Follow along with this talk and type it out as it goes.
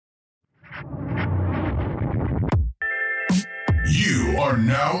are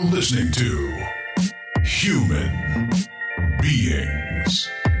now listening to Human Beings.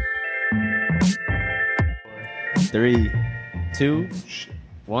 3, 2,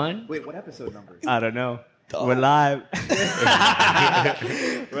 1. Wait, what episode number? I don't know. We're live.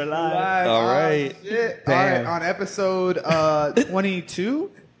 We're live. All right. Shit. All right, on episode 22?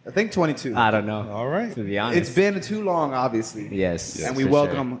 I think 22. I don't know. All right. To be honest. It's been too long, obviously. Yes. And we for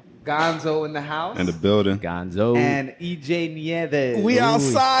welcome Gonzo in the house. In the building. sure. Gonzo. And E.J. Nieves. We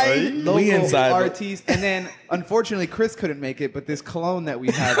outside. Local We inside. artiste. And then, unfortunately, Chris couldn't make it, but this clone that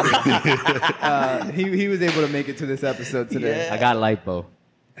we have, he was able to make it to this episode today. I got lipo.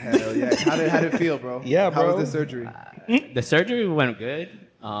 Hell yeah. How did it feel, bro? Yeah, How bro. was the surgery? The surgery went good.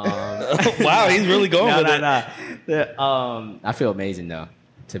 Wow, he's really going with it. I feel amazing, though,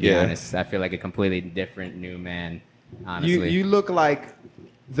 to be honest. I feel like a completely different new man, honestly. You look like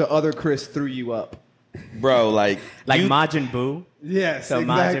the other Chris threw you up. Bro, like Majin Buu. Yes, So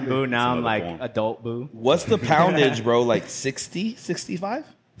exactly. Majin Buu, now I'm another like form. adult Buu. what's the poundage, bro? Like 60, 65?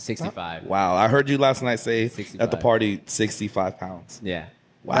 65. Wow, I heard you last night say 65. at the party 65 pounds. Yeah.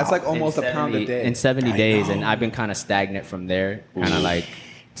 Wow. That's like almost a pound a day. In 70 I days, know. and I've been kind of stagnant from there, kind of like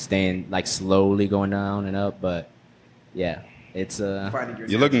staying, like slowly going down and up. But yeah, it's Finding your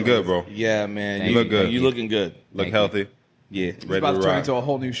You're looking natural good, bro. Yeah, man. Thank You you. look good. You looking good. Look Thank healthy. Yeah. It's Ready about to to turn rock. into a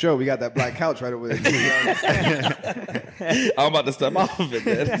whole new show. We got that black couch right over there. I'm about to step off of it,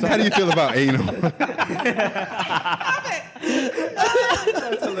 man. So how do you feel about anal?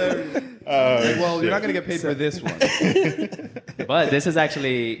 That's hilarious. Well, you're not going to get paid for this one. But this is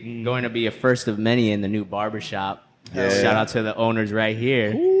actually going to be a first of many in the new barbershop. Shout out to the owners right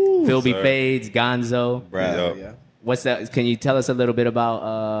here. Philby sir. Fades, Gonzo. Bro. Yeah. What's that? Can you tell us a little bit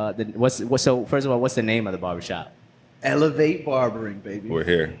about so first of all, what's the name of the barbershop? Elevate Barbering, baby. We're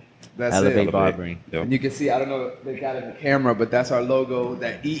here. That's Elevate it. Barbering. Yep. And you can see, I don't know if they got it in the camera, but that's our logo.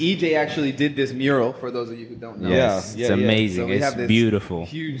 That EJ actually did this mural, for those of you who don't know. Yes, Yeah, it's yeah. amazing. So we it's have this beautiful.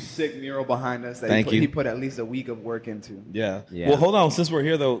 huge, sick mural behind us that Thank you. he put at least a week of work into. Yeah. Yeah. Well, hold on. Since we're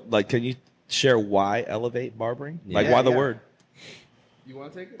here, though, like, can you share why Elevate Barbering? Like, Yeah. why the Yeah. word? You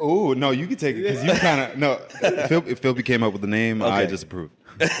want to take it? Oh, no, you can take it because you kind of no. If Philby came up with the name, I Okay. just approved.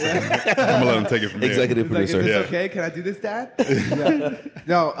 I'm gonna let him take it from there. Executive It's like, is producer. this Yeah. okay? Can I do this, Dad? Yeah.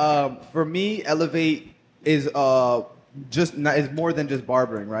 No, for me, Elevate is is more than just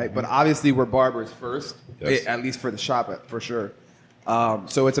barbering, right? But obviously, we're barbers first, Yes. at least for the shop, for sure.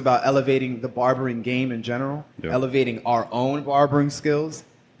 So it's about elevating the barbering game in general, Yeah. elevating our own barbering skills,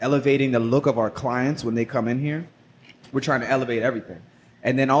 elevating the look of our clients when they come in here. We're trying to elevate everything.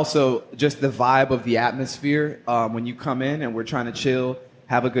 And then also just the vibe of the atmosphere when you come in and we're trying to chill,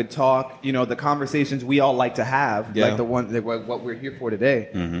 have a good talk. You know, the conversations we all like to have, Yeah. like what we're here for today.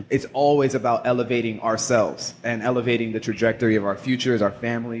 It's always about elevating ourselves and elevating the trajectory of our futures, our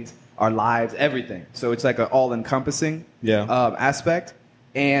families, our lives, everything. So it's like an all-encompassing aspect.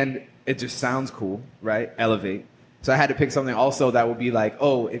 And it just sounds cool, right? Elevate. So I had to pick something also that would be like,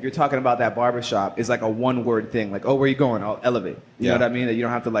 oh, if you're talking about that barbershop, it's like a one-word thing. Like, oh, where you going? I'll elevate. You know what I mean? That you don't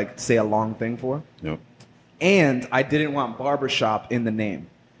have to like say a long thing for. Yep. And I didn't want barbershop in the name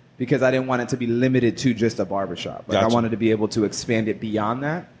because I didn't want it to be limited to just a barbershop. Like I Gotcha. wanted to be able to expand it beyond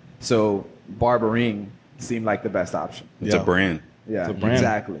that. So barbering seemed like the best option. It's a brand Yeah, a brand.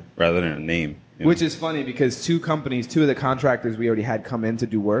 exactly. rather than a name. you know? Which is funny because two of the contractors we already had come in to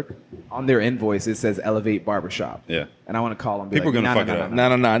do work, on their invoice it says Elevate Barbershop. Yeah. And I want to call them. People are gonna fuck it up.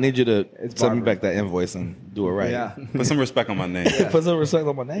 No. I need you to It's send me barbering. back that invoice and do it right. Yeah. Put some respect on my name. Put some respect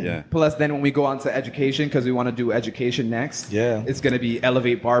on my name. Yeah. Plus, then when we go on to education, because we want to do education next, Yeah. it's going to be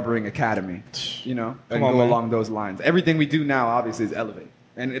Elevate Barbering Academy, you know, and on, go man. along those lines. Everything we do now, obviously, is Elevate.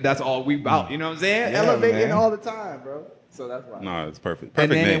 And that's all we about, you know what I'm saying? Yeah, Elevating man. all the time, bro. So that's why. No, it's perfect. And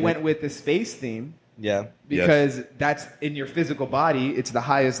Perfect then name. it went with the space theme. Yeah. Because that's in your physical body, it's the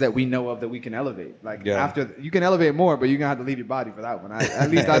highest that we know of that we can elevate. Like Yeah. after you can elevate more, but you're gonna have to leave your body for that one.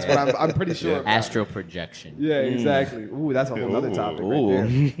 At least that's what I'm pretty sure. about. Astral projection. Yeah, exactly. Ooh, that's a whole other topic right Ooh.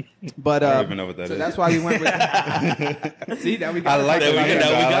 there. But I don't even know what that so is. that's why we went with. See, now we got. I like There it. we go. I Now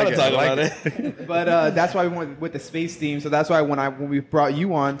we like gotta it. talk I like about it. But that's why we went with the space theme. So that's why when we brought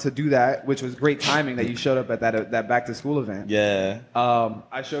you on to do that, which was great timing that you showed up at that back to school event. Yeah.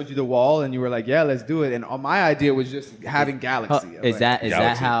 I showed you the wall, and you were like, "Yeah, let's do it." And my idea was just having Galaxy. Is that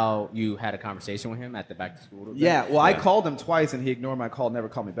Galaxy. how you had a conversation with him at the back to school event? Yeah. Well, I called him twice, and he ignored my call, never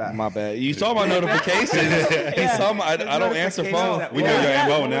called me back. My bad. You saw my notifications. He saw my. I don't answer phones. We know your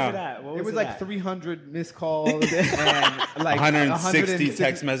MO now. It was like 300 missed calls and like 160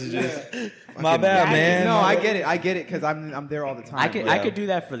 text messages. My bad, man. No, I get it, because I'm there all the time. I could do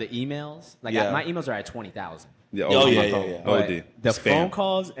that for the emails. Like Yeah. my emails are at 20,000. Yeah, But OD. the Spam. phone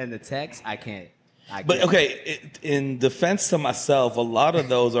calls and the texts, I can't. But okay, in defense to myself, a lot of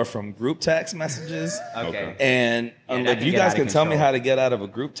those are from group text messages. Okay. And that if can you get guys out of can tell me control. how to get out of a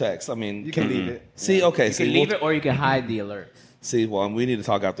group text, I mean, You can leave it. see, okay, You can leave it or you can hide the alerts. See, well, we need to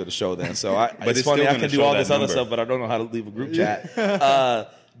talk after the show then. So But it's it's funny, still I gonna can do show all that this other number. stuff, but I don't know how to leave a group chat.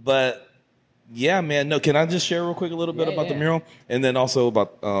 But yeah, man, no, can I just share real quick a little bit about the mural? And then also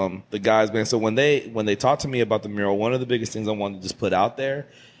about the guys, man. So when they talked to me about the mural, one of the biggest things I wanted to just put out there,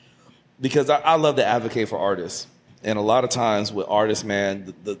 because I love to advocate for artists. And a lot of times with artists,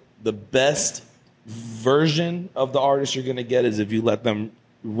 man, the best version of the artist you're going to get is if you let them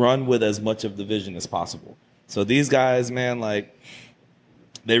run with as much of the vision as possible. So these guys, man, like,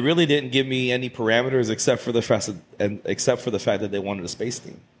 they really didn't give me any parameters except for the fact that they wanted a space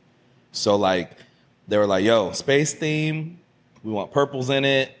theme. So like, they were like, "Yo, space theme, we want purples in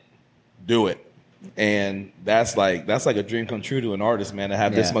it, do it." And that's like a dream come true to an artist, man, to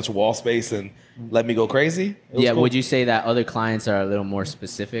have this much wall space and let me go crazy. Yeah, cool. Would you say that other clients are a little more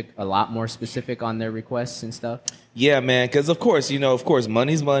specific, a lot more specific on their requests and stuff? Yeah, man, because of course,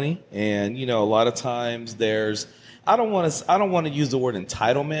 money's money, and a lot of times there's I don't want to use the word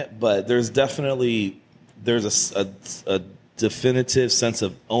entitlement, but there's definitely a definitive sense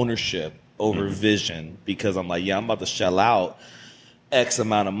of ownership over vision, because I'm like, I'm about to shell out X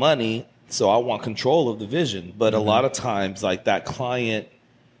amount of money, so I want control of the vision. But a lot of times, like, that client,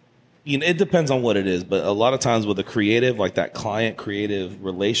 it depends on what it is, but a lot of times with a creative, like that client creative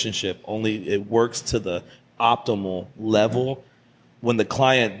relationship, only it works to the optimal level when the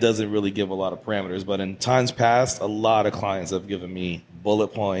client doesn't really give a lot of parameters. But in times past, a lot of clients have given me bullet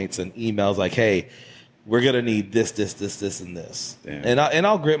points and emails like, "Hey, we're gonna need this, and this." Damn. And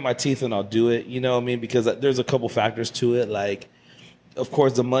I'll grit my teeth and I'll do it. You know what I mean? Because there's a couple factors to it. Like, of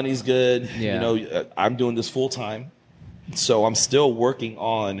course, the money's good. Yeah. I'm doing this full time, so I'm still working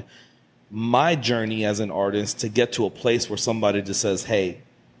on my journey as an artist to get to a place where somebody just says, "Hey,"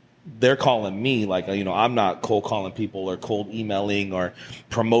 they're calling me, like, I'm not cold calling people or cold emailing or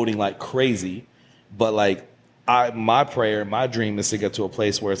promoting like crazy, but like my dream is to get to a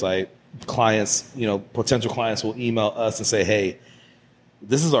place where it's like clients, potential clients will email us and say, "Hey,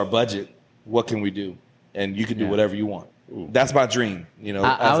 this is our budget. What can we do?" And you can do whatever you want. Ooh. That's my dream.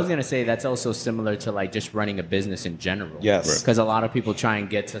 I was going to say that's also similar to like just running a business in general. Yes. Because a lot of people try and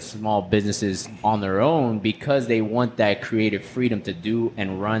get to small businesses on their own because they want that creative freedom to do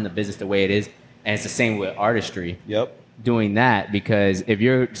and run the business the way it is. And it's the same with artistry. Yep. Doing that, because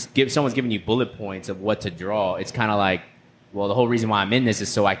if someone's giving you bullet points of what to draw, it's kind of like, well, the whole reason why I'm in this is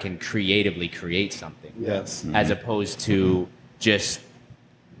so I can creatively create something. Yes. As opposed to just,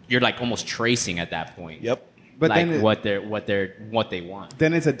 you're like almost tracing at that point. Yep. But like then what they want.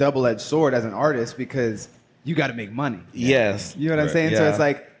 Then it's a double-edged sword as an artist, because you got to make money. Yes. You know what I'm saying? Yeah. So it's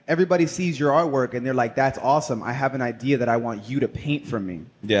like everybody sees your artwork and they're like, "That's awesome. I have an idea that I want you to paint for me."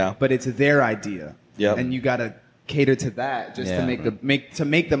 Yeah. But it's their idea. Yep. And you got to cater to that just to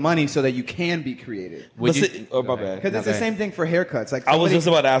make the money so that you can be creative. My bad. Because it's the same thing for haircuts. Like I was just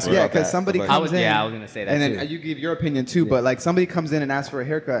about to ask you about that. because somebody comes in. I was going to say that and too. then you give your opinion too. But like somebody comes in and asks for a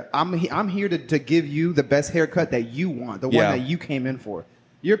haircut. I'm here to give you the best haircut that you want, the one that you came in for.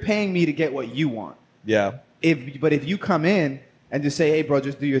 You're paying me to get what you want. Yeah. But if you come in and just say, "Hey, bro,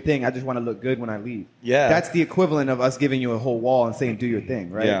 just do your thing. I just want to look good when I leave." Yeah. That's the equivalent of us giving you a whole wall and saying, "Do your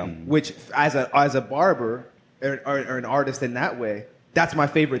thing," right? Yeah. Which, as a barber or an artist in that way, that's my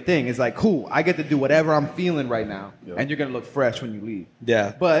favorite thing. It's like, cool, I get to do whatever I'm feeling right now, and you're gonna look fresh when you leave.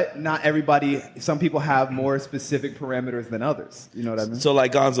 Yeah. But not everybody. Some people have more specific parameters than others. You know what I mean? So,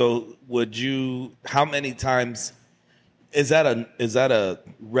 like, Gonzo, how many times is that a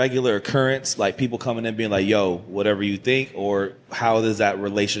regular occurrence? Like, people coming in being like, "Yo, whatever you think," or how does that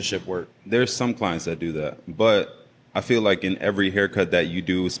relationship work? There's some clients that do that, but I feel like in every haircut that you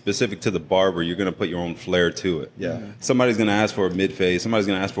do, specific to the barber, you're going to put your own flair to it. Yeah. Somebody's going to ask for a mid-fade. Somebody's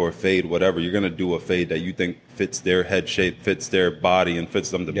going to ask for a fade, whatever. You're going to do a fade that you think fits their head shape, fits their body, and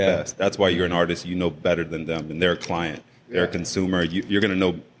fits them the best. That's why you're an artist. You know better than them, and they're a client. They're a consumer. You're going to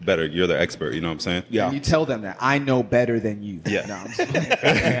know better. You're the expert. You know what I'm saying? Yeah. And you tell them that I know better than you. Yeah. No, I'm just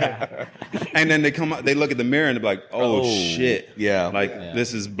kidding. And then they come out, they look at the mirror and they're like, oh shit. Yeah. Like,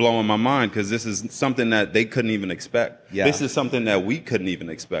 this is blowing my mind, because this is something that they couldn't even expect. Yeah. This is something that we couldn't even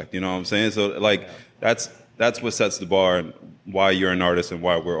expect. You know what I'm saying? So, like, that's what sets the bar and why you're an artist and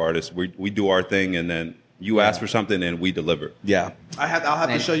why we're artists. We do our thing, and then you ask for something and we deliver. Yeah. I'll have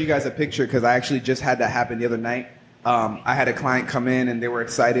to show you guys a picture, because I actually just had that happen the other night. I had a client come in and they were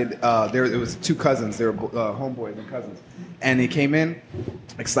excited. It was two cousins. They were homeboys and cousins. And they came in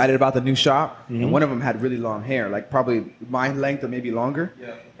excited about the new shop. Mm-hmm. And one of them had really long hair, like probably my length or maybe longer.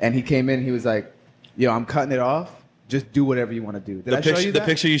 Yeah. And he came in. He was like, "Yo, I'm cutting it off. Just do whatever you want to do." Did I show you that? The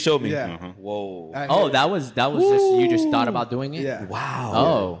picture you showed me. Yeah. Uh-huh. Whoa. That was just you just thought about doing it? Yeah. Wow.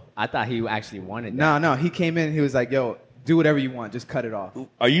 Oh, I thought he actually wanted that. No. He came in. He was like, "Yo, do whatever you want. Just cut it off."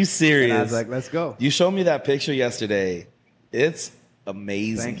 Are you serious? And I was like, "Let's go." You showed me that picture yesterday. It's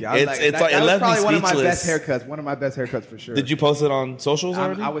amazing. Thank you. It left probably me one of my speechless. best haircuts. One of my best haircuts for sure. Did you post it on socials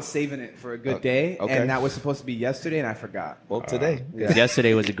already? I was saving it for a good day, okay. and that was supposed to be yesterday, and I forgot. Well, today.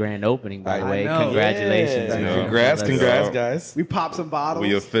 Yesterday was a grand opening, by the way. know. Congratulations. Yeah. Man. Congrats, guys. We popped some bottles.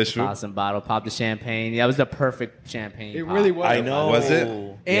 We official. Pop some bottle, pop the champagne. That was the perfect champagne. It pop. really was. I know. Was it?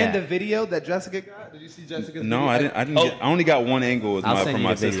 And Yeah. the video that Jessica got. Did you see Jessica's No, video? I didn't. I only got one angle I'll send from you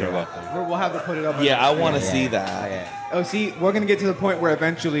my the video sister-in-law. after. We'll have to put it up. Yeah, I want to Yeah. see that. Yeah. Oh, see, we're gonna get to the point where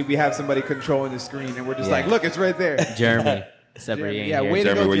eventually we have somebody controlling the screen, and we're just Yeah. like, "Look, it's right there." Jeremy. Separate Yeah, here. way to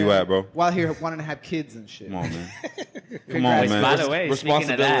Jeremy, go, where you Jeremy. at, bro? While here wanting to have kids and shit. Come on, man. Come on, Congrats. man. By the way,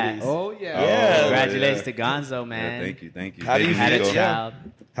 speaking of that, Responsibilities. Oh yeah. Yeah. congratulations yeah. to Gonzo, Yeah, man. thank you. How do you Had a feel? child.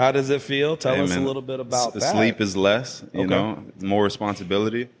 How does it feel? Tell Hey, us man, a little bit about that. Sleep is less, you Okay. know, more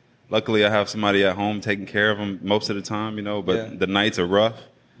responsibility. Luckily, I have somebody at home taking care of them most of the time, you know, but Yeah. the nights are rough.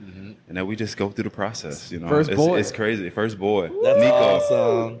 And then we just go through the process, you know. First boy. It's crazy. First boy. That's Nico.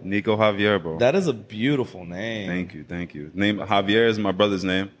 awesome. Nico Javier, bro. That is a beautiful name. Thank you. Name Javier is my brother's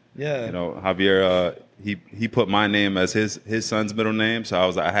name. Yeah. You know, Javier, he put my name as his son's middle name,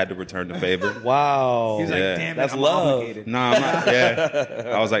 so I had to return the favor. Wow. He's like, Yeah. "Damn it, That's I'm love. obligated." No, I'm not. Yeah.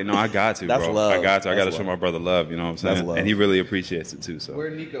 I was like, no, I got to, That's bro. love. I got to That's show love. my brother love, you know what I'm saying? That's love. And he really appreciates it too, so. Where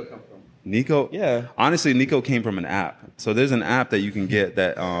did Nico come from? Nico, Yeah. honestly, Nico came from an app. So there's an app that you can get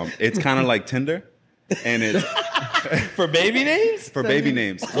that it's kind of like Tinder, and it's For baby names? for baby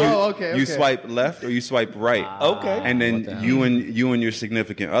names. Okay. You swipe left or you swipe right, Okay. and then you and your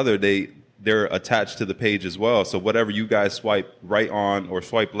significant other they're attached to the page as well. So whatever you guys swipe right on or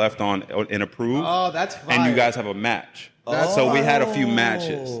swipe left on and approve, Oh, that's fire. and you guys have a match. So we had a few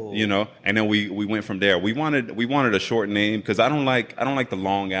matches, you know, and then we went from there. We wanted a short name because I don't like the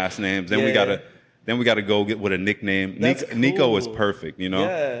long ass names. Then we gotta go get with a nickname. That's Nico was cool. perfect, you know.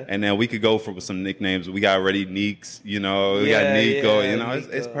 Yeah. And then we could go for some nicknames. We got already Neeks, you know. We got Yeah, Nico, yeah, you know. It's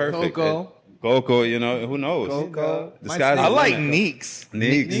Nico. perfect. Coco. Coco, you know. Who knows? Coco. The sky's I the like limit. Neeks.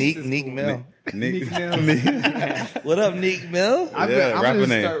 Neeks. Neek Mill. Neek. What up, Neek Mill? I'm Yeah, gonna rapper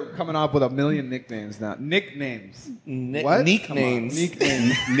name. start coming up with a million nicknames now. Nicknames. What? Neek Come on. names.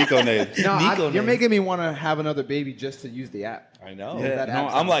 Nicknames. Nico names. No, Nico you're names. making me want to have another baby just to use the app. I know. Yeah, That no,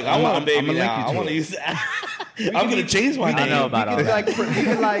 app's I'm like, I I'm- want a I'm baby gonna link now. you I to want to it. use that. I'm going to change my I name. know about all You that.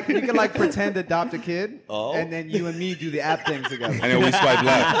 could like pretend to adopt a kid, Oh. and then you and me do the app thing together. And then we swipe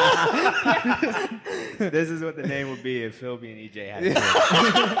left. This is what the name would be if Philby and E.J had a kid.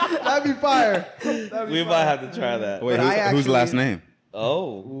 That'd be fire. That'd be We fire. might have to try that. Wait, But I who's last actually- name?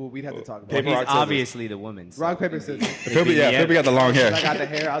 Oh. Ooh, we'd have to talk about Paper, it. He's rock, scissors. obviously the woman. so- Rock, paper, scissors. Philby, yeah, Philby got the long I hair. got the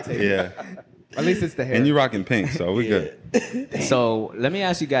hair. I'll take it. Yeah. At least it's the hair. And you rocking pink, so we good. So let me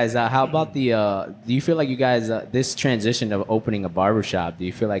ask you guys, how about the? Do you feel like you guys this transition of opening a barbershop? Do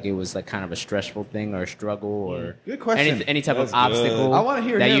you feel like it was like kind of a stressful thing or a struggle or Good question. any type That's of obstacle? good. I wanna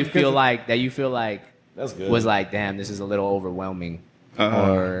hear that him you feel because- like That's good. was like, damn, this is a little overwhelming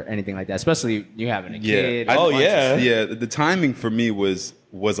or anything like that. Especially you having a Yeah. kid. Oh, yeah. Yeah, the timing for me was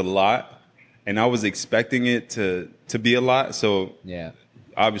a lot, and I was expecting it to be a lot. So yeah.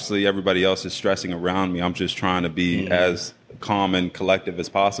 obviously everybody else is stressing around me. I'm just trying to be as calm and collective as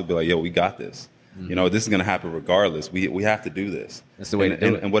possible. Like, yo, we got this. You know, this is gonna happen regardless. We have to do this. That's the way to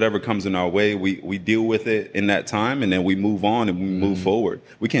do it. And whatever comes in our way, we deal with it in that time, and then we move on and we move forward.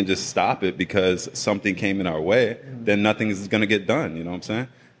 We can't just stop it because something came in our way. Then nothing is gonna get done. You know what I'm saying?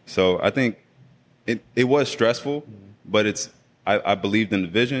 So I think it was stressful, but I believed in the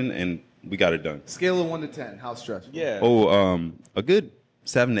vision and we got it done. Scale of 1 to 10. How stressful? Yeah. Oh, a good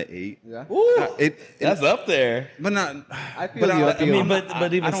 7 to 8. Yeah. Ooh, that's up there. But not. I feel you. I mean, feel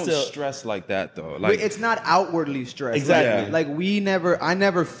but even I don't still, stress like that though. But Like it's not outwardly stressed. Exactly. Like I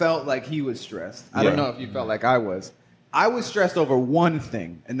never felt like he was stressed. I don't Yeah. know if you felt like I was. I was stressed over one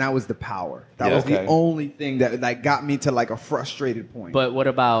thing, and that was the power. That Yeah. was the Okay. only thing that like got me to like a frustrated point. But what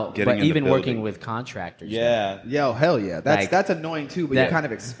about Getting in the even working building. with contractors? yeah. yo, hell yeah, Like, that's annoying too. But that- you kind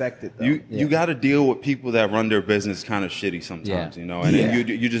of expect it though. you got to deal with people that run their business kind of shitty sometimes, Yeah. you know, and then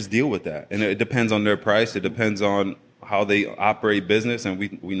you just deal with that. And it depends on their price. It depends on how they operate business, and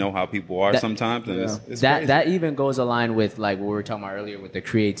we know how people are sometimes, and it's crazy. That even goes aligned with like what we were talking about earlier with the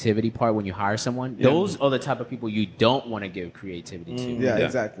creativity part. When you hire someone, those are the type of people you don't want to give creativity to. Yeah,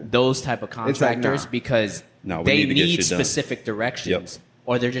 exactly. Those type of contractors because they need specific directions,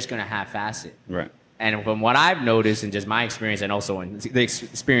 or they're just going to half-ass it. Right. And from what I've noticed, and just my experience, and also in the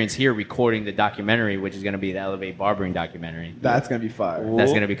experience here recording the documentary, which is going to be the Elevate Barbering Documentary. That's going to be fire.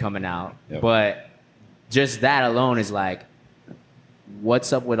 That's going to be coming out. Yep. But just that alone is like,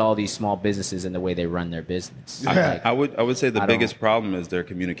 what's up with all these small businesses and the way they run their business? Like, I would say the biggest problem is their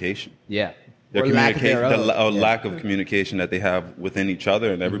communication. Yeah. Their communication, lack of communication that they have within each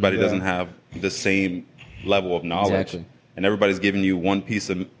other, and everybody doesn't have the same level of knowledge. Exactly. And everybody's giving you one piece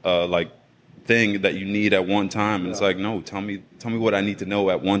of thing that you need at one time, and it's like, no, tell me what I need to know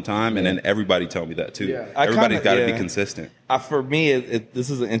at one time, and then everybody tell me that too. Yeah. Everybody's got to be consistent. For me, this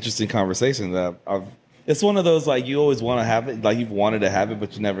is an interesting conversation that it's one of those like you always want to have it, like you've wanted to have it,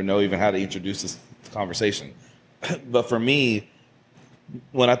 but you never know even how to introduce this conversation. But for me,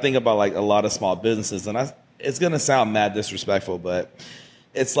 when I think about like a lot of small businesses, and it's gonna sound mad disrespectful, but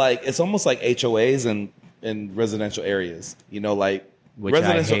it's almost like HOAs in residential areas, like. Which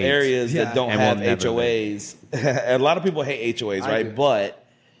residential areas that don't have HOAs. A lot of people hate HOAs, right? But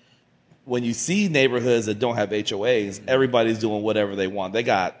when you see neighborhoods that don't have HOAs, everybody's doing whatever they want. They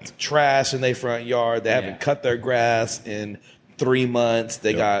got trash in their front yard. They haven't cut their grass in 3 months.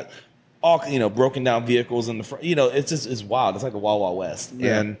 They got all broken down vehicles in the front. It's wild. It's like a Wild Wild West.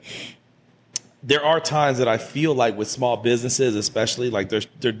 Yeah. And there are times that I feel like with small businesses, especially, like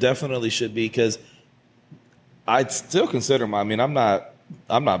there definitely should be, because I'd still consider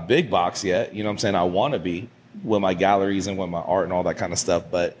I'm not big box yet. You know what I'm saying? I want to be with my galleries and with my art and all that kind of stuff.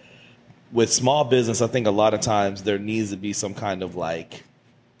 But with small business, I think a lot of times there needs to be some kind of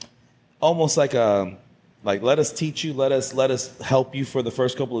almost like let us teach you, let us help you for the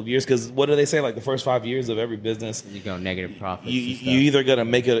first couple of years. Because what do they say? Like the first 5 years of every business, you go negative profits. You either gonna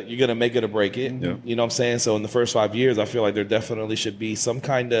make it, you're gonna make it or break it. Yeah. You know what I'm saying? So in the first 5 years, I feel like there definitely should be some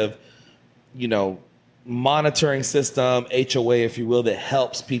kind of, monitoring system, HOA, if you will, that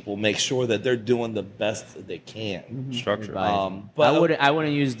helps people make sure that they're doing the best that they can. Mm-hmm. Structure. But I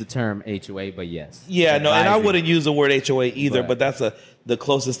wouldn't use the term HOA, but yes. Yeah, no, and I wouldn't use the word HOA either, but that's the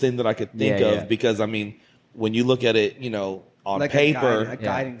closest thing that I could think of, because when you look at it, on like paper, a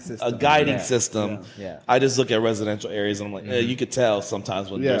guiding system. Yeah. I just look at residential areas and I'm like, you could tell sometimes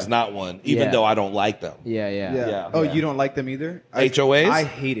when there's not one, even though I don't like them. Yeah. Oh, you don't like them either? HOAs? I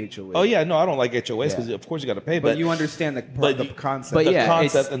hate HOAs. Oh yeah, no, I don't like HOAs because of course you got to pay. But you understand the concept. But the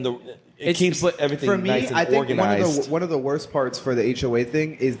concept and it keeps everything for me, nice and I think organized. one of the worst parts for the HOA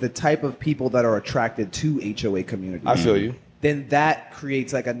thing is the type of people that are attracted to HOA community. I feel you. Then that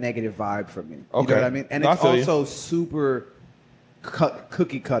creates like a negative vibe for me. Okay. You know what I mean? And it's also super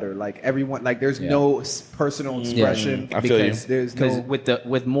cookie cutter, like everyone, like there's no personal expression because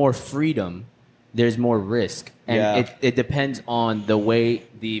with more freedom there's more risk, and it depends on the way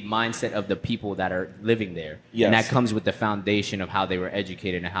the mindset of the people that are living there, and that comes with the foundation of how they were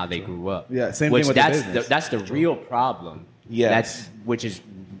educated and how they grew up. Same thing with the business. That's the real problem. That's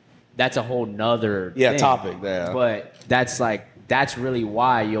a whole nother thing. Topic there, but that's really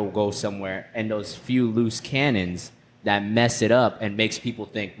why you'll go somewhere and those few loose cannons that mess it up and makes people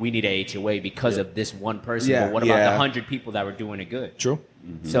think we need a HOA because of this one person. But what about the 100 people that were doing it good? True.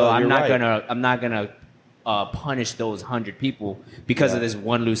 Mm-hmm. So I'm not gonna punish those 100 people because of this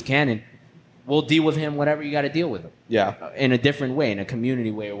one loose cannon. We'll deal with him whatever you got to deal with him. Yeah. In a different way, in a community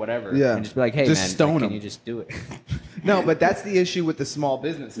way or whatever. Yeah. And just be like, hey, just man, can you just do it? No, but that's the issue with the small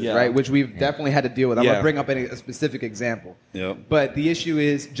businesses, right? Which we've definitely had to deal with. I'm going to bring up a specific example. Yep. But the issue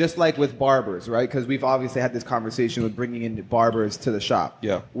is just like with barbers, right? Because we've obviously had this conversation with bringing in barbers to the shop.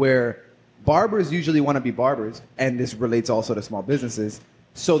 Yeah. Where barbers usually want to be barbers, and this relates also to small businesses,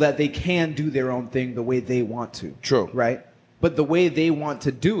 so that they can do their own thing the way they want to. True. Right? But the way they want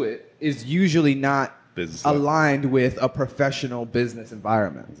to do it is usually not aligned with a professional business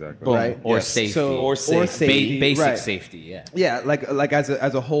environment. Exactly. Right? Or safety. Or safety. Basic safety, yeah. Yeah, like as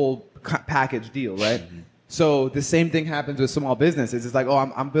a whole package deal, right? Mm-hmm. So the same thing happens with small businesses. It's like, oh,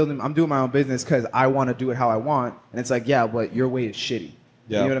 I'm doing my own business because I want to do it how I want. And it's like, yeah, but your way is shitty.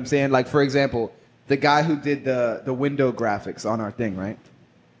 Yeah. You know what I'm saying? Like, for example, the guy who did the window graphics on our thing, right?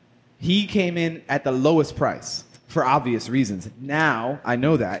 He came in at the lowest price. For obvious reasons. Now I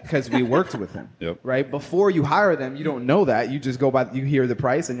know that because we worked with him. Yep. Right? Before you hire them, you don't know that. You just go by, you hear the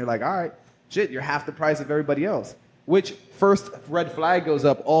price and you're like, all right, shit, you're half the price of everybody else. Which first red flag goes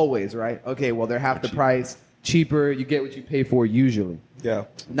up always, right? Okay, well, they're half the price, cheaper, you get what you pay for usually. Yeah.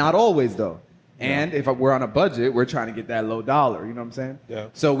 Not always though. And if we're on a budget, we're trying to get that low dollar. You know what I'm saying? Yeah.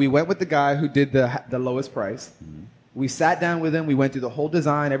 So we went with the guy who did the lowest price. Mm-hmm. We sat down with him. We went through the whole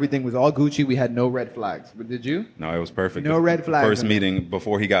design. Everything was all Gucci. We had no red flags. But did you? No, it was perfect. No red flags. First meeting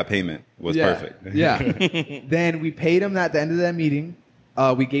before he got payment was perfect. Yeah. Then we paid him at the end of that meeting.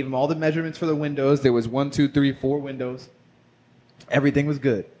 We gave him all the measurements for the windows. There was 1, 2, 3, 4 windows. Everything was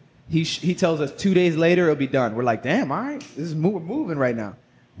good. He tells us 2 days later it'll be done. We're like, damn, all right. We're moving right now.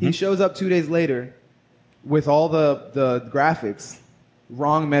 Mm-hmm. He shows up 2 days later with all the graphics,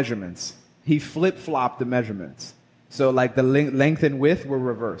 wrong measurements. He flip-flopped the measurements. So, like, the length and width were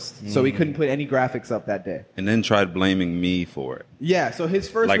reversed. So he couldn't put any graphics up that day. And then tried blaming me for it. Yeah, so his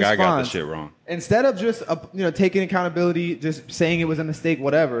first response... I got the shit wrong. Instead of just, taking accountability, just saying it was a mistake,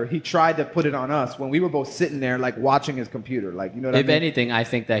 whatever, he tried to put it on us when we were both sitting there, like, watching his computer. Like, you know what I mean? If anything, I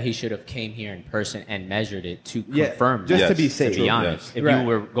think that he should have came here in person and measured it to confirm just to be safe. To be honest. If you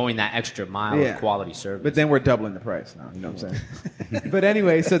were going that extra mile of quality service. But then we're doubling the price now, you know what I'm saying? But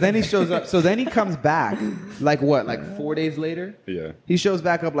anyway, so then he shows up. So then he comes back, like 4 days later? Yeah. He shows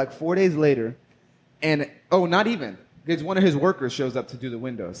back up like 4 days later, and, not even, because one of his workers shows up to do the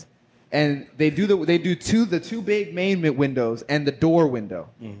windows. And they do the two big main windows and the door window.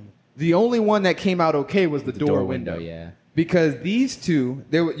 Mm-hmm. The only one that came out okay was the door window. Yeah. Because these two,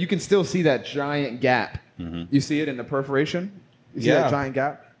 you can still see that giant gap. Mm-hmm. You see it in the perforation? You see that giant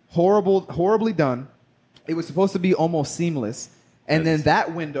gap? Horribly done. It was supposed to be almost seamless. And then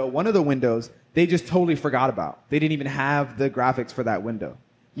that window, one of the windows, they just totally forgot about. They didn't even have the graphics for that window.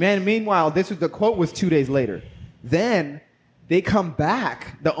 Man, meanwhile, the quote was 2 days later. Then they come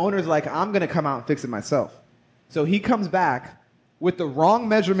back. The owner's like, I'm going to come out and fix it myself. So he comes back with the wrong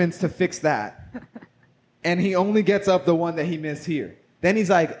measurements to fix that. And he only gets up the one that he missed here. Then he's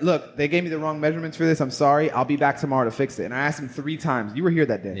like, look, they gave me the wrong measurements for this. I'm sorry. I'll be back tomorrow to fix it. And I asked him 3 times. You were here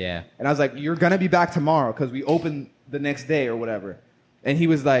that day. Yeah. And I was like, you're going to be back tomorrow because we open the next day or whatever. And he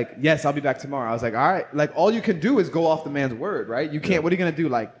was like, yes, I'll be back tomorrow. I was like, all right. Like, all you can do is go off the man's word, right? You can't. What are you going to do?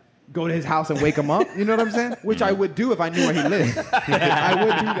 Like, go to his house and wake him up? You know what I'm saying? Which I would do if I knew where he lived. I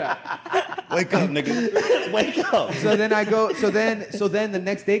would do that. Wake up, nigga. Wake up. So then I go. So then the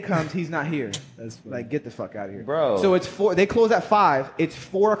next day comes. He's not here. That's like, get the fuck out of here, bro. So it's 4. They close at 5. It's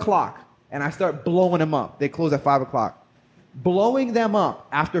 4 o'clock, and I start blowing them up. They close at 5 o'clock. Blowing them up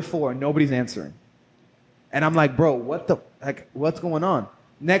after 4. Nobody's answering. And I'm like, bro, what's going on?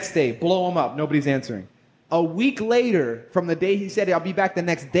 Next day, blow them up. Nobody's answering. A week later, from the day he said, I'll be back the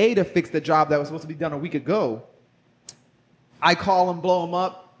next day to fix the job that was supposed to be done a week ago, I call him, blow him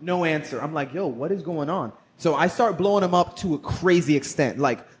up, no answer. I'm like, yo, what is going on? So I start blowing him up to a crazy extent,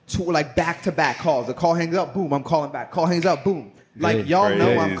 like back-to-back calls. The call hangs up, boom, I'm calling back. Call hangs up, boom. Like, y'all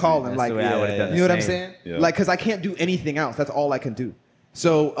know I'm calling. That's like, the way I would've done you know what the I'm same. saying? Yeah. Like, because I can't do anything else. That's all I can do.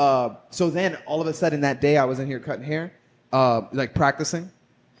 So then all of a sudden that day I was in here cutting hair, like practicing.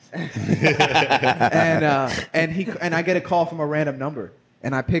 and I get a call from a random number,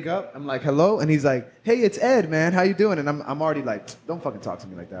 and I pick up. I'm like, hello, and he's like, hey, it's Ed, man. How you doing? And I'm already like, don't fucking talk to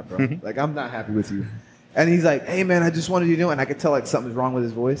me like that, bro. Like, I'm not happy with you. And he's like, hey, man, I just wanted you to know, and I could tell like something's wrong with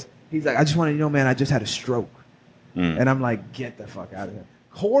his voice. He's like, I just wanted you to know, man, I just had a stroke. And I'm like, get the fuck out of here.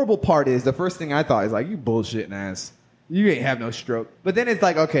 Horrible part is the first thing I thought is like, you bullshitting ass. You ain't have no stroke. But then it's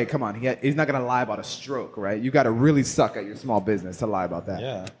like, okay, come on. He's not going to lie about a stroke, right? You got to really suck at your small business to lie about that.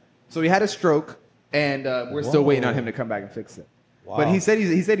 Yeah. So he had a stroke, and we're still waiting on him to come back and fix it. Wow. But he said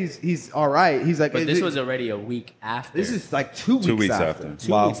he's all right. He's like, but this was already a week after. This is like 2 weeks after.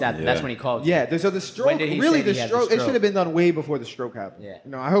 2 weeks after. Yeah. That's when he called. Yeah. So the stroke, really, the stroke, it should have been done way before the stroke happened. Yeah.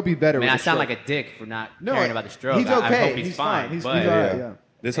 You know, I hope he's better. I mean, with I the sound stroke. like a dick for not caring about the stroke. He's okay. I hope he's fine. He's but all right. Yeah.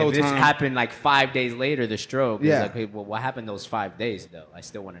 This if whole this time happened like 5 days later, the stroke. Yeah. It's like, hey, well, what happened those 5 days though? I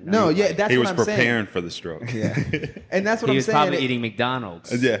still want to know. No, yeah, that's he what was I'm preparing saying. for the stroke. Yeah. And that's what He I'm was saying. probably eating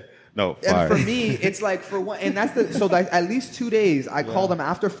McDonald's. Yeah. No, And fire. for me, it's like for one, and that's so like at least 2 days. I call them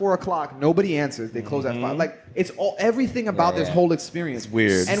after 4 o'clock. Nobody answers. They close at 5. Like it's everything about this whole experience. It's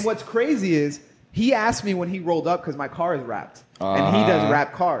weird. And what's crazy is he asked me when he rolled up because my car is wrapped, and he does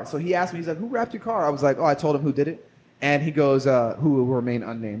wrap cars. So he asked me, he's like, "Who wrapped your car?" I was like, "Oh, I told him who did it." And he goes, "Who will remain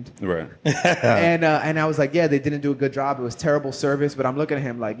unnamed." Right. and I was like, "Yeah, they didn't do a good job. It was terrible service." But I'm looking at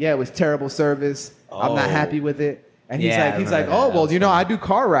him like, "Yeah, it was terrible service. I'm not happy with it." And he's like, "Oh, well, you know, I do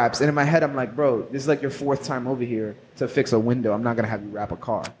car wraps." And in my head, I'm like, "Bro, this is like your 4th time over here to fix a window. I'm not gonna have you wrap a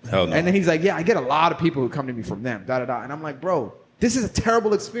car." Hell no. And then he's like, "Yeah, I get a lot of people who come to me from them." Da da da. And I'm like, "Bro, this is a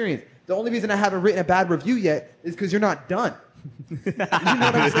terrible experience. The only reason I haven't written a bad review yet is because you're not done." You know what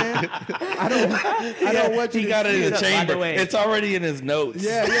I'm saying? I don't want you He to got it see in the it. chamber. It's already in his notes.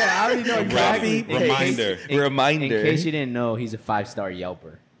 Yeah, I already know exactly. Reminder. In case you didn't know, he's a 5-star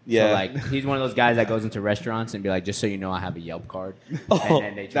Yelper. Yeah. So like he's one of those guys that goes into restaurants and be like, just so you know, I have a Yelp card. And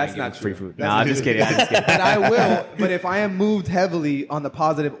then they try to give him free food. No, I'm just kidding. But I will. But if I am moved heavily on the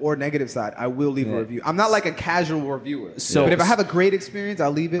positive or negative side, I will leave a review. I'm not like a casual reviewer. So, but if I have a great experience,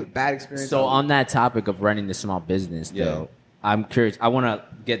 I'll leave it. Bad experience. So on that topic of running the small business, though, I'm curious. I want to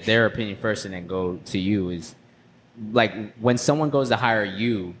get their opinion first and then go to you. Is like when someone goes to hire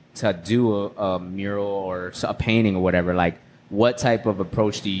you to do a mural or a painting or whatever, like, what type of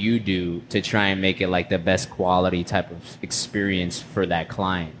approach do you do to try and make it like the best quality type of experience for that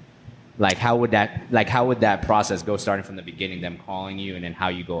client? Like how would that process go, starting from the beginning, them calling you, and then how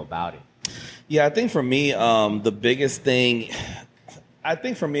you go about it? Yeah, I think for me, the biggest thing, I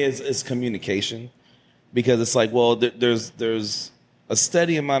think for me is communication, because it's like, well, there's a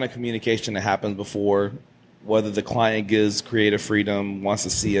steady amount of communication that happens before, whether the client gives creative freedom, wants to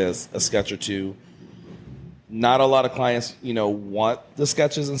see a sketch or two. Not a lot of clients, want the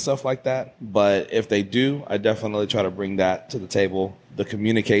sketches and stuff like that. But if they do, I definitely try to bring that to the table. The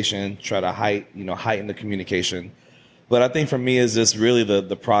communication, try to heighten the communication. But I think for me is just really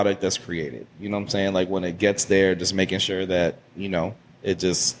the product that's created. You know what I'm saying? Like when it gets there, just making sure that,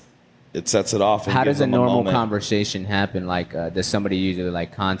 it sets it off. And how does a normal conversation happen? Like, does somebody usually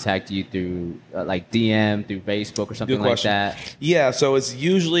like contact you through like DM, through Facebook or something like that? Yeah. So it's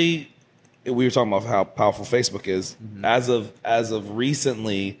usually, we were talking about how powerful Facebook is. Mm-hmm. As of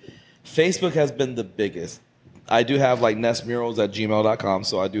recently, Facebook has been the biggest. I do have like nestmurals@gmail.com,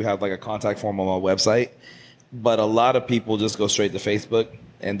 so I do have like a contact form on my website. But a lot of people just go straight to Facebook,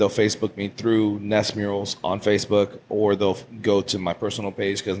 and they'll Facebook me through N.E.H.S Murals on Facebook, or they'll go to my personal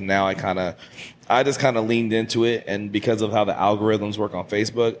page, because now I just kind of leaned into it, and because of how the algorithms work on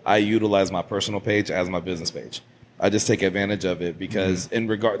Facebook, I utilize my personal page as my business page. I just take advantage of it because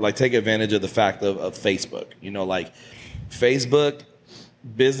take advantage of the fact of Facebook. Like Facebook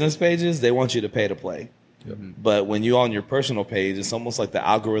business pages, they want you to pay to play. Mm-hmm. But when you're on your personal page, it's almost like the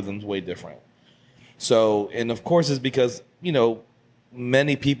algorithm's way different. So, and of course it's because,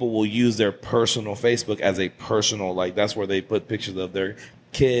 many people will use their personal Facebook as a personal, like that's where they put pictures of their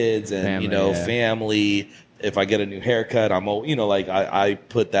kids and, family. If I get a new haircut, I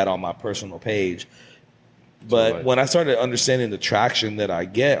put that on my personal page. But when I started understanding the traction that I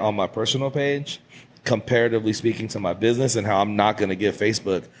get on my personal page, comparatively speaking to my business, and how I'm not going to give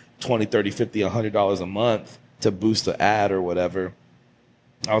Facebook $20, $30, $50, $100 a month to boost the ad or whatever,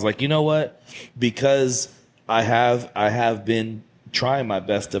 I was like, you know what? Because I have been trying my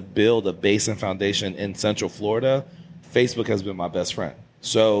best to build a base and foundation in Central Florida, Facebook has been my best friend.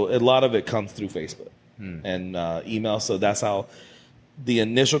 So a lot of it comes through Facebook and email. So that's how the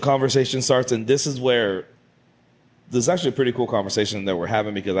initial conversation starts. And this is where there's actually a pretty cool conversation that we're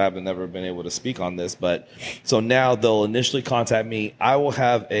having, because I haven't never been able to speak on this. But so now they'll initially contact me. I will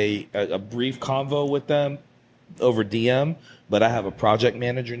have a brief convo with them over DM, but I have a project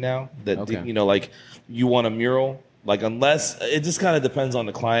manager now that, like, you want a mural, like, unless it just kind of depends on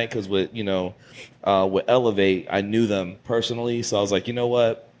the client. Because with Elevate, I knew them personally. So I was like, you know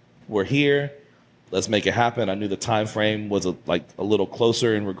what, we're here. Let's make it happen. I knew the time frame was a little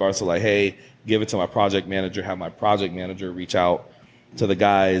closer in regards to like, hey, give it to my project manager, have my project manager reach out to the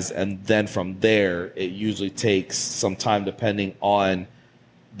guys. And then from there, it usually takes some time depending on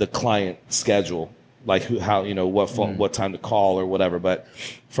the client schedule, like what time to call or whatever. But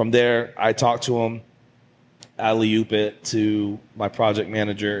from there, I talk to them, alley-oop it to my project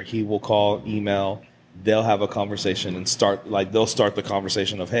manager. He will call, email. They'll have a conversation and they'll start the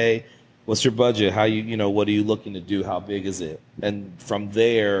conversation of, hey, what's your budget? How what are you looking to do? How big is it? And from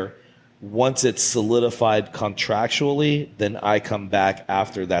there, once it's solidified contractually, then I come back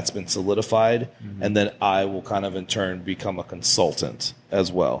after that's been solidified, and then I will kind of in turn become a consultant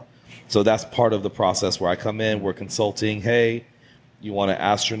as well. So that's part of the process where I come in, we're consulting. Hey, you want an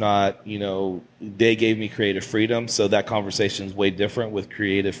astronaut? They gave me creative freedom, so that conversation is way different with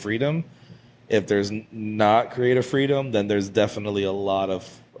creative freedom. If there's not creative freedom, then there's definitely a lot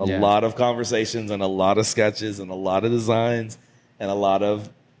of conversations and a lot of sketches and a lot of designs and a lot of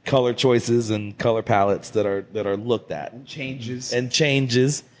color choices and color palettes that are looked at. And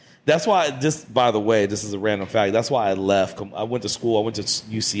changes. That's why, just by the way, this is a random fact, that's why I left. I went to school, I went to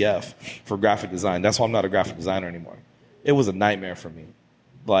UCF for graphic design. That's why I'm not a graphic designer anymore. It was a nightmare for me.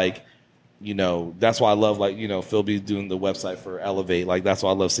 Like, that's why I love, like, Philby's doing the website for Elevate. Like, that's why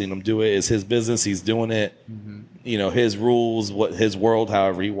I love seeing him do it. It's his business. He's doing it. Mm-hmm. His rules, his world,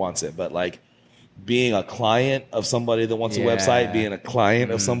 however he wants it. But, like, being a client of somebody that wants a website, being a client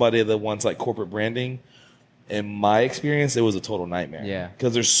of somebody that wants, like, corporate branding, in my experience, it was a total nightmare. Yeah.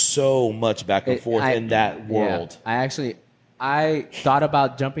 Because there's so much back and forth in that world. Yeah. I thought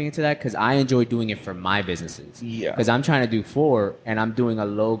about jumping into that because I enjoy doing it for my businesses. Yeah. Because I'm trying to do 4, and I'm doing a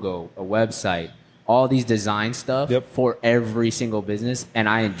logo, a website, all these design stuff for every single business, and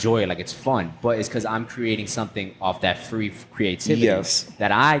I enjoy it. Like, it's fun, but it's because I'm creating something off that free creativity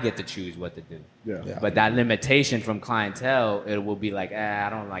that I get to choose what to do. Yeah. But that limitation from clientele, it will be like,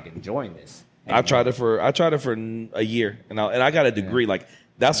 I don't like enjoying this anymore. I tried it for a year, and I got a degree. Like,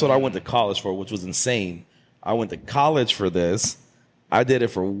 that's what I went to college for, which was insane. I went to college for this. I did it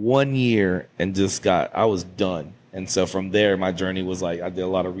for 1 year and I was done. And so from there, my journey was like, I did a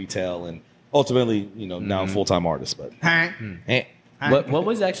lot of retail and ultimately, now I'm a full-time artist. But what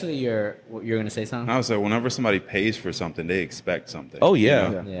was actually you're going to say something? I was like, whenever somebody pays for something, they expect something. Oh,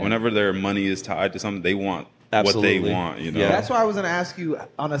 yeah. Whenever their money is tied to something, they want what they want. Yeah. That's why I was going to ask you,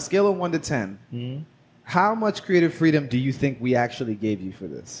 on a scale of 1 to 10, how much creative freedom do you think we actually gave you for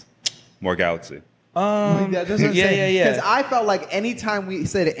this? More Galaxy. Because I felt like anytime we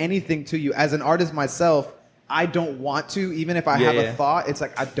said anything to you, as an artist myself, I don't want to, even if I have a thought, it's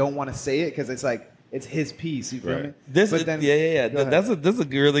like I don't want to say it because it's like it's his piece. You feel me? That's a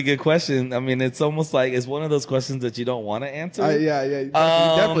really good question. I mean, it's almost like it's one of those questions that you don't want to answer. You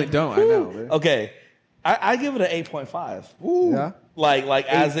definitely don't. I know. Man. Okay, I give it an 8.5. Yeah, like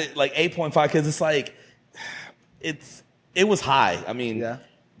 8.5 because it's like it was high. I mean,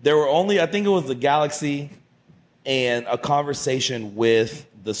 there were only, I think it was the Galaxy and a conversation with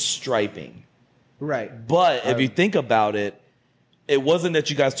the striping. Right. But if you think about it, it wasn't that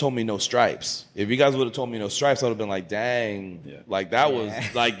you guys told me no stripes. If you guys would have told me no stripes, I would have been like, dang, like that was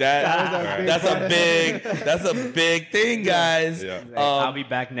like that. That's a big thing, guys. Yeah. I'll be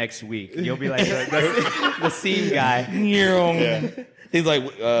back next week. You'll be like the scene guy. He's like,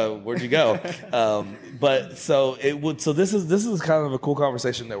 where'd you go? But so this is kind of a cool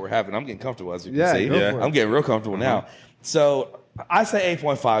conversation that we're having. I'm getting comfortable, as you can see. I'm getting real comfortable now. So I say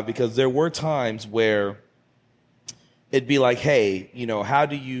 8.5 because there were times where it'd be like, hey, how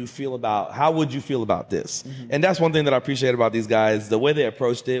would you feel about this? And that's one thing that I appreciate about these guys. The way they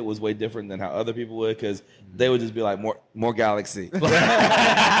approached it was way different than how other people would, because they would just be like, more Galaxy. Like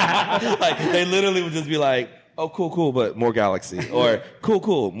they literally would just be like, oh, cool, but more Galaxy. Or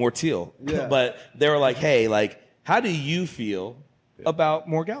cool, more teal. Yeah. But they were like, hey, like, how do you feel about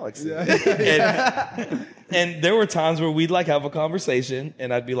more Galaxy? And there were times where we'd like have a conversation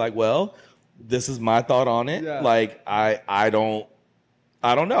and I'd be like, well, this is my thought on it. Yeah. Like, I don't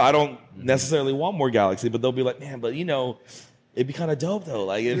know. I don't necessarily want more Galaxy, but they'll be like, man, but it'd be kind of dope though.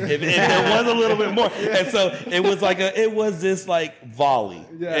 Like if there was a little bit more. And so it was this like volley.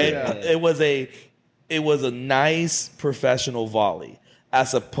 It was a nice professional volley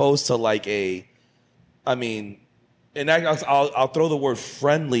as opposed to like and I'll throw the word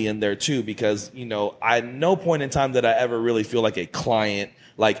friendly in there too, because at no point in time did I ever really feel like a client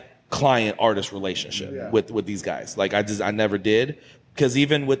artist relationship with these guys. Like I never did, because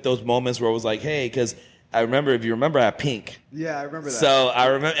even with those moments where it was like, hey, because I remember I had pink. Yeah, I remember that. So I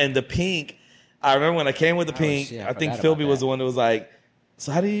remember, and the pink. I remember when I came with the pink. I think Philby was the one that was like,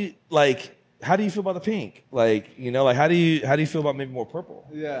 so how do you feel about the pink? Like, how do you feel about maybe more purple?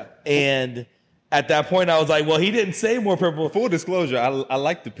 Yeah. And at that point, I was like, well, he didn't say more purple. Full disclosure, I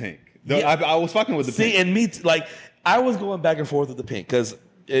like the pink. I was fucking with the pink. See, and me, like, I was going back and forth with the pink, because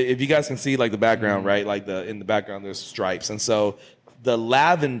if you guys can see, like, the background, right? Like, in the background, there's stripes. And so the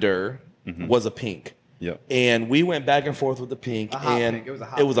lavender was a pink. Yep. And we went back and forth with the pink. Pink.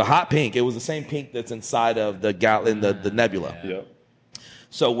 It was a hot pink. It was the same pink that's inside of the the nebula. Yeah. Yep.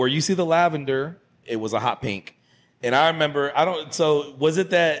 So where you see the lavender, it was a hot pink. And I remember, so was it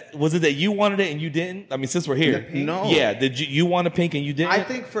that you wanted it and you didn't? I mean, since we're here. No. Yeah. Did you want a pink and you didn't? I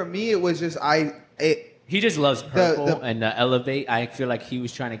think for me, it was just, he just loves purple and the Elevate. I feel like he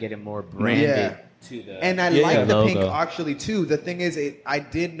was trying to get it more branded to the. And I like the pink actually too. The thing is, I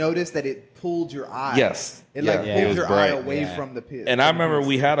did notice that it pulled your eye. Yes. It pulled your eye away from the pit. And I remember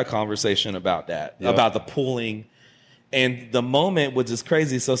we had a conversation about that, about the pulling. And the moment was just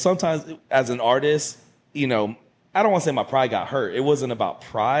crazy. So sometimes as an artist, I don't want to say my pride got hurt. It wasn't about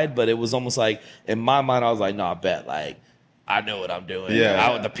pride, but it was almost like, in my mind, I was like, no, I bet. Like, I know what I'm doing.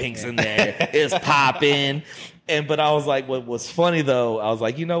 Yeah. The pink's in there. It's popping. But I was like, what was funny, though, I was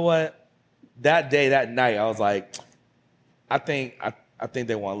like, you know what? That night, I was like, I think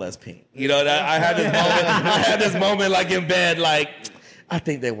they want less pink. I had this moment like in bed, like, I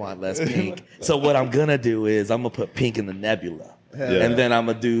think they want less pink. So what I'm going to do is I'm going to put pink in the nebula. And then I'm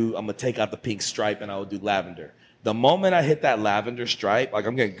going to take out the pink stripe and I will do lavender. The moment I hit that lavender stripe, like,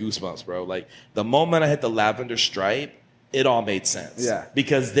 I'm getting goosebumps, bro. Like, the moment I hit the lavender stripe, it all made sense. Yeah.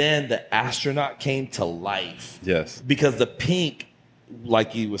 Because then the astronaut came to life. Yes. Because the pink,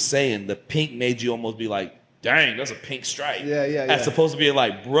 like you were saying, the pink made you almost be like, dang, that's a pink stripe. Yeah. As opposed to being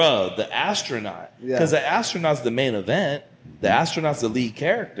like, bruh, the astronaut. Because the astronaut's the main event. The astronaut's the lead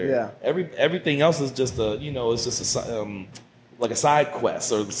character. Yeah. Everything else is just it's just like a side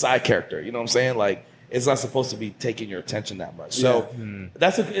quest or the side character. You know what I'm saying? Like, it's not supposed to be taking your attention that much. So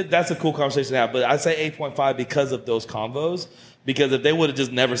that's a cool conversation to have. But I'd say 8.5 because of those convos. Because if they would have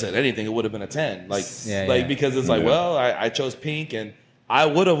just never said anything, it would have been a 10. Because it's like, well, I chose pink, and I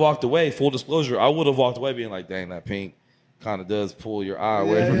would have walked away. Full disclosure, I would have walked away being like, dang, that pink kind of does pull your eye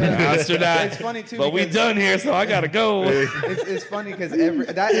away from the astronaut. It's funny too, but we done here, so I gotta go. It's funny because and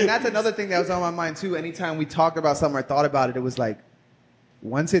that's another thing that was on my mind too. Anytime we talked about something or thought about it, it was like,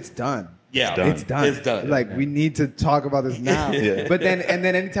 once it's done. Yeah, it's done. It's done. Like, we need to talk about this now. But then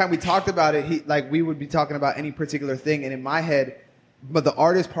anytime we talked about it, we would be talking about any particular thing, and in my head, but the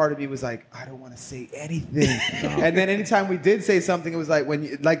artist part of me was like, I don't want to say anything. And then anytime we did say something, it was like,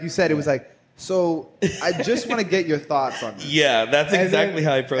 like you said, it was like, so I just want to get your thoughts on this. Yeah, that's exactly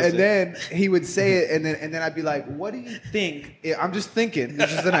how I approached it. And then he would say it, and then I'd be like, what do you think? I'm just thinking.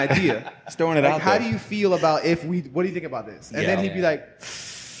 It's just an idea. Just throwing it out how there. do you feel about what do you think about this? And then he'd be like,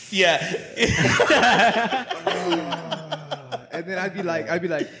 yeah. and then I'd be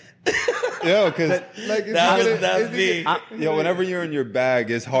like, Yo, because that's me. Whenever you're in your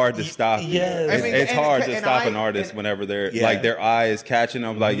bag, it's hard to stop. Yes. It's hard to stop an artist whenever they're like their eye is catching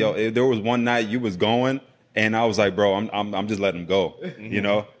them. Like, yo, if there was one night you was going, and I was like, bro, I'm just letting him go, you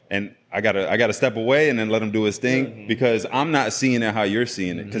know. And I gotta step away and then let him do his thing because I'm not seeing it how you're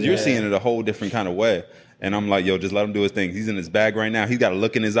seeing it because you're seeing it a whole different kind of way. And I'm like, yo, just let him do his thing. He's in his bag right now. He's got a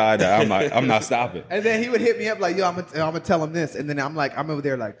look in his eye that I'm not stopping. And then he would hit me up like, yo, I'm gonna tell him this. And then I'm over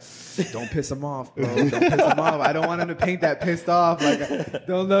there like, don't piss him off, bro. Don't piss him off. I don't want him to paint that pissed off. Like,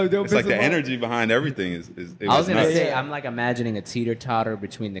 don't piss him off. It's like the energy behind everything is I was gonna say, I'm like imagining a teeter-totter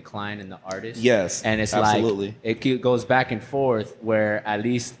between the client and the artist. Yes, and it's absolutely. like it goes back and forth. Where at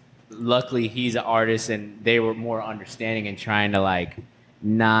least, luckily, he's an artist, and they were more understanding and trying to like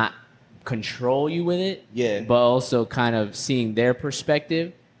not control you with it, but also kind of seeing their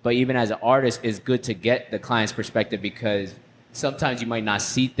perspective. But even as an artist, it's good to get the client's perspective because sometimes you might not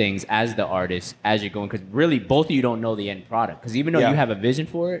see things as the artist as you're going, because really both of you don't know the end product, because even though you have a vision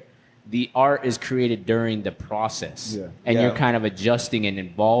for it, the art is created during the process, and you're kind of adjusting and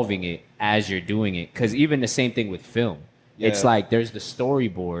involving it as you're doing it. Because even the same thing with film, it's like there's the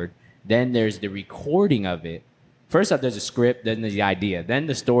storyboard, then there's the recording of it. First off, there's a script, then there's the idea, then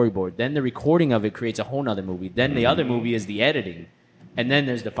the storyboard, then the recording of it creates a whole nother movie. Then the other movie is the editing, and then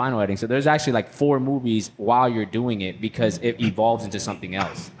there's the final editing. So there's actually like 4 movies while you're doing it because it evolves into something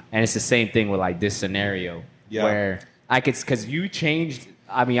else. And it's the same thing with like this scenario where I could, because you changed.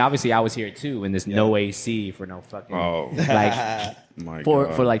 I mean, obviously, I was here too in this no AC for no fucking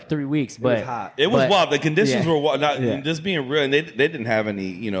for like 3 weeks. But it was hot. It was wild. The conditions were wild. Just being real, and they didn't have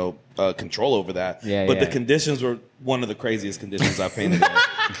any control over that. But the conditions were one of the craziest conditions I've painted.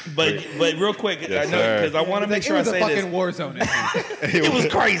 But real quick, I know because I want to make sure I say this. It was a fucking war zone. It was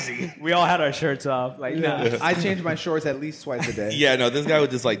crazy. We all had our shirts off. Like, I changed my shorts at least twice a day. Yeah, no, this guy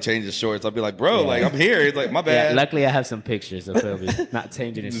would just like change his shorts. I'd be like, bro, like I'm here. He's like, my bad. Luckily, I have some pictures of Philby not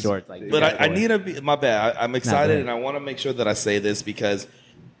changing his shorts. Like, but I need to be. My bad. I'm excited, and I want to make sure that I say this because,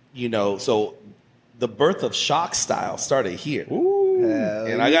 so the birth of shock style started here. Ooh,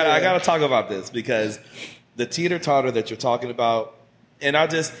 and I gotta talk about this because the teeter totter that you're talking about, and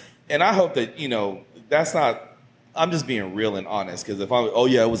I hope that that's not. I'm just being real and honest because if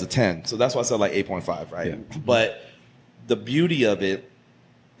it was a 10, so that's why I said like 8.5, right? Yeah. But the beauty of it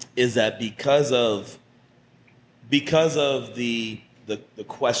is that because of the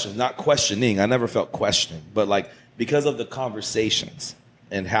question, not questioning, I never felt questioning, but like because of the conversations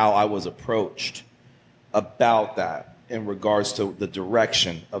and how I was approached about that in regards to the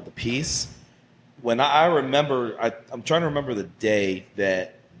direction of the piece. When I remember, I'm trying to remember the day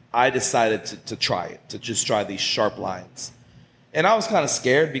that I decided to try it, to just try these sharp lines. And I was kind of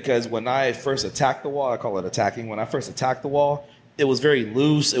scared because when I first attacked the wall, I call it attacking. When I first attacked the wall, it was very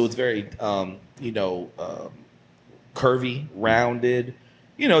loose. It was very, curvy, rounded,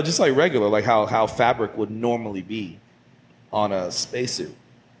 just like regular, like how fabric would normally be on a spacesuit.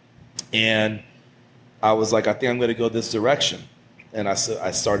 And I was like, I think I'm going to go this direction. And I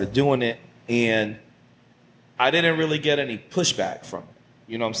started doing it, and I didn't really get any pushback from it.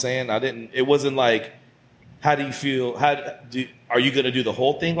 You know what I'm saying? It wasn't like, how do you feel? Are you going to do the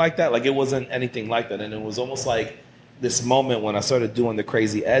whole thing like that? Like, it wasn't anything like that. And it was almost like this moment when I started doing the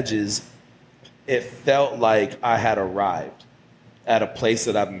crazy edges, it felt like I had arrived at a place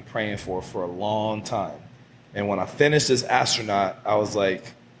that I've been praying for a long time. And when I finished this astronaut, I was like,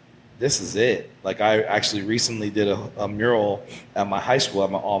 this is it. Like, I actually recently did a mural at my high school,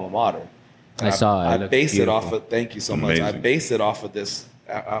 at my alma mater. I saw it. I based it off of, thank you so much. I based it off of this,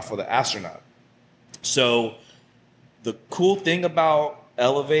 for the astronaut. So the cool thing about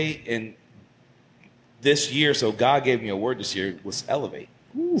Elevate and this year, so God gave me a word this year, was elevate.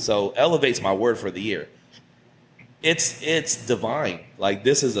 Ooh. So Elevate's my word for the year. It's divine. Like,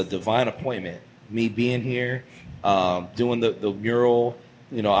 this is a divine appointment. Me being here, doing the mural.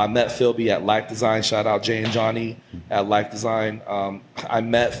 You know, I met Philby at Life Design. Shout out Jay and Johnny at Life Design. I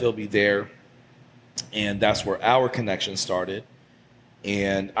met Philby there, and that's where our connection started.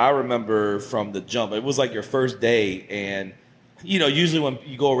 And I remember from the jump, it was like your first day, and you know, usually when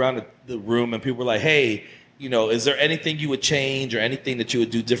you go around the room and people are like, hey, you know, is there anything you would change or anything that you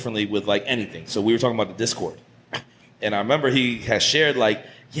would do differently with like anything? So we were talking about the Discord. And I remember he has shared like,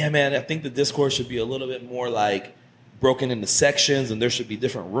 yeah, man, I think the Discord should be a little bit more like broken into sections and there should be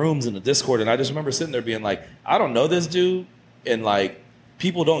different rooms in the Discord. And I just remember sitting there being like, I don't know this dude. And like,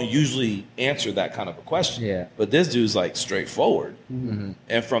 people don't usually answer that kind of a question. Yeah. But this dude's like straightforward. Mm-hmm.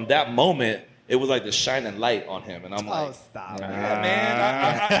 And from that moment, it was like the shining light on him, and I'm like, "Oh, stop, man!"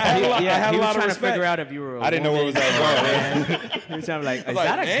 I had a lot of respect. To figure out if you were. I didn't know where was that going. He was trying to like, is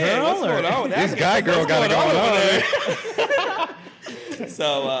that a girl? What's going on? This guy girl got it going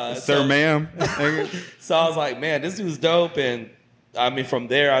on. Sir, ma'am. So I was like, man, this dude's dope, and I mean, from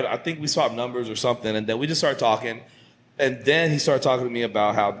there, I think we swapped numbers or something, and then we just started talking, and then he started talking to me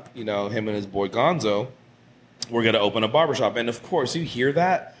about how, you know, him and his boy Gonzo were gonna open a barbershop, and of course, you hear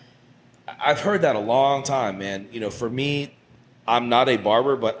that. I've heard that a long time, man. You know, for me, I'm not a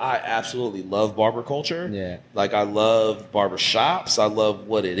barber, but I absolutely love barber culture. Yeah. Like, I love barber shops. I love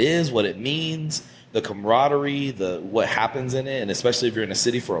what it is, what it means, the camaraderie, what happens in it, and especially if you're in a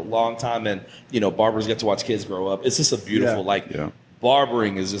city for a long time and, you know, barbers get to watch kids grow up. It's just a beautiful,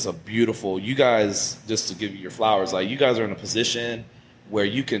 barbering is just a beautiful, you guys, just to give you your flowers, like, you guys are in a position where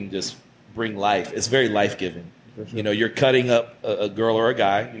you can just bring life. It's very life-giving. Sure. You know, you're cutting up a girl or a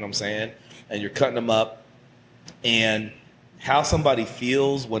guy, you know what I'm saying? And you're cutting them up. And how somebody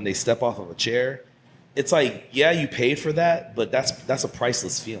feels when they step off of a chair, it's like, yeah, you paid for that, but that's a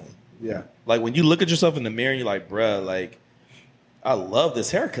priceless feeling. Yeah. Like, when you look at yourself in the mirror and you're like, bruh, like, I love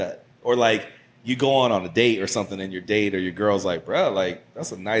this haircut. Or like, you go on a date or something and your date or your girl's like, bruh, like,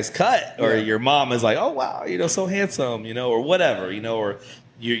 that's a nice cut. Or your mom is like, oh, wow, you know, so handsome, you know, or whatever, you know, or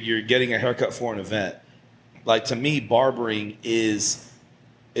you're getting a haircut for an event. Like, to me, barbering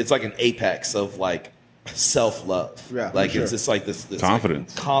it's like an apex of like self-love. Yeah, like, it's just like this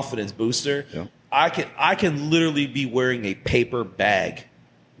confidence, like confidence booster. Yeah. I can literally be wearing a paper bag,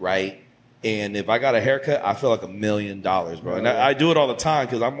 right? And if I got a haircut, I feel like $1 million, bro. And I do it all the time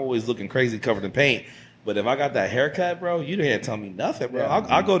because I'm always looking crazy covered in paint. But if I got that haircut, bro, you didn't tell me nothing, bro. Yeah.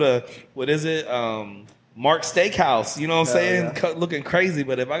 I'll go to, what is it? Mark's Steakhouse, you know what I'm saying? Yeah. Looking crazy,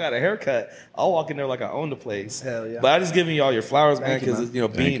 but if I got a haircut, I'll walk in there like I own the place. Hell yeah. But I just giving you all your flowers, man, because, you know,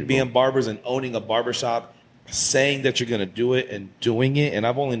 being barbers and owning a barbershop, saying that you're going to do it and doing it. And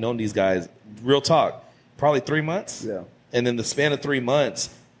I've only known these guys, real talk, probably 3 months. Yeah. And in the span of 3 months,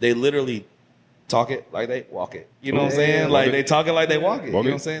 they literally talk it like they walk it. You know what I'm saying? Like, they talk it like they walk it. You know what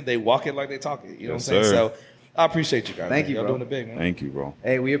I'm saying? They walk it like they talk it. You know what I'm saying? So I appreciate you guys. Thank you, bro. Y'all doing it big, man. Thank you, bro.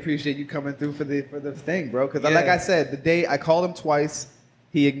 Hey, we appreciate you coming through for the thing, bro. Because like I said, the day I called him twice,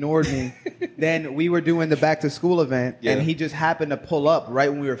 he ignored me. Then we were doing the back to school event, and he just happened to pull up right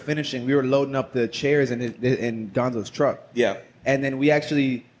when we were finishing. We were loading up the chairs in Gonzo's truck. Yeah. And then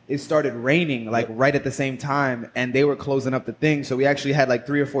it started raining like right at the same time, and they were closing up the thing. So we actually had like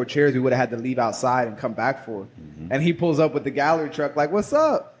 3 or 4 chairs we would have had to leave outside and come back for. Mm-hmm. And he pulls up with the gallery truck like, what's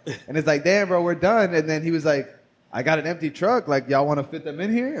up? And it's like, damn, bro, we're done. And then he was like, I got an empty truck. Like, y'all want to fit them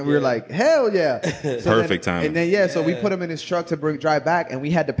in here? And we were like, hell yeah. So Perfect time. And then, so we put him in his truck to drive back, and we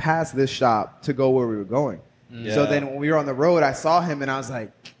had to pass this shop to go where we were going. Yeah. So then when we were on the road, I saw him, and I was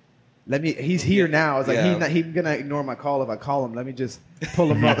like, he's here now. I was like, he's going to ignore my call if I call him. Let me just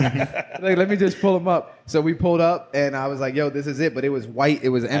pull him up. Let me just pull him up. So we pulled up, and I was like, yo, this is it. But it was white. It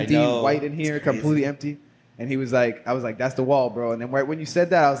was empty, white in here, completely empty. And he was like, I was like, that's the wall, bro. And then when you said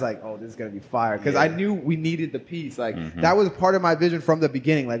that, I was like, oh, this is going to be fire. Because I knew we needed the piece. Like, that was part of my vision from the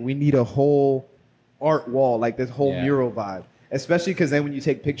beginning. Like, we need a whole art wall, like this whole mural vibe. Especially because then when you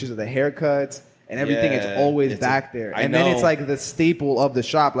take pictures of the haircuts and everything, it's always back there. And then it's like the staple of the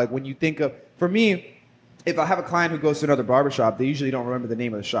shop. Like, when you think of, for me, if I have a client who goes to another barbershop, they usually don't remember the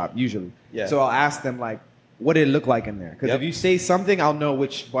name of the shop, usually. Yeah. So I'll ask them, like, what did it look like in there? Because if you say something, I'll know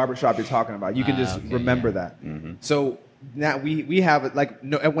which barbershop you're talking about. You can just remember that. So now we have it like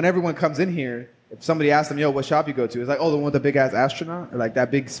when everyone comes in here, if somebody asks them, yo, what shop you go to? It's like, oh, the one with the big ass astronaut or like that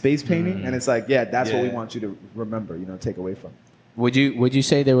big space painting. And it's like, that's what we want you to remember, take away from. Would you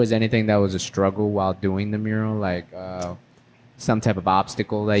say there was anything that was a struggle while doing the mural? Like some type of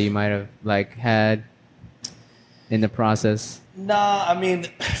obstacle that you might have like had in the process? Nah, I mean,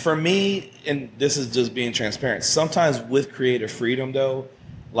 for me, and this is just being transparent, sometimes with creative freedom, though,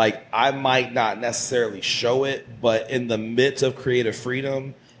 like I might not necessarily show it, but in the midst of creative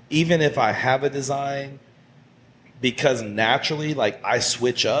freedom, even if I have a design, because naturally, like I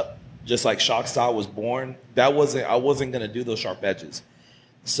switch up, just like Shock Style was born, I wasn't going to do those sharp edges.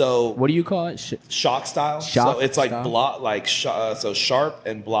 So what do you call it? Shock Style. So it's like so sharp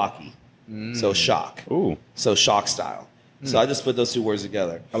and blocky. So shock. Ooh. So Shock Style. So I just put those two words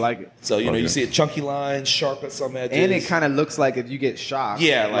together. I like it. So, you see a chunky line, sharp at some edges. And it kind of looks like if you get shocked.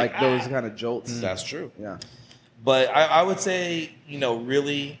 Yeah. Like those kind of jolts. That's true. Yeah. But I would say,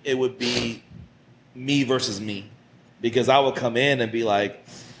 really it would be me versus me. Because I would come in and be like,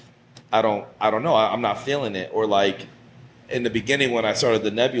 I don't know. I'm not feeling it. Or like in the beginning when I started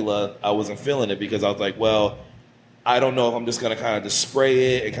the Nebula, I wasn't feeling it because I was like, well, I don't know if I'm just going to kind of just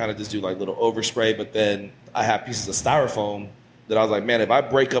spray it and kind of just do like little overspray. But then I have pieces of styrofoam that I was like, man, if I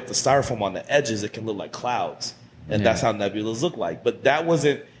break up the styrofoam on the edges, it can look like clouds. And that's how nebulas look like. But that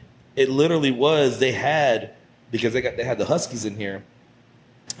wasn't, it literally was, because they had the Huskies in here.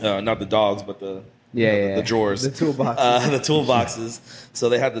 Not the dogs, but the drawers. The toolboxes. The toolboxes. So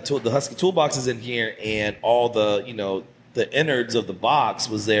they had the Husky toolboxes in here and all the, the innards of the box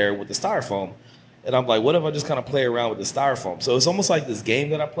was there with the styrofoam. And I'm like, what if I just kind of play around with the styrofoam? So it's almost like this game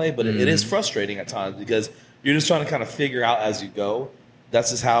that I play, but it is frustrating at times because you're just trying to kind of figure out as you go.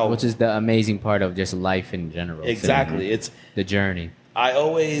 That's just how... Which is the amazing part of just life in general. Exactly. So, it's the journey. I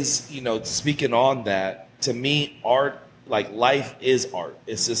always, speaking on that, to me, art, like life is art.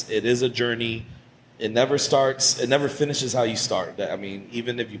 It's just, it is a journey. It never finishes how you start. I mean,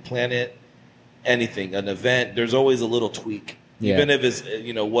 even if you plan it, anything, an event, there's always a little tweak. Yeah. Even if it's,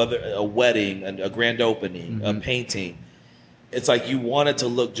 whether a wedding, a grand opening, a painting, it's like you want it to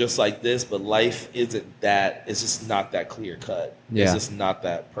look just like this, but life isn't that. It's just not that clear cut. Yeah. It's just not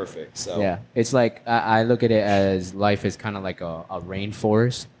that perfect. So yeah, it's like I look at it as life is kind of like a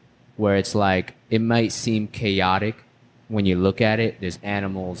rainforest, where it's like it might seem chaotic when you look at it. There's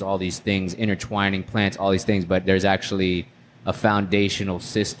animals, all these things intertwining, plants, all these things, but there's actually a foundational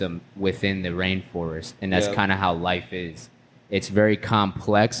system within the rainforest, and that's kind of how life is. It's very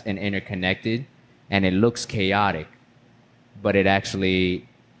complex and interconnected, and it looks chaotic, but it actually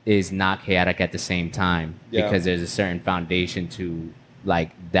is not chaotic at the same time because there's a certain foundation to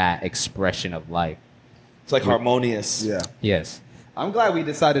like that expression of life. It's like harmonious. Yeah. Yes. I'm glad we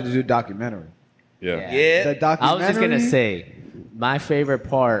decided to do documentary. Yeah. The documentary. I was just gonna say, my favorite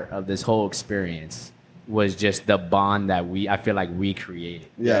part of this whole experience was just the bond that I feel like we created.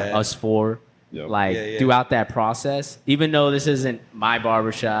 Yeah. Us four. Yep. Throughout that process, even though this isn't my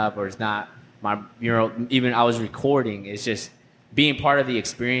barbershop or it's not my mural, even I was recording, it's just being part of the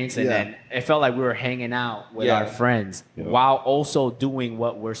experience. And then it felt like we were hanging out with our friends while also doing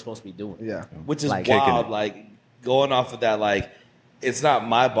what we're supposed to be doing. Yeah. Which is like, wild. Like going off of that, like it's not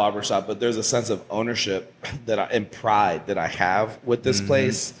my barbershop, but there's a sense of ownership and pride that I have with this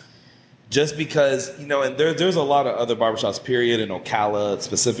place. Just because, and there's a lot of other barbershops, period, in Ocala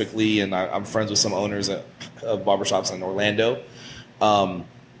specifically, and I'm friends with some owners of barbershops in Orlando.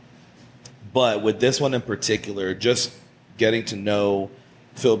 But with this one in particular, just getting to know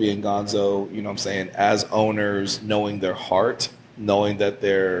Philby and Gonzo, as owners, knowing their heart, knowing that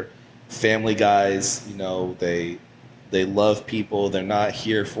they're family guys, they love people. They're not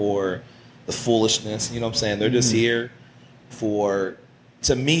here for the foolishness, They're just here for...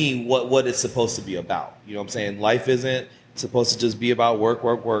 to me, what it's supposed to be about. Life isn't supposed to just be about work.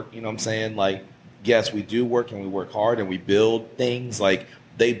 Like, yes, we do work and we work hard and we build things. Like,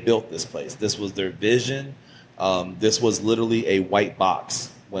 they built this place. This was their vision. This was literally a white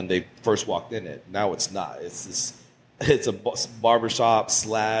box when they first walked in it. Now it's not. It's a barbershop /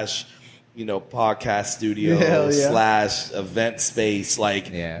 podcast studio / event space.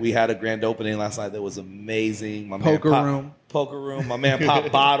 Like, we had a grand opening last night that was amazing. Poker room. My man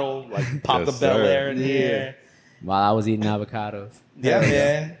popped bottle, like popped the Bel Air in here while I was eating avocados. Yeah,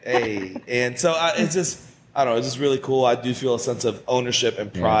 man. Hey, and so it's just, I don't know, it's just really cool. I do feel a sense of ownership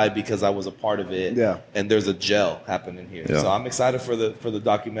and pride because I was a part of it. Yeah, and there's a gel happening here, so I'm excited for the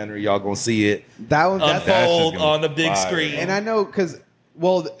documentary. Y'all gonna see it unfold on the big screen. And I know because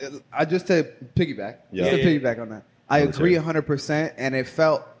Well, I just to piggyback on that. I agree 100%, and it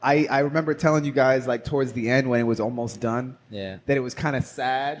felt. I remember telling you guys like towards the end when it was almost done. Yeah. That it was kind of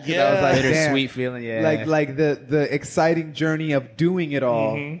sad. Yeah. I was like, bittersweet feeling. Yeah. Like the exciting journey of doing it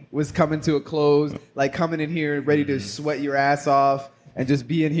all was coming to a close. Like coming in here ready to sweat your ass off and just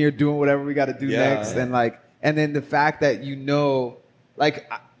be in here doing whatever we got to do next, and then the fact that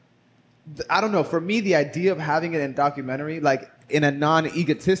I don't know. For me, the idea of having it in documentary, like in a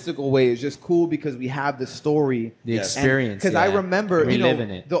non-egotistical way, is just cool because we have the story, the experience. Because I remember,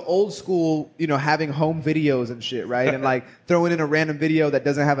 it. The old school, having home videos and shit, right? And like throwing in a random video that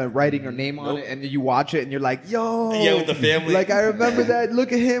doesn't have a writing or name on it, and you watch it and you're like, yo, with the family. Like I remember that.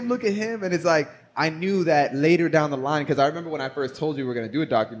 Look at him, and it's like. I knew that later down the line, because I remember when I first told you we were going to do a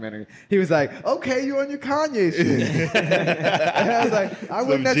documentary, he was like, okay, you're on your Kanye shit. And I was like, I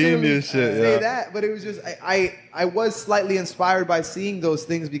wouldn't necessarily say that, but it was just, I was slightly inspired by seeing those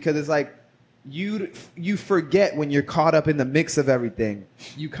things because it's like, you forget when you're caught up in the mix of everything.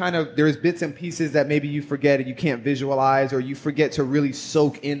 You kind of, there's bits and pieces that maybe you forget and you can't visualize, or you forget to really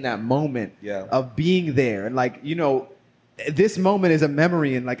soak in that moment of being there. And like, this moment is a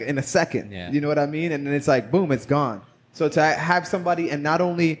memory in a second. Yeah. You know what I mean? And then it's like, boom, it's gone. So to have somebody, and not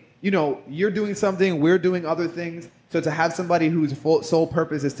only, you're doing something, we're doing other things. So to have somebody whose sole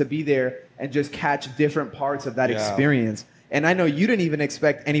purpose is to be there and just catch different parts of that experience. And I know you didn't even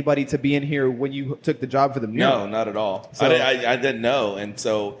expect anybody to be in here when you took the job for the mural. No, not at all. So, I didn't know. And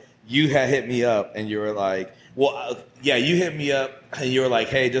so you had hit me up and you were like, you hit me up and you were like,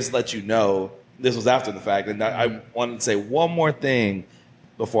 hey, just let you know. This was after the fact, and I wanted to say one more thing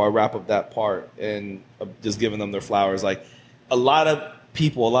before I wrap up that part, and just giving them their flowers. Like, a lot of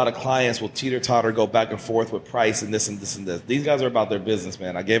people, a lot of clients will teeter-totter, go back and forth with price and this and this and this. These guys are about their business,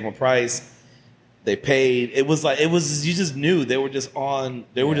 man. I gave them a price. They paid. It was you just knew they were just on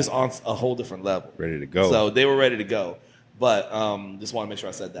a whole different level. Ready to go. So they were ready to go. But just want to make sure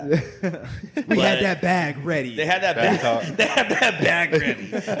I said that. We had that bag ready. They had that bag. They had that bag ready.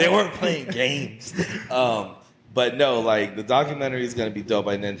 They weren't playing games. But no, like the documentary is gonna be dope.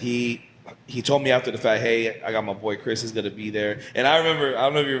 And then he told me after the fact, hey, I got my boy Chris is gonna be there. And I remember, I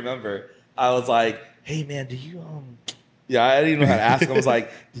don't know if you remember, I was like, hey man, do you I didn't even know how to ask him. I was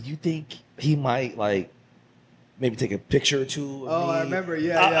like, did you think he might like maybe take a picture or two of me? I remember,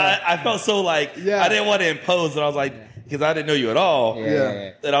 I felt so like I didn't want to impose, and I was like, because I didn't know you at all.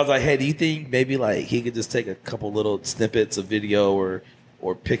 Yeah. And I was like, hey, do you think maybe like he could just take a couple little snippets of video or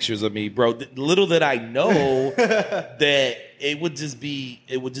pictures of me, bro? Little did I know that it would just be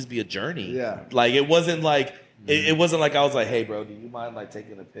a journey. Yeah. Like it wasn't like it wasn't like I was like, hey, bro, do you mind like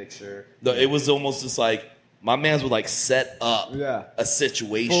taking a picture? No, it was almost just like my man's would like set up a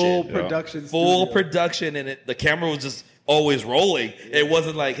situation, full production, and the camera was just always rolling. It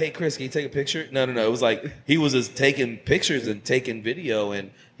wasn't like, hey, Chris, can you take a picture? No. It was like he was just taking pictures and taking video, and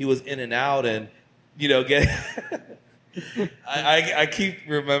he was in and out, and I keep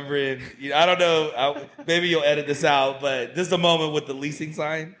remembering. I don't know. Maybe you'll edit this out, but this is the moment with the leasing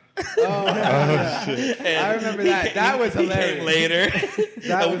sign. Shit. I remember that. That was hilarious. Came later.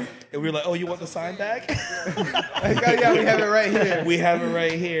 And we were like, oh, you want the sign back? Yeah, we have it right here. We have it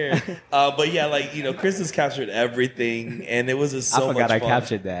right here. But yeah, like, Chris has captured everything, and it was just so much fun. I forgot I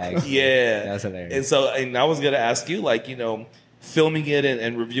captured that, actually. Yeah. That was hilarious. And I was going to ask you, like, filming it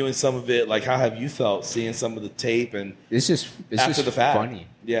and reviewing some of it, like, how have you felt seeing some of the tape? And it's just the fact. Funny.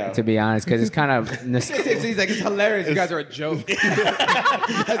 Yeah. To be honest, because it's kind of... He's like, it's hilarious. You guys are a joke.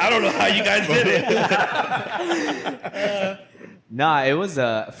 I don't know how you guys did it. Nah, it was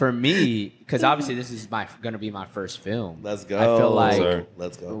for me, because obviously this is going to be my first film. Let's go. I feel like,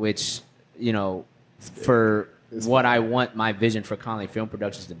 let's go. Which, for what I want my vision for Conley Film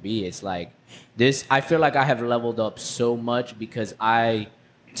Productions to be, it's like this. I feel like I have leveled up so much because I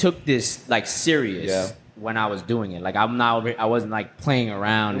took this like serious when I was doing it. Like I wasn't like playing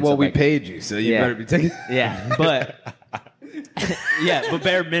around. Well, we paid you, so you better be taking. Yeah, but. But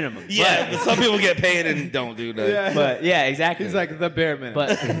bare minimum. Yeah, but some people get paid and don't do that. Yeah. But yeah, exactly. He's like the bare minimum.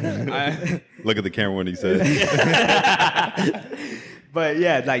 But look at the camera when he says. But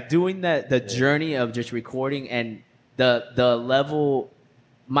yeah, like doing the journey of just recording and the level,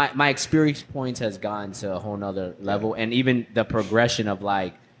 my experience points has gone to a whole nother level, and even the progression of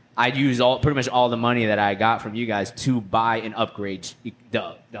like I use pretty much all the money that I got from you guys to buy and upgrade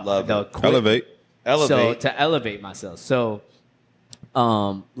the Elevate. So to elevate myself. So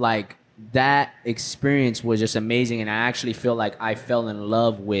like that experience was just amazing, and I actually feel like I fell in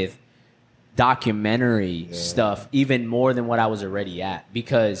love with documentary stuff even more than what I was already at,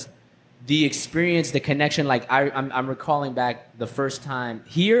 because the experience, the connection, like I'm recalling back the first time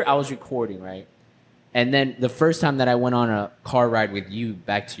here I was recording, right? And then the first time that I went on a car ride with you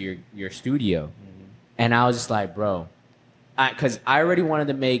back to your studio, and I was just like, bro, because I already wanted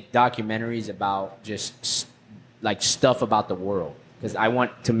to make documentaries about just like stuff about the world, because I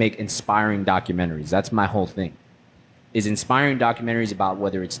want to make inspiring documentaries. That's my whole thing, is inspiring documentaries about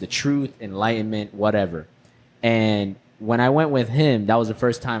whether it's the truth, enlightenment, whatever. And when I went with him, that was the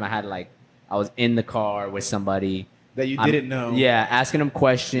first time I was in the car with somebody that you didn't know. Yeah, asking them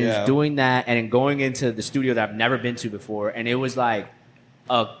questions, doing that, and then going into the studio that I've never been to before. And it was like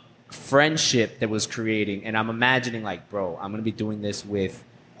a friendship that was creating. And I'm imagining like, bro, I'm going to be doing this with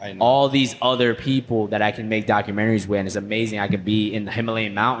all these other people that I can make documentaries with. And it's amazing. I could be in the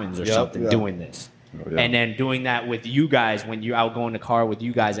Himalayan mountains or something doing this. Oh, yeah. And then doing that with you guys when I would go in the car with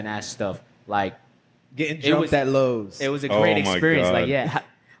you guys and ask stuff like, getting jumped at Lowe's. It was a great experience. God. Like, yeah,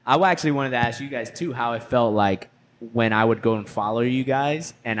 I actually wanted to ask you guys too how it felt like when I would go and follow you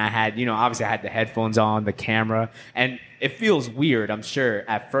guys, and I had, obviously I had the headphones on, the camera, and it feels weird, I'm sure,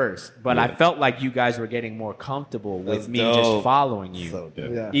 at first, but I felt like you guys were getting more comfortable with me just following you,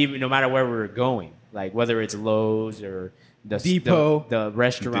 even no matter where we were going, like whether it's Lowe's or the Depot, the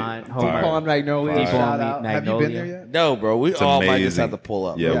restaurant, Depot on Magnolia. Depot on Magnolia. Have you been there yet? No, bro. We all might just have to pull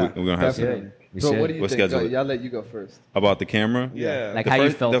up. Yeah, we're gonna have to. So what do you think? Y'all let you go first. About the camera? Yeah. Like how you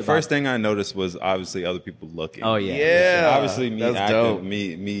felt. The first thing I noticed was obviously other people looking. Oh yeah. Yeah. Obviously me acting,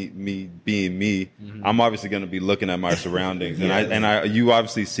 me being me. Mm-hmm. I'm obviously gonna be looking at my surroundings, and you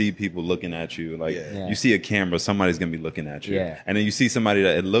obviously see people looking at you. Like you see a camera, somebody's gonna be looking at you. Yeah. And then you see somebody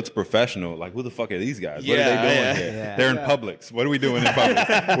that it looks professional. Like who the fuck are these guys? What are they doing here? Yeah. They're in Publix. What are we doing in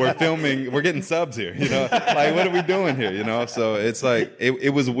Publix? We're filming. We're getting subs here. Like what are we doing here? So it's like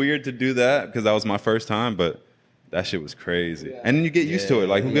it was weird to do that because that was my first time. But that shit was crazy. And then you get used to it.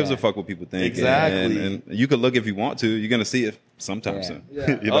 Like, who gives a fuck what people think? Exactly. And you could look if you want to. You're going to see it sometime soon.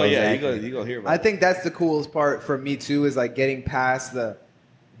 Yeah. You're going to hear about it. I think that's the coolest part for me, too, is, like, getting past the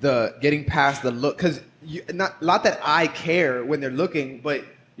look. Because not that I care when they're looking, but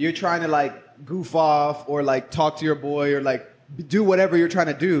you're trying to, like, goof off or, like, talk to your boy or, like, do whatever you're trying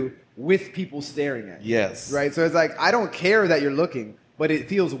to do with people staring at you. Yes. Right? So it's like, I don't care that you're looking. But it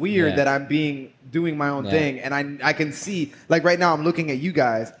feels weird that I'm doing my own thing, and I can see, like right now I'm looking at you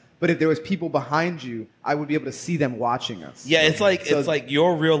guys, but if there was people behind you, I would be able to see them watching us. Yeah, it's like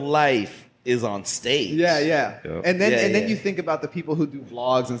your real life is on stage. Yeah. Yep. And then you think about the people who do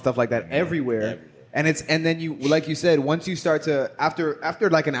vlogs and stuff like that everywhere. And then you, like you said, once you start to after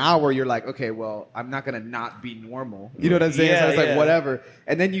like an hour, you're like, okay, well, I'm not gonna not be normal. You know what I'm saying? So it's like whatever.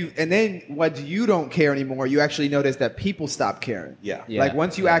 And then what you don't care anymore, you actually notice that people stop caring. Yeah. Like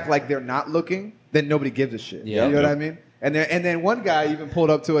once you act like they're not looking, then nobody gives a shit. Yeah. You know what I mean? And then one guy even pulled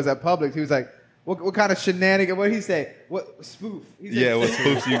up to us at Publix. He was like, what kind of shenanigan? What did he say? What spoof? He said, what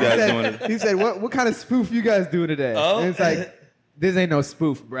spoofs you guys doing? He said, what kind of spoof you guys doing today? Oh. And it's like, this ain't no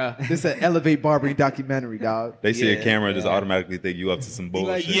spoof, bro. This is an Elevate Barbering Documentary, dog. They see a camera and just automatically think you up to some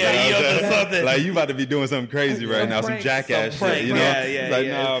bullshit. Like, you up to something. Like, you about to be doing something crazy right now, some jackass shit, Like,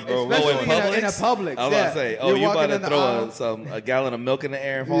 nah, bro. Especially in a Publix. I was about to say, you about to throw a gallon of milk in the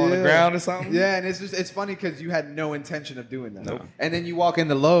air and fall on the ground or something? Yeah, and it's funny because you had no intention of doing that. No. And then you walk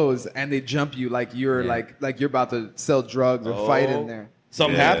into Lowe's and they jump you like you're like you're about to sell drugs or fight in there.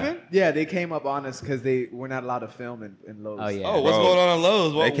 Something happened? Yeah, they came up on us because they were not allowed to film in Lowe's. Oh, yeah. Oh, what's going on in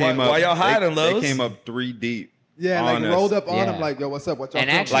Lowe's? Why y'all hiding Lowe's? They came up 3 deep. Yeah, like rolled up on them like, yo, what's up? What y'all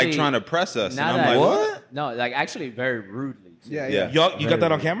and like trying to press us. And I'm like, what? No, like actually very rudely. Too. Yeah. You got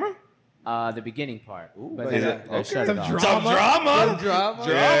that on camera? The beginning part. Ooh, but then okay. Some drama.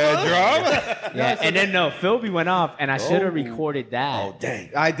 Yeah, and then Philby went off, and I should have recorded that. Oh,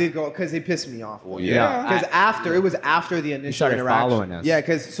 dang. I did go because they pissed me off. Well, yeah. Because it was after the initial started interaction. Following us. Yeah,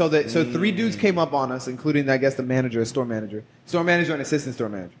 because so 3 dudes came up on us, including I guess the store manager, and assistant store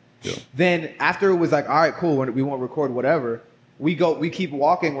manager. Yeah. Then after it was like, all right, cool, we won't record whatever. We keep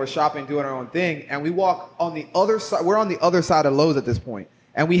walking, we're shopping, doing our own thing, and we walk on the other side. We're on the other side of Lowe's at this point.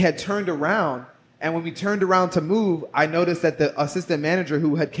 And we had turned around, and when we turned around to move, I noticed that the assistant manager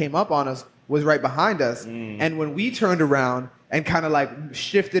who had came up on us was right behind us. And when we turned around and kind of like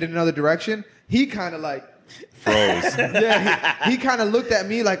shifted in another direction, he kind of like froze. He kind of looked at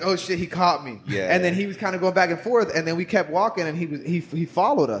me like, oh shit, he caught me. Yeah. And then he was kind of going back and forth, and then we kept walking, and he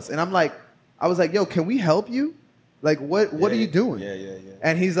followed us. And I was like, yo, can we help you? Like, what are you doing? Yeah.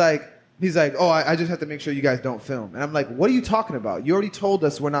 And he's like, oh, I just have to make sure you guys don't film. And I'm like, what are you talking about? You already told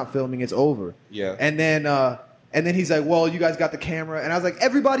us we're not filming. It's over. Yeah. And then he's like, well, you guys got the camera. And I was like,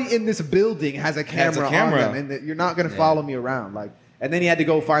 everybody in this building has a camera on them, and you're not going to follow me around. Like, And then he had to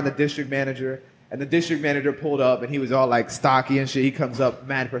go find the district manager. And the district manager pulled up, and he was all like stocky and shit. He comes up,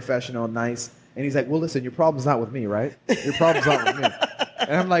 mad professional, nice. And he's like, well, listen, your problem's not with me, right? Your problem's not with me.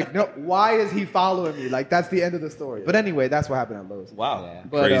 And I'm like, no, why is he following me? Like, that's the end of the story. But anyway, that's what happened at Lowe's. Wow. Yeah.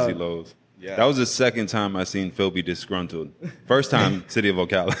 But, Crazy Lowe's. Yeah. That was the second time I seen Philby disgruntled. First time, city of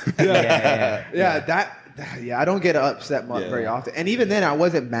Ocala. I don't get upset very often. And even then, I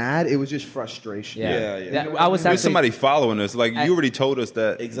wasn't mad. It was just frustration. I was There's somebody following us. Like, you already told us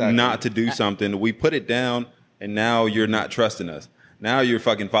that not to do something. We put it down, and now you're not trusting us. Now you're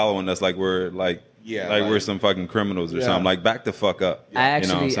fucking following us like we're we're some fucking criminals or something. Like, back the fuck up. I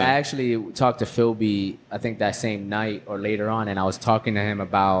actually talked to Philby, I think that same night or later on, and I was talking to him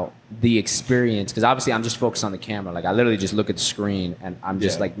about the experience, because obviously I'm just focused on the camera. Like, I literally just look at the screen, and I'm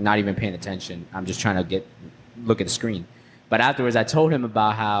just like not even paying attention. I'm just trying to look at the screen. But afterwards, I told him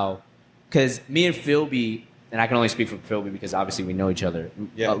about how, because me and Philby, and I can only speak for Philby because obviously we know each other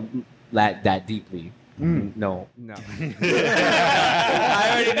that deeply. No. I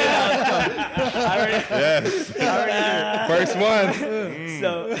already knew that was coming. I already knew. First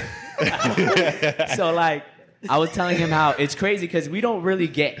one. So like, I was telling him how it's crazy because we don't really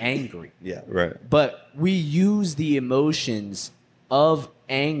get angry. Yeah, right. But we use the emotions of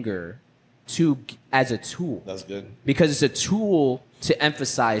anger as a tool. That's good. Because it's a tool to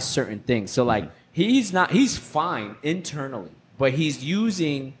emphasize certain things. So like, he's fine internally, but he's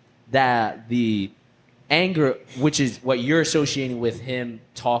using the anger, which is what you're associating with him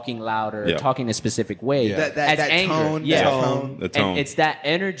talking louder, talking a specific way, as anger. Tone, the tone. And it's that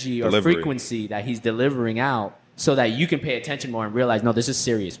energy or frequency that he's delivering out, so that you can pay attention more and realize, no, this is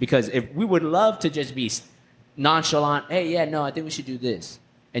serious. Because if we would love to just be nonchalant, hey, I think we should do this,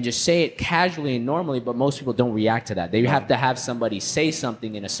 and just say it casually and normally, but most people don't react to that. They have to have somebody say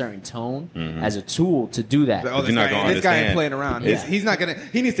something in a certain tone as a tool to do that. This guy ain't playing around. He's not gonna.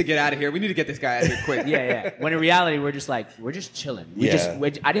 He needs to get out of here. We need to get this guy out of here quick. When in reality, we're just chilling.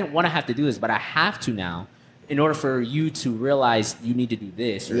 I didn't want to have to do this, but I have to now, in order for you to realize you need to do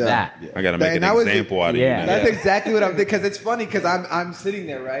this or that. I got to make an example out of you. That's exactly what I'm thinking. Because it's funny, because I'm sitting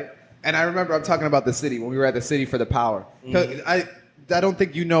there, right? And I remember I'm talking about the city when we were at the city for the power. I don't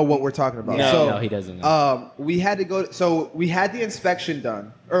think you know what we're talking about. No, he doesn't know. We had to go. So we had the inspection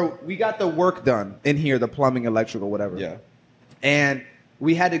done, or we got the work done in here, the plumbing, electrical, whatever. Yeah. And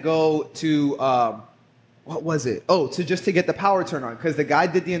we had to go to what was it? Oh, to get the power turned on, because the guy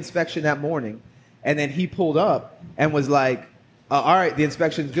did the inspection that morning, and then he pulled up and was like, "All right, the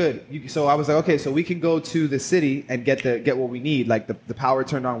inspection's good." So I was like, "Okay, so we can go to the city and get what we need, like the power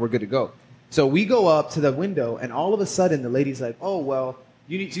turned on. We're good to go." So we go up to the window, and all of a sudden, the lady's like, "Oh, well,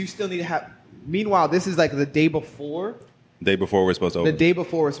 you still need to have." Meanwhile, this is like the day before. Day before we're supposed to open. The day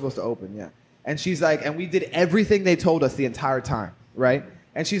before we're supposed to open, yeah. And she's like, and we did everything they told us the entire time, right?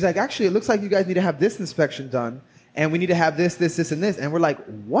 And she's like, actually, it looks like you guys need to have this inspection done, and we need to have this, and this. And we're like,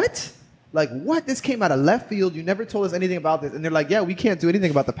 what? Like, what? This came out of left field. You never told us anything about this. And they're like, yeah, we can't do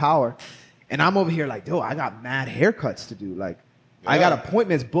anything about the power. And I'm over here like, yo, I got mad haircuts to do, like. I got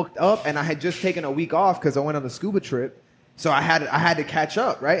appointments booked up, and I had just taken a week off because I went on the scuba trip. So I had to catch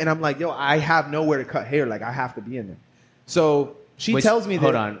up, right? And I'm like, yo, I have nowhere to cut hair. Like, I have to be in there. So she tells me that.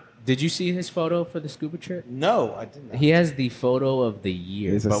 Hold on. Did you see his photo for the scuba trip? No, I didn't. He has the photo of the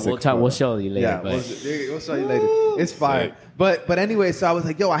year. But we'll show you later. Yeah, we'll show you later. It's fine. But anyway, so I was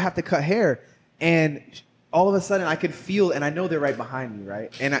like, yo, I have to cut hair. And all of a sudden, I could feel, and I know they're right behind me, right?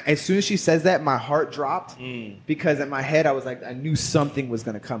 And as soon as she says that, my heart dropped because in my head, I was like, I knew something was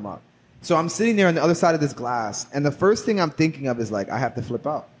going to come up. So I'm sitting there on the other side of this glass, and the first thing I'm thinking of is like, I have to flip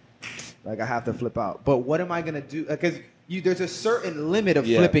out. Like, I have to flip out. But what am I going to do? Because there's a certain limit of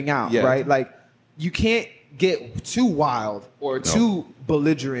flipping out, right? Like, you can't get too wild or too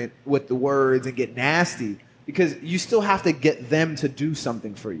belligerent with the words and get nasty, because you still have to get them to do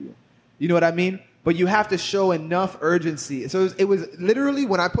something for you. You know what I mean? But you have to show enough urgency. So it was literally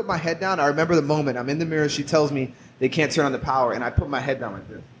when I put my head down, I remember the moment. I'm in the mirror. She tells me they can't turn on the power. And I put my head down like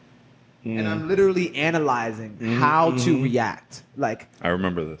this. And I'm literally analyzing how to react. Like, I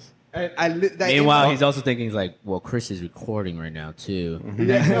remember this. Meanwhile, he's also thinking, he's like, well, Chris is recording right now, too.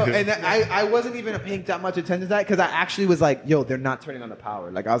 And I wasn't even paying that much attention to that, because I actually was like, yo, they're not turning on the power.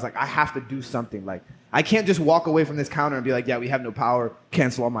 Like, I was like, I have to do something. Like, I can't just walk away from this counter and be like, yeah, we have no power,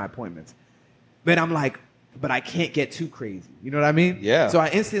 cancel all my appointments. But I'm like, but I can't get too crazy. You know what I mean? Yeah. So I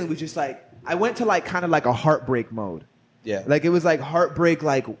instantly was just like, I went to like kind of like a heartbreak mode. Yeah. Like, it was like heartbreak,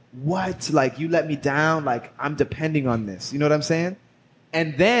 like, what? Like, you let me down? Like, I'm depending on this. You know what I'm saying?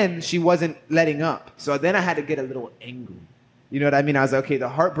 And then she wasn't letting up. So then I had to get a little angry. You know what I mean? I was like, okay, the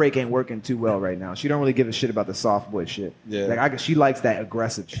heartbreak ain't working too well right now. She don't really give a shit about the soft boy shit. Yeah. Like she likes that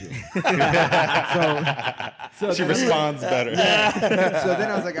aggressive shit. so she responds better. So then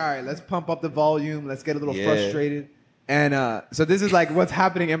I was like, all right, let's pump up the volume. Let's get a little frustrated. And so this is like what's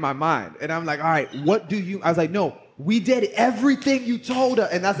happening in my mind. And I'm like, all right, what do you? I was like, no, we did everything you told us.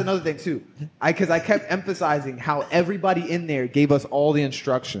 And that's another thing too. Because I kept emphasizing how everybody in there gave us all the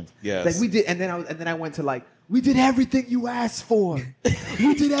instructions. Yes. Like we did, and then I went to like, we did everything you asked for.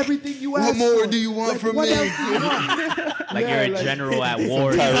 We did everything you asked for. What more do you want from me? Else do you want? Like you're a general at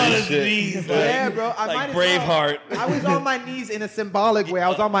war. Yeah, bro. I like Braveheart. I was on my knees in a symbolic way. I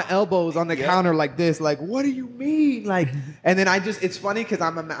was on my elbows on the counter like this. Like, what do you mean? Like, and then it's funny because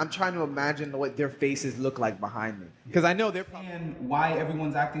I'm trying to imagine what their faces look like behind me. Because I know they're probably... And why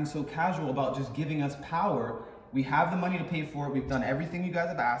everyone's acting so casual about just giving us power. We have the money to pay for it. We've done everything you guys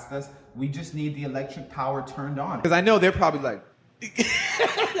have asked us. We just need the electric power turned on. Because I know they're probably like...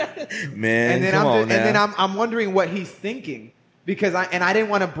 Man, and then I'm wondering what he's thinking because I didn't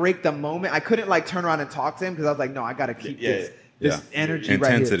want to break the moment. I couldn't like turn around and talk to him because I was like, no, I got to keep this energy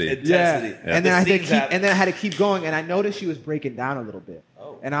intensity. Right here. Yeah. And then I had to keep going, and I noticed she was breaking down a little bit.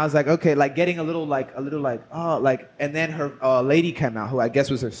 Oh. And I was like, okay, like getting a little like and then her lady came out who I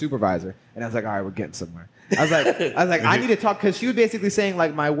guess was her supervisor, and I was like, all right, we're getting somewhere. I was like, I need to talk because she was basically saying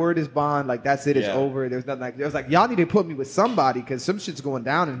like my word is bond, like that's it, it's over. There's nothing like. I was like, y'all need to put me with somebody because some shit's going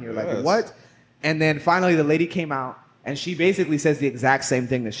down in here. Like what? And then finally the lady came out and she basically says the exact same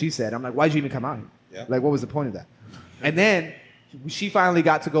thing that she said. I'm like, why'd you even come out here? Yeah. Like what was the point of that? And then she finally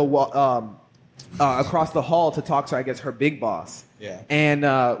got to go across the hall to talk to I guess her big boss. Yeah. And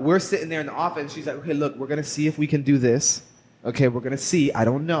we're sitting there in the office. And she's like, okay, look, we're gonna see if we can do this. Okay, we're gonna see. I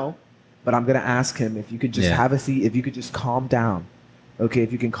don't know. But I'm going to ask him if you could just have a seat, if you could just calm down. Okay,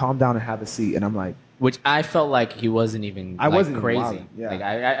 if you can calm down and have a seat. And I'm like... Which I felt like he wasn't even crazy. Yeah. Like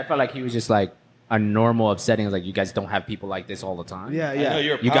I felt like he was just like a normal upsetting. Like, you guys don't have people like this all the time. Yeah, yeah.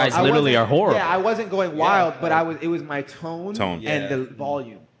 You guys literally are horrible. Yeah, I wasn't going wild, but it was my tone. And the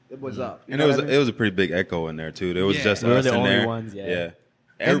volume. It was up. And it was a pretty big echo in there, too. There was just us in the there. Only ones, yeah.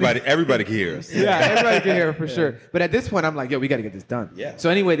 Everybody can hear us. Yeah, everybody can hear it for sure. But at this point, I'm like, yo, we got to get this done. Yeah. So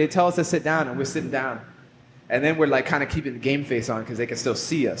anyway, they tell us to sit down, and we're sitting down. And then we're like kind of keeping the game face on because they can still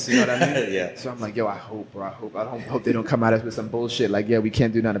see us. You know what I mean? Yeah. So I'm like, yo, I hope they don't come at us with some bullshit like, yeah, we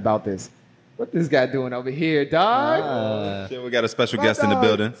can't do nothing about this. What this guy doing over here, dog? We got a special guest in the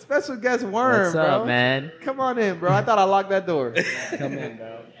building. Special guest Worm, What's up, man? Come on in, bro. I thought I locked that door. Come in,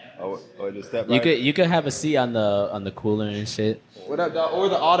 bro. Just step right. You could have a seat on the cooler and shit. What up, dog? Or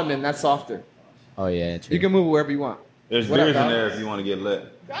the ottoman, that's softer. Oh yeah, true. You can move wherever you want. There's beers in there if you want to get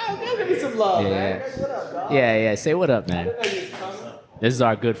lit. God, give me some love, man. What up, dog? Yeah. Say what up, man. This is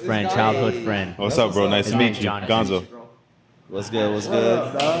our good friend, childhood friend. What's up, bro? Nice to meet you, Gonzo. What's good? What's good?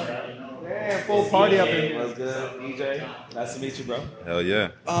 What up, dog? Man, full party up in here. What's good, E.J? Nice to meet you, bro. Hell yeah.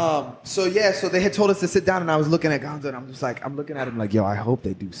 So they had told us to sit down, and I was looking at Gonzo, and I'm looking at him like, yo, I hope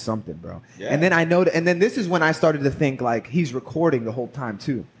they do something, bro. Yeah. And then and then this is when I started to think like he's recording the whole time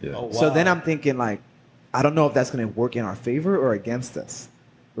too. Yeah. Oh, wow. So then I'm thinking like, I don't know if that's going to work in our favor or against us,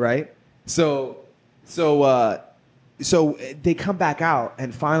 right? So they come back out,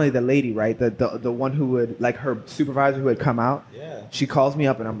 and finally the lady, right, the one who would like her supervisor who had come out, she calls me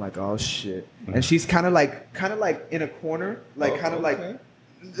up, and I'm like, oh shit, and she's kind of like in a corner, like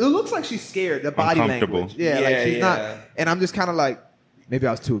it looks like she's scared, the body language, like she's not, and I'm just kind of like, maybe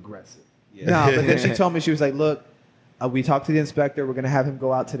I was too aggressive. No, but then she told me, she was like, look, we talked to the inspector, we're gonna have him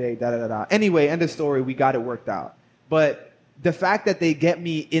go out today, Anyway, end of story, we got it worked out, but. The fact that they get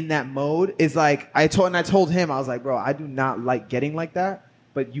me in that mode is like I told him, I was like, bro, I do not like getting like that,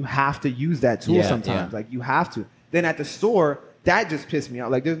 but you have to use that tool sometimes. Like you have to. Then at the store, that just pissed me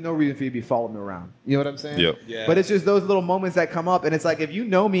off. Like there's no reason for you to be following me around. You know what I'm saying? Yep. Yeah. But it's just those little moments that come up, and it's like if you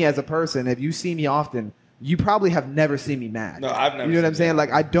know me as a person, if you see me often, you probably have never seen me mad. No, I've never. You know what I'm saying?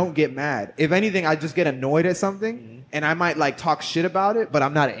 Like I don't get mad. If anything, I just get annoyed at something, and I might like talk shit about it, but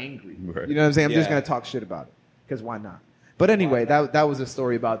I'm not angry. Right. You know what I'm saying? I'm just gonna talk shit about it because why not? But anyway, that was a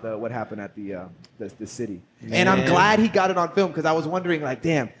story about what happened at the city. Man. And I'm glad he got it on film because I was wondering, like,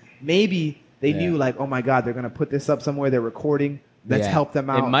 damn, maybe they knew, like, oh my God, they're gonna put this up somewhere. They're recording. Let's help them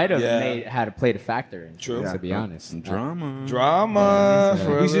out. It might have had played a factor in True. To be honest. Drama.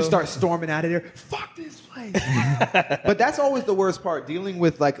 We should start storming out of there. Fuck this place. But that's always the worst part, dealing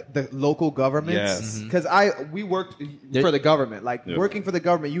with like the local governments. Because we worked for the government. Like working for the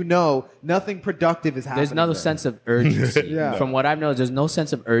government, nothing productive is happening. There's no sense of urgency. From what I've noticed, there's no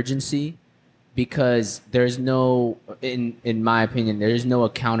sense of urgency because there's no, in my opinion, there's no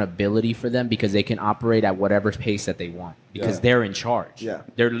accountability for them because they can operate at whatever pace that they want because they're in charge. Yeah.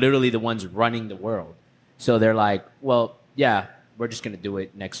 They're literally the ones running the world. So they're like, well, yeah, we're just going to do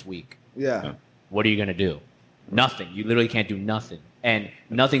it next week. Yeah. What are you going to do? Nothing. You literally can't do nothing. And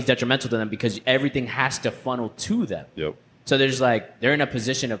nothing's detrimental to them because everything has to funnel to them. Yep. So there's like, they're in a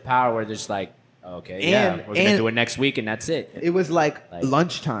position of power where they're just like, okay, we're going to do it next week and that's it. It was like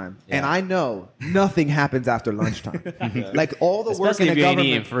lunchtime. Yeah. And I know nothing happens after lunchtime. Like all the work in the government.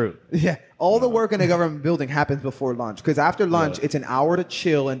 Eating fruit. Yeah. All the work in the government building happens before lunch. Because after lunch, it's an hour to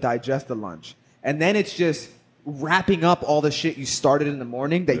chill and digest the lunch. And then it's just wrapping up all the shit you started in the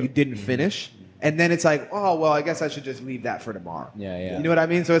morning that you didn't finish. And then it's like, oh, well, I guess I should just leave that for tomorrow. Yeah. You know what I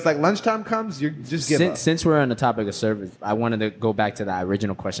mean? So it's like lunchtime comes, you just give up. Since we're on the topic of service, I wanted to go back to that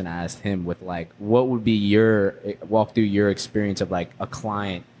original question I asked him with like, what would be walk through your experience of like a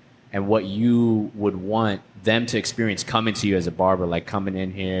client and what you would want them to experience coming to you as a barber, like coming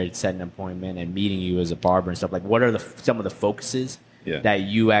in here, setting an appointment and meeting you as a barber and stuff. Like what are some of the focuses that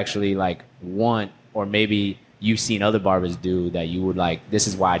you actually like want, or maybe you've seen other barbers do that you would like, this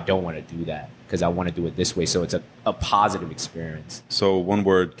is why I don't want to do that, because I want to do it this way. So it's a positive experience. So one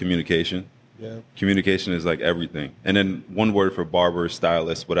word, communication. Yeah. Communication is like everything. And then one word for barber,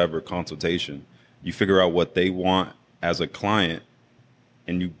 stylist, whatever, consultation. You figure out what they want as a client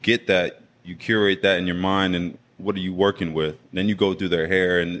and you get that, you curate that in your mind and what are you working with? Then you go through their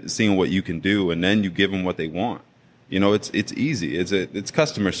hair and seeing what you can do and then you give them what they want. You know, it's easy. It's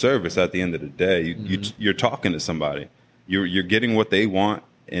customer service at the end of the day. You're talking to somebody. You're getting what they want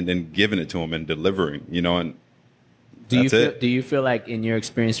and then giving it to them and delivering, you know, and do you feel like in your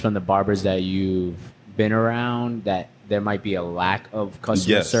experience from the barbers that you've been around that there might be a lack of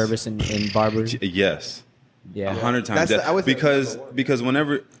customer service in barbers? Yes. Yeah. 100 times. Because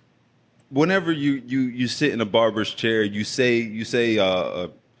whenever you sit in a barber's chair, you say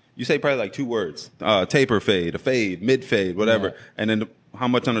probably like 2 words, taper fade, a fade, mid fade, whatever. And then how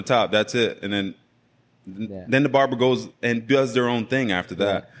much on the top, that's it. And then the barber goes and does their own thing after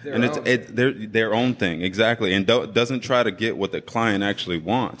that. And it's their own thing. Exactly. And doesn't try to get what the client actually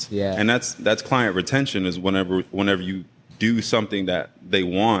wants. Yeah. And that's client retention is whenever you do something that they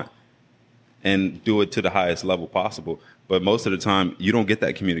want and do it to the highest level possible. But most of the time you don't get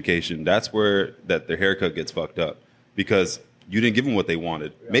that communication. That's where their haircut gets fucked up because you didn't give them what they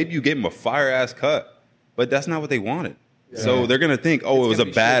wanted. Yeah. Maybe you gave them a fire-ass cut, but that's not what they wanted. Yeah. So they're going to think, it was a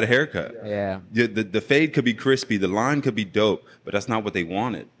bad haircut. Yeah. The fade could be crispy. The line could be dope, but that's not what they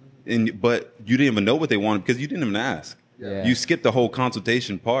wanted. But you didn't even know what they wanted because you didn't even ask. Yeah. You skipped the whole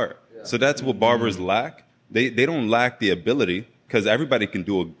consultation part. Yeah. So that's what barbers lack. They don't lack the ability because everybody can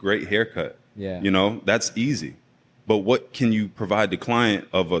do a great haircut. Yeah. You know, that's easy. But what can you provide the client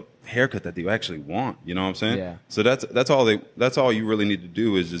of a haircut that they actually want? You know what I'm saying? Yeah. So that's all you really need to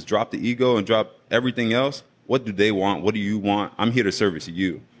do is just drop the ego and drop everything else. What do they want? What do you want? I'm here to service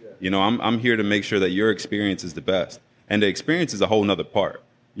you. Yeah. You know, I'm here to make sure that your experience is the best. And the experience is a whole nother part,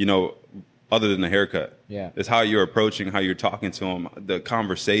 you know, other than the haircut. Yeah. It's how you're approaching, how you're talking to them, the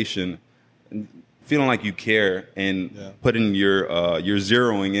conversation, feeling like you care and putting you're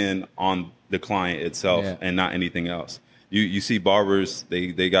zeroing in on the client itself and not anything else. You see barbers,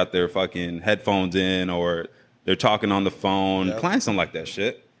 they got their fucking headphones in or they're talking on the phone. Yep. Clients don't like that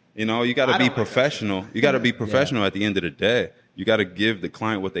shit. You know, you got to be professional. You got to be professional at the end of the day. You got to give the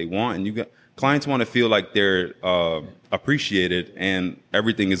client what they want, and clients want to feel like they're appreciated and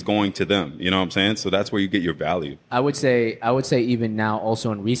everything is going to them. You know what I'm saying? So that's where you get your value. I would say even now,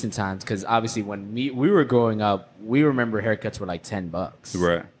 also in recent times, because obviously when we were growing up, we remember haircuts were like $10.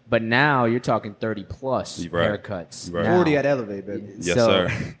 Right. But now you're talking 30 plus haircuts. Right. 40 at Elevate, baby. Yes, sir.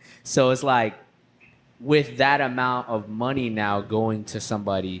 So it's like with that amount of money now going to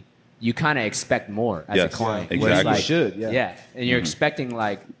somebody, you kind of expect more as a client. Yeah, exactly. Like, you should, and you're expecting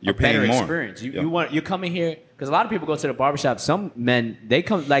like you're a better more experience. You're coming here because a lot of people go to the barbershop. Some men they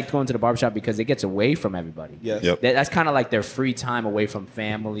come like going to the barbershop because it gets away from everybody. Yes. Yep. That's kind of like their free time away from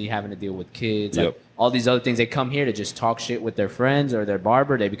family, having to deal with kids, like all these other things. They come here to just talk shit with their friends or their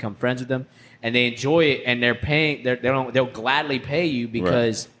barber. They become friends with them, and they enjoy it. And they're paying. They'll gladly pay you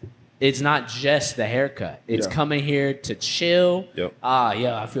because. Right. It's not just the haircut. It's coming here to chill. Yep.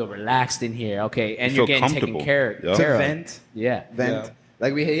 I feel relaxed in here. Okay, and you're getting taken care of. To vent. Yeah. Vent. Yeah.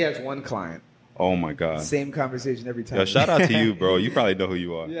 Like he has one client. Oh my God. Same conversation every time. Yo, shout out to you, bro. You probably know who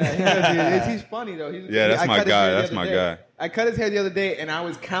you are. Yeah, he's funny though. That's my guy. That's my guy. I cut his hair the other day, and I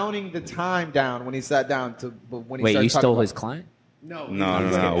was counting the time down when he sat down to when he. Wait, started you stole his client?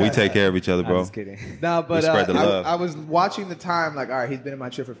 No. We take care of each other, bro. I'm just kidding. No, but spread the love. I was watching the time, like, all right, he's been in my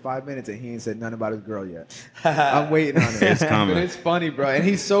chair for 5 minutes and he ain't said nothing about his girl yet. I'm waiting on it. It's coming. But it's funny, bro. And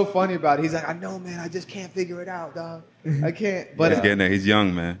he's so funny about it. He's like, I know, man. I just can't figure it out, dog. I can't. But he's getting there. He's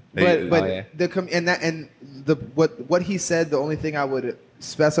young, man. What he said, the only thing I would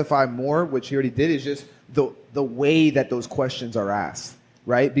specify more, which he already did, is just the way that those questions are asked,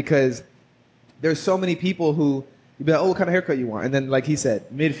 right? Because there's so many people who you'd be like, oh, what kind of haircut you want? And then, like he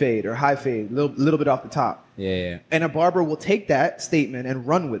said, mid fade or high fade, little bit off the top. Yeah. And a barber will take that statement and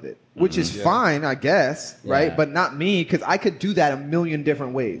run with it, which is fine, I guess, right? But not me, because I could do that a million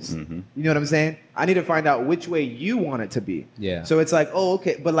different ways. You know what I'm saying? I need to find out which way you want it to be. Yeah. So it's like, oh,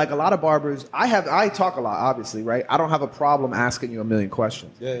 okay. But like a lot of barbers, I talk a lot, obviously, right? I don't have a problem asking you a million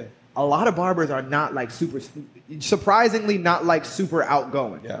questions. Yeah. A lot of barbers are not like surprisingly not like super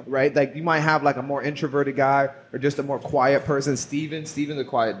outgoing, right? Like you might have like a more introverted guy or just a more quiet person. Steven's a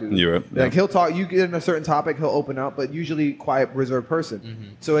quiet dude. Like he'll talk, you get in a certain topic, he'll open up, but usually quiet, reserved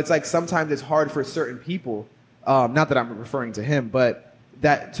person. So it's like sometimes it's hard for certain people, not that I'm referring to him, but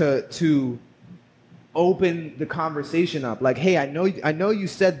that to open the conversation up. Like, hey, I know you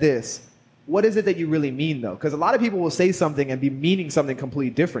said this. What is it that you really mean, though? Because a lot of people will say something and be meaning something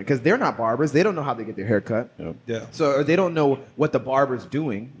completely different because they're not barbers. They don't know how they get their hair cut. So or they don't know what the barber's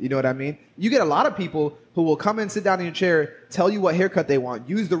doing. You know what I mean? You get a lot of people who will come and sit down in your chair, tell you what haircut they want,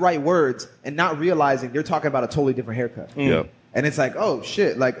 use the right words, and not realizing they're talking about a totally different haircut. And it's like, oh,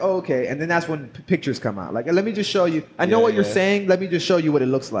 shit. Like, oh, okay. And then that's when pictures come out. Like, let me just show you. I know what you're saying. Let me just show you what it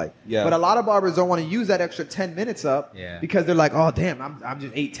looks like. But a lot of barbers don't want to use that extra 10 minutes up because they're like, oh, damn, I'm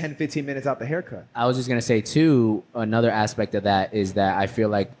just 8, 10, 15 minutes out the haircut. I was just going to say, too, another aspect of that is that I feel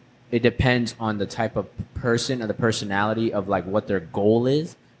like it depends on the type of person or the personality of, like, what their goal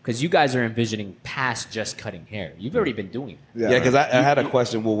is. Because you guys are envisioning past just cutting hair. You've already been doing it. Yeah, because I had a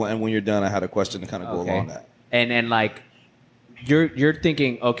question. Well, and when you're done, I had a question to kind of go along that. And like... You're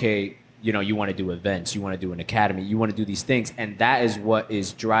thinking, okay, you know, you want to do events, you want to do an academy, you want to do these things, and that is what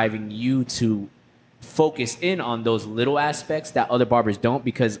is driving you to focus in on those little aspects that other barbers don't,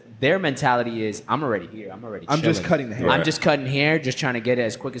 because their mentality is, I'm already here, I'm already chilling. I'm just cutting the hair. I'm just cutting hair, just trying to get it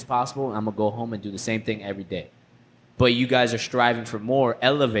as quick as possible, and I'm going to go home and do the same thing every day. But you guys are striving for more,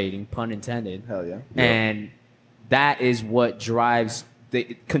 elevating, pun intended. Hell yeah. And that is what drives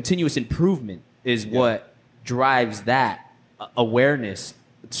the continuous improvement is what drives that awareness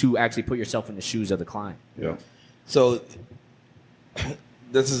to actually put yourself in the shoes of the client. So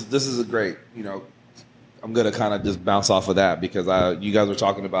this is a great, you know, I'm gonna kind of just bounce off of that because you guys were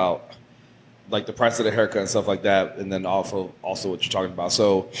talking about like the price of the haircut and stuff like that, and then also what you're talking about.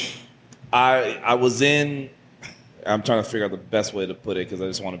 So I was I'm trying to figure out the best way to put it because I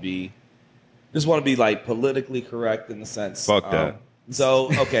just want to be like politically correct in the sense. Fuck that. So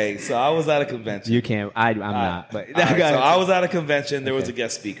I was at a convention. You can't. I'm not. But so I was at a convention. There was a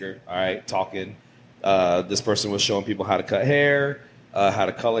guest speaker. All right, talking. This person was showing people how to cut hair, how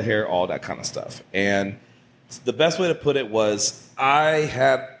to color hair, all that kind of stuff. And the best way to put it was I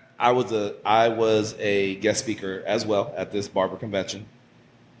was a guest speaker as well at this barber convention,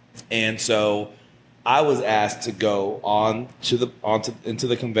 and so I was asked to go into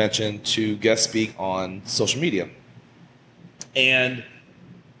the convention to guest speak on social media. And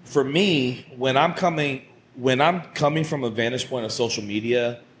for me, when I'm coming from a vantage point of social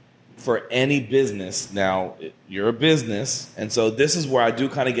media for any business, now you're a business, and so this is where I do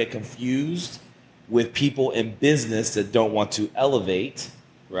kind of get confused with people in business that don't want to elevate,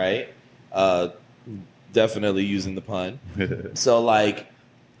 right? Definitely using the pun. So like,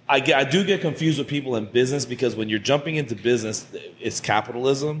 I do get confused with people in business because when you're jumping into business, it's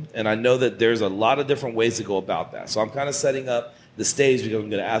capitalism. And I know that there's a lot of different ways to go about that. So I'm kind of setting up the stage because I'm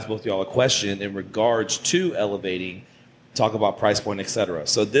going to ask both of y'all a question in regards to elevating, talk about price point, etc.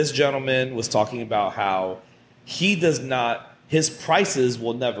 So this gentleman was talking about how his prices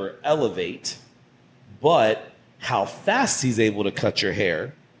will never elevate, but how fast he's able to cut your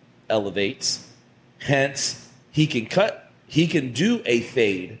hair elevates. Hence, he can do a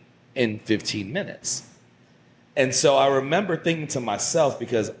fade in 15 minutes. And so I remember thinking to myself,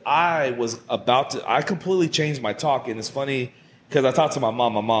 because I completely changed my talk. And it's funny because I talked to my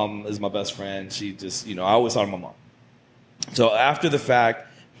mom. My mom is my best friend. She just, I always talk to my mom. So after the fact,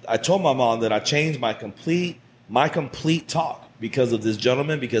 I told my mom that I changed my complete talk because of this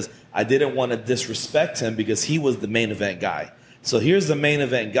gentleman, because I didn't want to disrespect him because he was the main event guy. So here's the main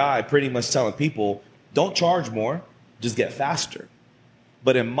event guy pretty much telling people, don't charge more, just get faster.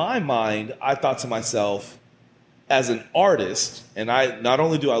 But in my mind, I thought to myself, as an artist, and not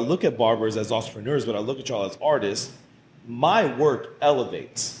only do I look at barbers as entrepreneurs, but I look at y'all as artists, my work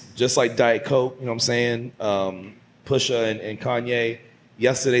elevates, just like Diet Coke, you know what I'm saying? Pusha and Kanye,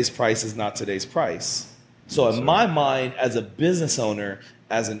 yesterday's price is not today's price. So in my mind, as a business owner,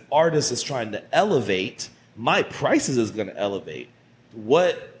 as an artist that's trying to elevate, my prices is going to elevate.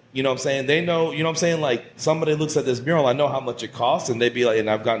 You know what I'm saying? They know, you know what I'm saying? Like, somebody looks at this mural, I know how much it costs, and they'd be like, and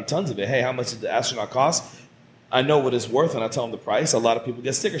I've gotten tons of it. Hey, how much did the astronaut cost? I know what it's worth, and I tell them the price. A lot of people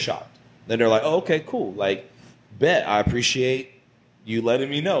get sticker shocked. Then they're like, oh, okay, cool. Like, bet, I appreciate you letting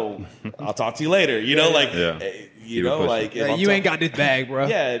me know. I'll talk to you later. You know, like, you know, like. Yeah, you ain't got this bag, bro.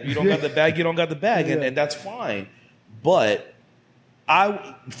 Yeah, if you don't got the bag, you don't got the bag, and that's fine. But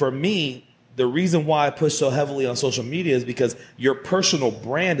for me, the reason why I push so heavily on social media is because your personal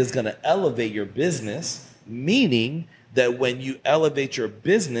brand is going to elevate your business, meaning that when you elevate your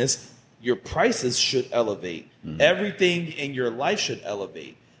business, your prices should elevate. Everything in your life should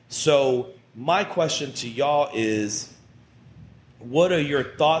elevate. So my question to y'all is, what are your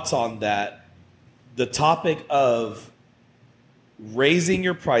thoughts on that? The topic of raising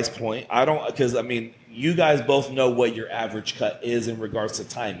your price point. Because I mean, you guys both know what your average cut is in regards to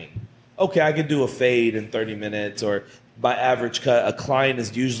timing. Okay, I could do a fade in 30 minutes, or my average cut, a client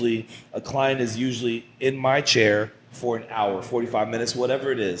is usually in my chair for an hour, 45 minutes,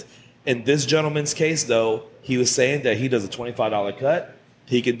 whatever it is. In this gentleman's case, though, he was saying that he does a $25 cut.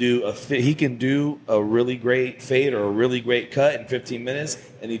 He can do a really great fade or a really great cut in 15 minutes,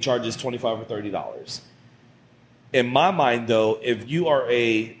 and he charges $25 or $30. In my mind, though, if you are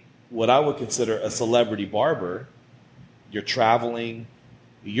what I would consider a celebrity barber, you're traveling,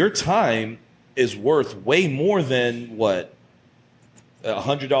 your time is worth way more than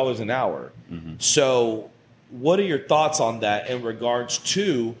 $100 an hour. So what are your thoughts on that in regards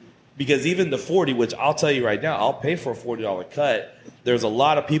to, because even the 40, which I'll tell you right now, I'll pay for a $40 cut. There's a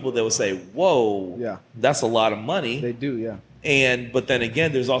lot of people that will say, whoa, that's a lot of money. They do, yeah. But then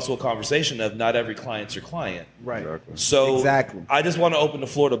again, there's also a conversation of not every client's your client. Right. Exactly. So I just want to open the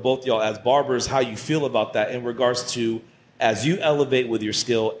floor to both y'all as barbers, how you feel about that in regards to, as you elevate with your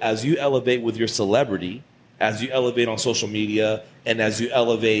skill, as you elevate with your celebrity, as you elevate on social media, and as you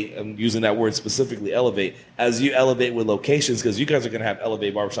elevate, I'm using that word specifically, elevate, as you elevate with locations, because you guys are going to have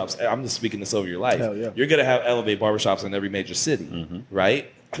Elevate barbershops. I'm just speaking this over your life. Hell yeah. You're going to have Elevate barbershops in every major city,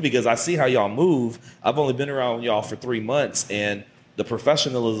 right? Because I see how y'all move. I've only been around y'all for 3 months, and the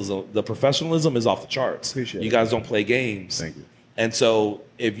professionalism is off the charts. Appreciate you guys don't play games. Thank you. And so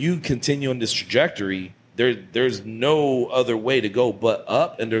if you continue on this trajectory, there's no other way to go but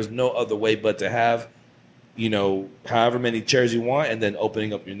up, and there's no other way but to have, you know, however many chairs you want, and then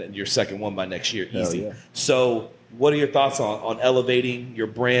opening up your second one by next year, easy. Yeah. So what are your thoughts on elevating your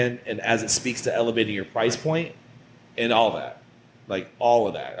brand, and as it speaks to elevating your price point and all that? Like, all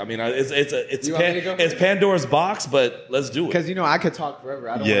of that. I mean, it's Pandora's box, but let's do it. Because, you know, I could talk forever.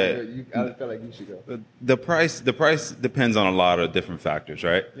 I don't I feel like you should go. The price depends on a lot of different factors,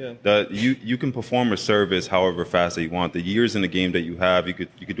 right? Yeah. You can perform a service however fast that you want. The years in the game that you have, you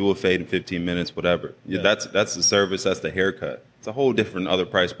could do a fade in 15 minutes, whatever. Yeah. That's the service. That's the haircut. It's a whole different other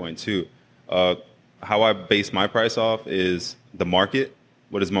price point too. How I base my price off is the market.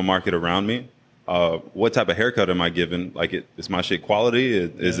 What is my market around me? What type of haircut am I giving? Like, is my shit quality?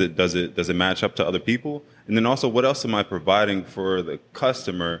 Does it match up to other people? And then also, what else am I providing for the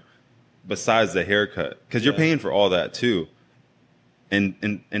customer besides the haircut? Because you're paying for all that too.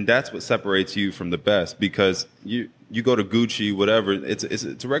 And that's what separates you from the best, because you go to Gucci, whatever, it's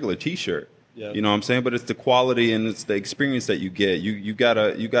a regular T-shirt. Yeah. You know what I'm saying? But it's the quality and it's the experience that you get. You got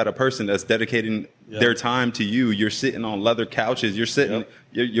a person that's dedicating their time to you. You're sitting on leather couches. You're sitting.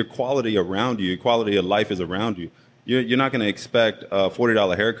 Your quality around you. Your quality of life is around you. You're not going to expect a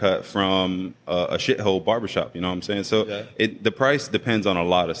 $40 haircut from a shithole barbershop. You know what I'm saying? So the price depends on a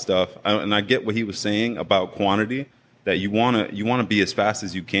lot of stuff. And I get what he was saying about quantity. That you wanna be as fast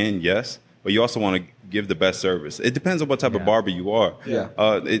as you can, yes, but you also want to give the best service. It depends on what type of barber you are. Yeah.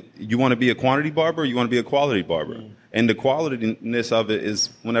 You want to be a quantity barber, or you want to be a quality barber. And the qualityness of it is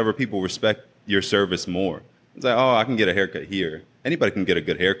whenever people respect your service more. It's like, oh, I can get a haircut here. Anybody can get a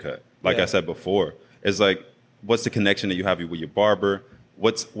good haircut. Like I said before, it's like, what's the connection that you have with your barber?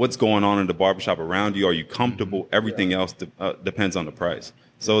 What's going on in the barbershop around you? Are you comfortable? Everything else depends on the price.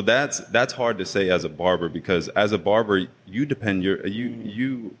 So that's hard to say as a barber, because as a barber, you depend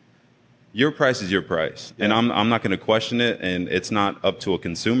your price is your price, and I'm not going to question it, and it's not up to a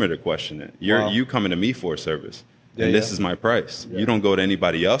consumer to question it. You coming to me for a service, and this is my price. You don't go to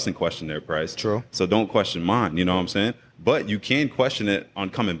anybody else and question their price. True. So don't question mine. You know what I'm saying? But you can question it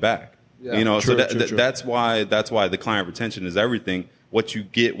on coming back. Yeah. You know, true. That's why the client retention is everything. What you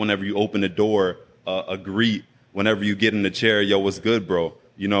get whenever you open the door, a greet, whenever you get in the chair, yo, what's good, bro?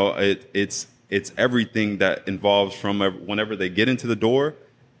 You know, it's everything that involves from whenever they get into the door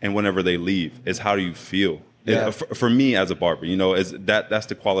and whenever they leave. Is how do you feel? Yeah. For me as a barber, you know, that's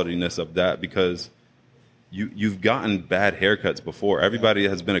the qualityness of that, because you've gotten bad haircuts before. Everybody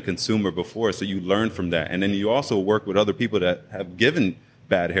has been a consumer before, so you learn from that. And then you also work with other people that have given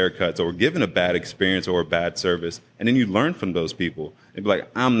bad haircuts or given a bad experience or a bad service, and then you learn from those people and be like,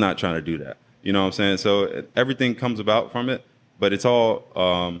 I'm not trying to do that. You know what I'm saying? So everything comes about from it, but it's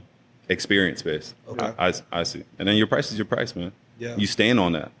all experience based. Okay. I see. And then your price is your price, man. Yeah. You stand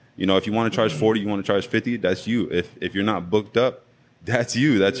on that. You know, if you want to charge 40, you want to charge 50, that's you. If you're not booked up, that's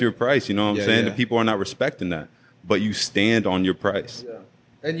you. That's your price. You know what I'm saying? The people are not respecting that, but you stand on your price. Yeah.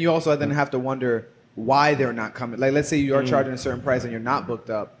 And you also then have to wonder why they're not coming. Like, let's say you are charging a certain price and you're not booked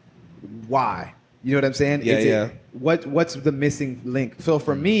up. Why? You know what I'm saying? What's the missing link? So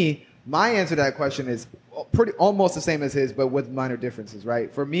for me, my answer to that question is almost the same as his, but with minor differences,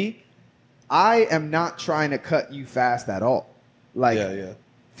 right? For me, I am not trying to cut you fast at all. Like,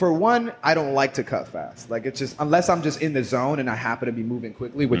 for one, I don't like to cut fast. Like, it's just, unless I'm just in the zone and I happen to be moving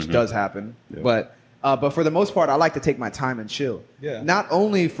quickly, which does happen. Yeah. But for the most part, I like to take my time and chill. Yeah. Not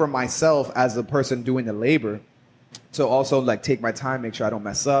only for myself as the person doing the labor, to also like take my time, make sure I don't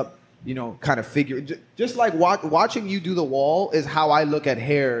mess up, you know, kind of figure. Just like watching you do the wall is how I look at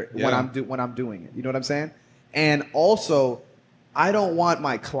hair when I'm doing it. You know what I'm saying? And also, I don't want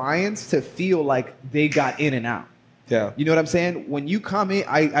my clients to feel like they got in and out. Yeah. You know what I'm saying? When you come in,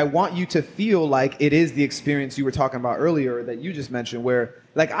 I want you to feel like it is the experience you were talking about earlier that you just mentioned, where,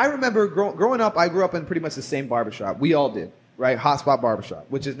 like, I remember growing up, I grew up in pretty much the same barbershop. We all did, right? Hotspot Barbershop,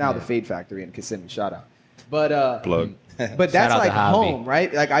 which is now the Fade Factory in Kissimmee. Shout out. But plug. But that's like home,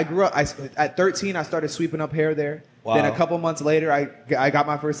 right? Like, I grew up, at 13, I started sweeping up hair there. Wow. Then a couple months later, I got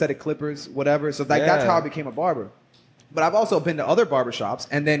my first set of clippers, whatever. So like that's how I became a barber. But I've also been to other barbershops,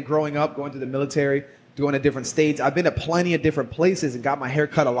 and then growing up, going to the military, going to different states. I've been to plenty of different places and got my hair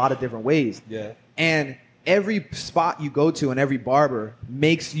cut a lot of different ways. Yeah. And every spot you go to and every barber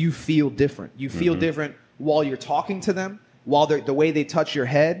makes you feel different. You feel different while you're talking to them, while the way they touch your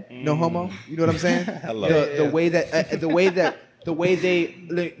head. No homo. You know what I'm saying? I love it. The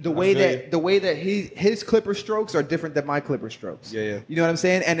way that his clipper strokes are different than my clipper strokes. Yeah, yeah. You know what I'm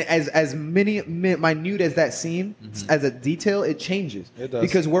saying? And as minute as that seems, as a detail, it changes. It does.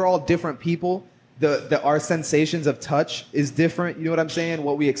 Because we're all different people. Our sensations of touch is different. You know what I'm saying?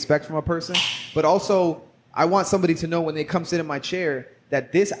 What we expect from a person. But also, I want somebody to know when they come sit in my chair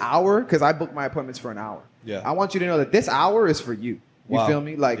that this hour, because I book my appointments for an hour. Yeah. I want you to know that this hour is for you. You feel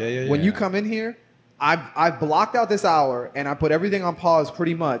me? Like, when you come in here, I've blocked out this hour and I put everything on pause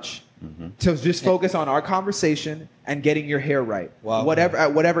pretty much to just focus on our conversation and getting your hair right. Wow.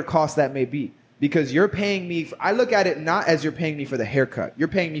 At whatever cost that may be. Because you're paying me, I look at it not as you're paying me for the haircut. You're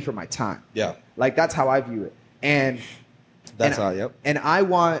paying me for my time. Yeah. Like, that's how I view it. And I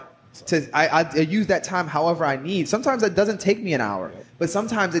want to, I use that time however I need. Sometimes it doesn't take me an hour, but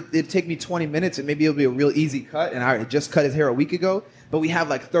sometimes it take me 20 minutes and maybe it'll be a real easy cut. And I just cut his hair a week ago, but we have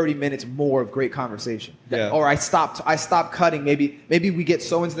like 30 minutes more of great conversation. Yeah. Or I stopped cutting. Maybe we get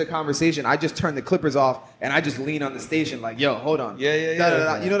so into the conversation, I just turn the clippers off and I just lean on the station like, yo, hold on. Yeah. You know what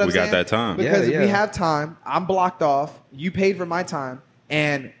I'm saying? We got that time. Because we have time. I'm blocked off. You paid for my time.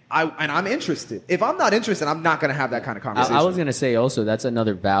 And I'm interested. If I'm not interested, I'm not going to have that kind of conversation. I was going to say also, that's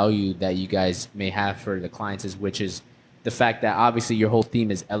another value that you guys may have for the clients, which is the fact that obviously your whole theme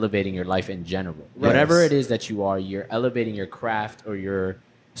is elevating your life in general. Yes. Whatever it is that you are, you're elevating your craft or your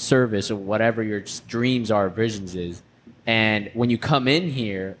service or whatever your dreams are, visions is. And when you come in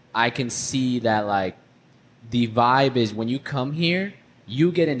here, I can see that, like, the vibe is when you come here,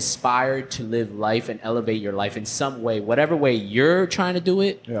 you get inspired to live life and elevate your life in some way. Whatever way you're trying to do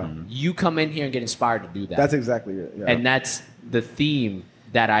it, you come in here and get inspired to do that. That's exactly it. Yeah. And that's the theme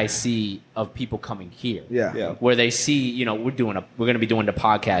that I see of people coming here. Yeah. Where they see, you know, we're going to be doing the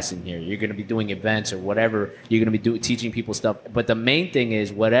podcast in here. You're going to be doing events or whatever. You're going to be teaching people stuff. But the main thing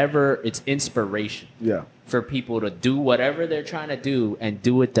is whatever, it's inspiration. Yeah. For people to do whatever they're trying to do and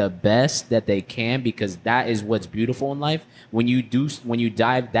do it the best that they can, because that is what's beautiful in life. When you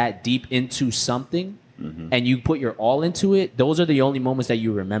dive that deep into something and you put your all into it, those are the only moments that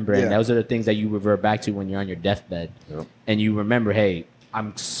you remember. And those are the things that you revert back to when you're on your deathbed. Yep. And you remember, hey,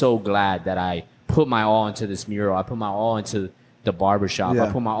 I'm so glad that I put my all into this mural. I put my all into the barbershop. I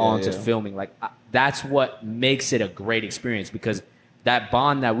put my all into filming. Like, that's what makes it a great experience, because that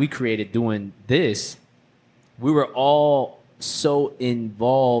bond that we created doing this, we were all so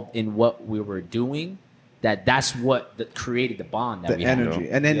involved in what we were doing that's what created the bond that we energy.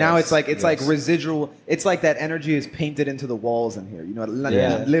 have. And then now it's like residual. It's like that energy is painted into the walls in here. You know,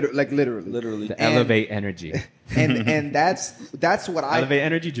 literally. The Elevate energy. And that's what I Elevate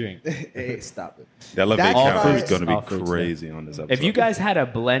energy drink. Hey, stop it. The Elevate counter is going to be crazy on this episode. If you guys had a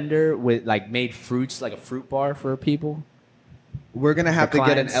blender with like made fruits, like a fruit bar for people, we're gonna have to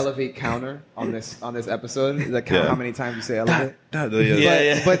get an Elevate counter on this episode. Like count how many times you say Elevate.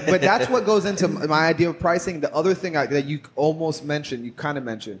 But that's what goes into my idea of pricing. The other thing that you almost mentioned, you kind of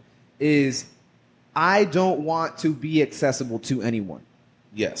mentioned, is I don't want to be accessible to anyone.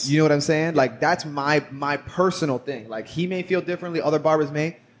 Yes. You know what I'm saying? Like that's my personal thing. Like he may feel differently, other barbers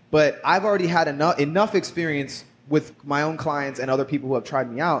may, but I've already had enough experience with my own clients and other people who have tried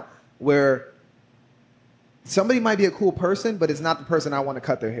me out where somebody might be a cool person, but it's not the person I want to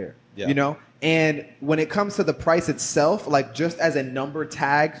cut their hair. Yeah. You know? And when it comes to the price itself, like just as a number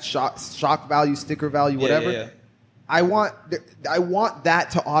tag, shock value, sticker value, whatever, I want that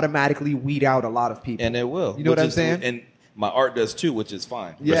to automatically weed out a lot of people. And it will. You know what I'm saying? And my art does too, which is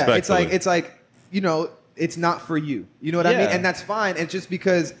fine. Yeah, it's like, you know, it's not for you. You know what I mean? And that's fine. And just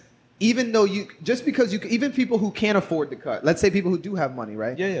because even people who can't afford the cut, let's say people who do have money,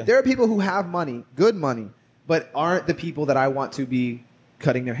 right? Yeah. There are people who have money, good money, but aren't the people that I want to be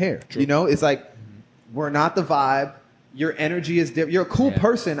cutting their hair. True. You know, it's like, we're not the vibe. Your energy is different. You're a cool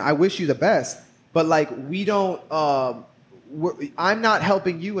person. I wish you the best. But like, we don't, I'm not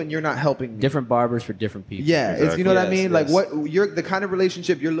helping you and you're not helping me. Different barbers for different people. Yeah. Exactly. You know what I mean? Like the kind of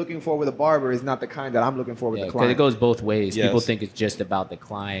relationship you're looking for with a barber is not the kind that I'm looking for with the client. Because it goes both ways. Yes. People think it's just about the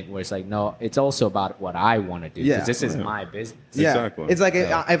client, where it's like, no, it's also about what I want to do. Because this is my business. Yeah. Exactly. It's like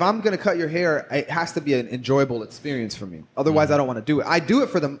if I'm going to cut your hair, it has to be an enjoyable experience for me. Otherwise, I don't want to do it. I do it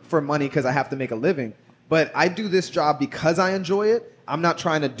for money because I have to make a living. But I do this job because I enjoy it. I'm not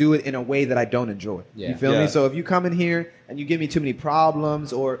trying to do it in a way that I don't enjoy. Yeah. You feel me? So if you come in here and you give me too many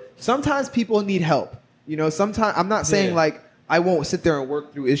problems, or sometimes people need help. You know, sometimes I'm not saying like I won't sit there and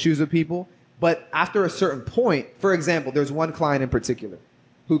work through issues with people, but after a certain point, for example, there's one client in particular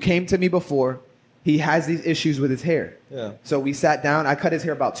who came to me before. He has these issues with his hair. Yeah. So we sat down. I cut his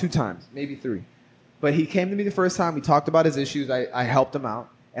hair about 2 times, maybe 3. But he came to me the first time. We talked about his issues. I helped him out.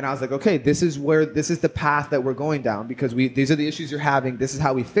 And I was like, okay, this is the path that we're going down, because these are the issues you're having. This is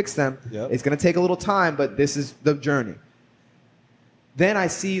how we fix them. Yep. It's going to take a little time, but this is the journey. Then I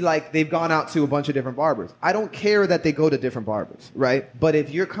see like they've gone out to a bunch of different barbers. I don't care that they go to different barbers, right? But if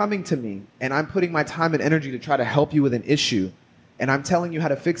you're coming to me and I'm putting my time and energy to try to help you with an issue, and I'm telling you how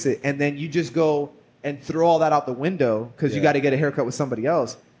to fix it, and then you just go and throw all that out the window because you got to get a haircut with somebody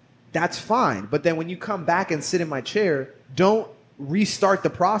else, that's fine. But then when you come back and sit in my chair, don't restart the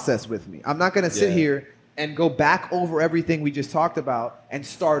process with me. I'm not going to sit here and go back over everything we just talked about and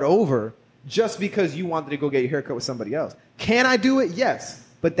start over just because you wanted to go get your haircut with somebody else. Can I do it? Yes.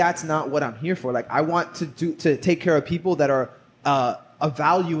 But that's not what I'm here for. Like, I want to take care of people that are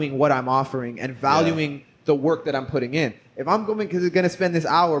valuing what I'm offering and valuing the work that I'm putting in. If I'm going to spend this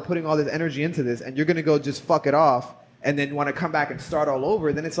hour putting all this energy into this and you're going to go just fuck it off and then want to come back and start all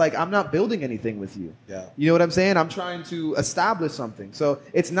over, then it's like, I'm not building anything with you. Yeah. You know what I'm saying? I'm trying to establish something. So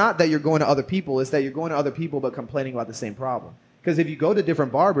it's not that you're going to other people. It's that you're going to other people but complaining about the same problem. Because if you go to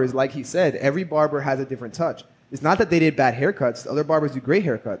different barbers, like he said, every barber has a different touch. It's not that they did bad haircuts. Other barbers do great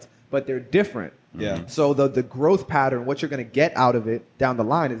haircuts, but they're different. Yeah. So the growth pattern, what you're going to get out of it down the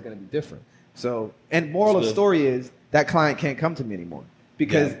line is going to be different. So, and moral of the story is that client can't come to me anymore.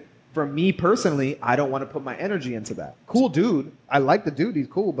 Because for me personally, I don't want to put my energy into that. Cool dude. I like the dude. He's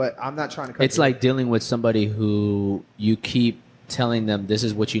cool, but I'm not trying to cut. It's like dealing with somebody who you keep telling them this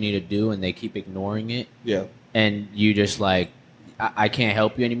is what you need to do and they keep ignoring it. Yeah. And you just like, I can't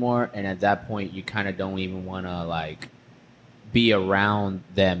help you anymore. And at that point, you kind of don't even want to like be around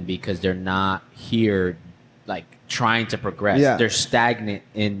them because they're not here like trying to progress. Yeah. They're stagnant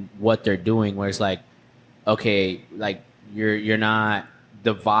in what they're doing, where it's like, okay, like you're not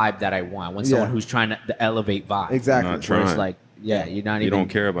the vibe that I want. I want someone who's trying to elevate vibe. Exactly. Where it's like, you're not even. You don't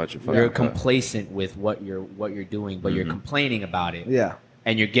care about your. You're complacent with what you're doing, but you're complaining about it. Yeah.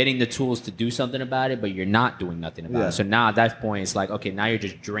 And you're getting the tools to do something about it, but you're not doing nothing about it. So now at that point, it's like, okay, now you're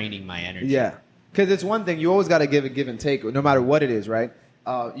just draining my energy. Yeah. Because it's one thing, you always got to give and take, no matter what it is, right?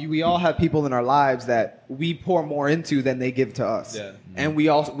 We all have people in our lives that we pour more into than they give to us. Yeah. And we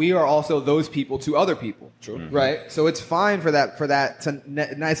are also those people to other people. True. Right? So it's fine for that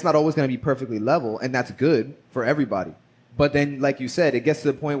it's not always going to be perfectly level, and that's good for everybody. But then, like you said, it gets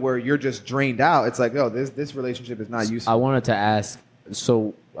to the point where you're just drained out. It's like, oh, this relationship is not useful. I wanted to ask,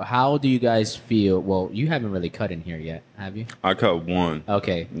 So how do you guys feel? Well, you haven't really cut in here yet, have you? I cut one.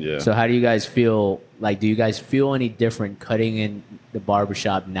 Okay. Yeah. So how do you guys feel? Like, do you guys feel any different cutting in the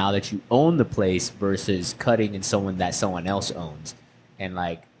barbershop now that you own the place versus cutting in someone that someone else owns? And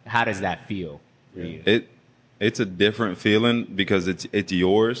like, how does that feel for you? It's a different feeling because it's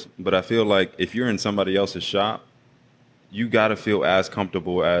yours. But I feel like if you're in somebody else's shop, you got to feel as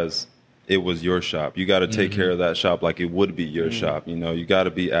comfortable as it was your shop. You got to take care of that shop like it would be your shop. You know, you got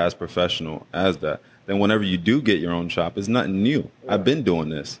to be as professional as that. Then whenever you do get your own shop, it's nothing new. Yeah. I've been doing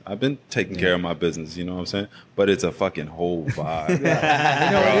this. I've been taking care of my business. You know what I'm saying? But it's a fucking whole vibe.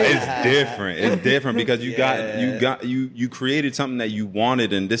 Bro, it's different. It's different because you created something that you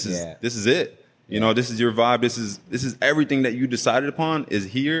wanted, and this is it. You know, this is your vibe. This is everything that you decided upon is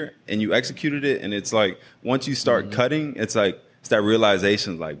here, and you executed it. And it's like once you start cutting, it's like it's that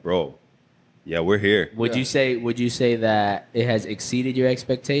realization, like, bro. Yeah, we're here. Would you say that it has exceeded your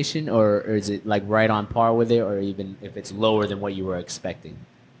expectation, or is it like right on par with it, or even if it's lower than what you were expecting?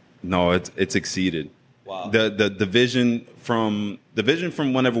 No, it's exceeded. Wow. The vision from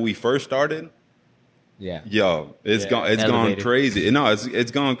whenever we first started. Yeah. Yo, it's gone crazy. No,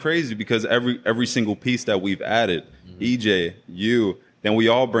 it's gone crazy because every single piece that we've added, EJ, you. Then we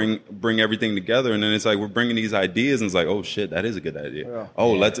all bring everything together, and then it's like we're bringing these ideas, and it's like, oh shit, that is a good idea. Yeah.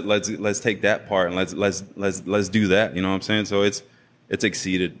 Oh, let's take that part and let's do that. You know what I'm saying? So it's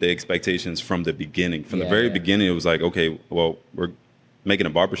exceeded the expectations from the beginning. From the very beginning, it was like, okay, well, we're making a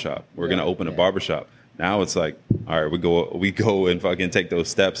barbershop. We're gonna open a barbershop. Now it's like, all right, we go and fucking take those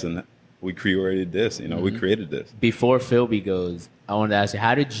steps, and we created this. You know, we created this. Before Philby goes, I wanted to ask you,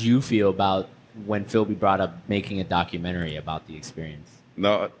 how did you feel about when Philby brought up making a documentary about the experience?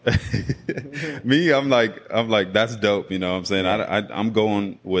 No, me, I'm like, that's dope. You know what I'm saying? I'm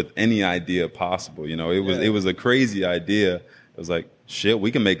going with any idea possible. You know, it was a crazy idea. It was like, shit, we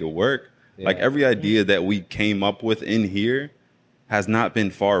can make it work. Yeah. Like every idea that we came up with in here has not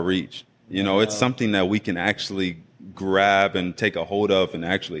been far reached. You know, it's something that we can actually grab and take a hold of and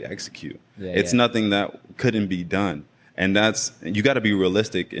actually execute. It's nothing that couldn't be done. And you got to be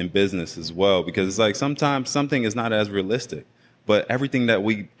realistic in business as well, because it's like sometimes something is not as realistic. But everything that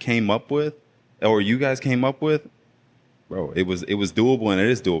we came up with, or you guys came up with, bro, it was doable, and it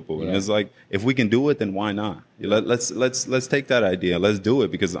is doable. Yeah. And it's like, if we can do it, then why not? Let's take that idea. Let's do it,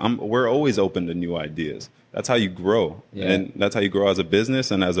 because we're always open to new ideas. That's how you grow, and that's how you grow as a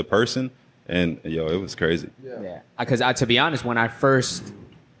business and as a person. And yo, it was crazy. Yeah. Because to be honest, when I first,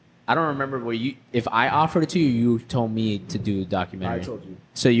 I don't remember if I offered it to you, you told me to do a documentary. I told you.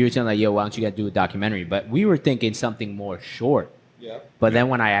 So you were telling like, yo, why don't you guys do a documentary? But we were thinking something more short. Yeah. But then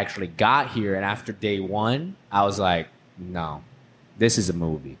when I actually got here, and after day one, I was like, no, this is a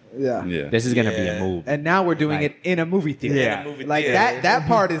movie. Yeah. This is gonna be a movie. And now we're doing it in a movie theater. Yeah. Like that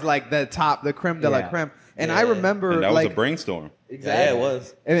part is like the creme de la creme. And I remember, and that was a brainstorm. Exactly. Yeah, it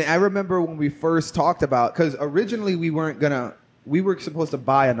was. And I remember when we first talked about, because originally we were supposed to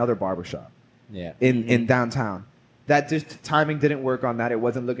buy another barbershop. Yeah. In downtown. That just timing didn't work on that. It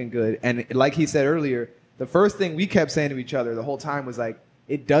wasn't looking good. And like he said earlier, the first thing we kept saying to each other the whole time was like,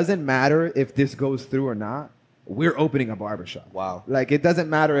 it doesn't matter if this goes through or not. We're opening a barbershop. Wow. Like, it doesn't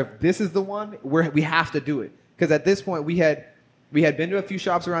matter if this is the one. We have to do it. Because at this point, we had been to a few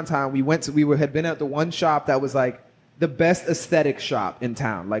shops around town. We had been at the one shop that was like the best aesthetic shop in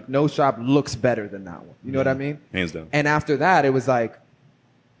town. Like, no shop looks better than that one. You know what I mean? Hands down. And after that, it was like,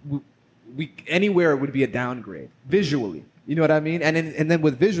 we anywhere would be a downgrade visually. You know what I mean? And then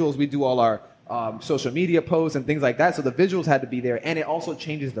with visuals, we do all our social media posts and things like that. So the visuals had to be there, and it also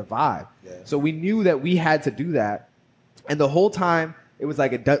changes the vibe. Yeah. So we knew that we had to do that, and the whole time it was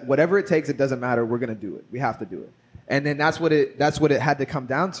like, whatever it takes, it doesn't matter. We're gonna do it. We have to do it. And then that's what it had to come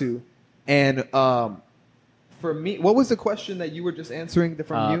down to. And for me, what was the question that you were just answering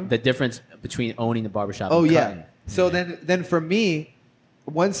from you? The difference between owning the barbershop. Oh and yeah. cutting. So then for me,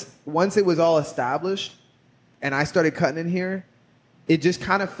 once it was all established, and I started cutting in here, it just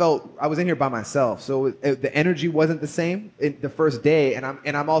kind of felt, I was in here by myself, so the energy wasn't the same the first day, and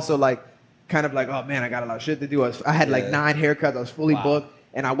I'm also like, kind of like, oh man, I got a lot of shit to do. I had like 9 haircuts. I was fully booked,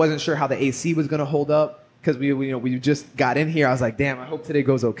 and I wasn't sure how the AC was gonna hold up because we just got in here. I was like, damn, I hope today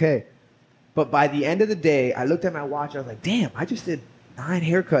goes okay. But by the end of the day, I looked at my watch. I was like, damn, I just did 9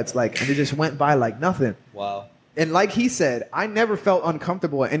 haircuts, and it just went by like nothing. Wow. And like he said, I never felt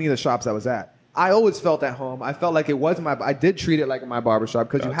uncomfortable at any of the shops I was at. I always felt at home. I felt like it was I did treat it like my barbershop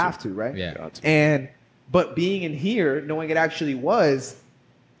because you have to, right? Yeah. But being in here, knowing it actually was,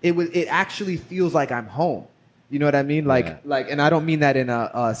 it actually feels like I'm home. You know what I mean? And I don't mean that in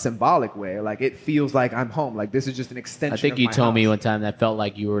a symbolic way. Like, it feels like I'm home. Like, this is just an extension. I think you told me one time that felt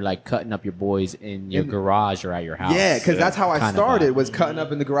like you were like cutting up your boys in your garage or at your house. Yeah, because that's how I started, was cutting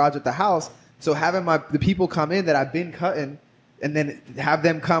up in the garage at the house. So having the people come in that I've been cutting, and then have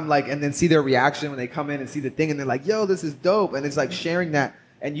them come like, and then see their reaction when they come in and see the thing, and they're like, "Yo, this is dope," and it's like sharing that.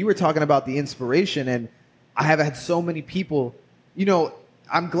 And you were talking about the inspiration, and I have had so many people, you know.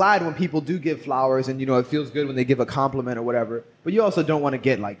 I'm glad when people do give flowers, and, you know, it feels good when they give a compliment or whatever. But you also don't want to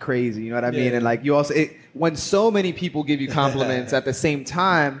get like crazy, you know what I mean? And like, you also, when so many people give you compliments at the same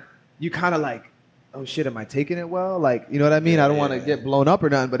time, you kind of like, oh shit, am I taking it well? Like, you know what I mean? I don't want to get blown up or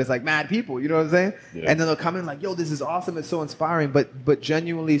nothing, but it's like mad people, you know what I'm saying? Yeah. And then they'll come in like, yo, this is awesome, it's so inspiring. But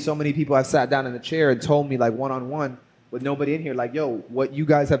genuinely, so many people have sat down in the chair and told me, like, one-on-one with nobody in here, like, yo, what you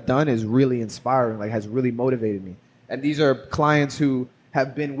guys have done is really inspiring, like, has really motivated me. And these are clients who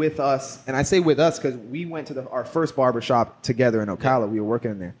have been with us, and I say with us because we went to our first barbershop together in Ocala. We were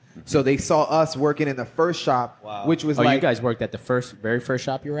working in there. So they saw us working in the first shop, which was like... you guys worked at the very first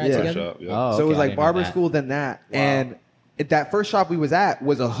shop you were at together? Shop, yeah. Oh, okay. So it was like barber school, then that. Wow. And that first shop we was at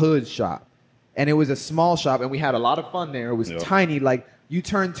was a hood shop. And it was a small shop, and we had a lot of fun there. It was tiny. Like, you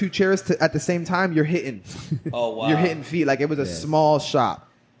turn two chairs at the same time, you're hitting. Oh, wow. You're hitting feet. Like, it was a small shop.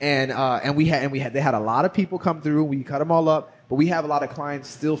 And they had a lot of people come through. We cut them all up. But we have a lot of clients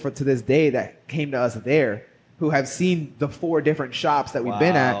still to this day that came to us there who have seen the 4 different shops that we've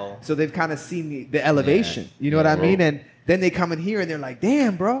been at. So they've kind of seen the elevation. You know what I mean? And then they come in here and they're like,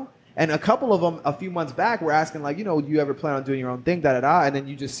 damn, bro. And a couple of them a few months back were asking, like, you know, do you ever plan on doing your own thing, da-da-da? And then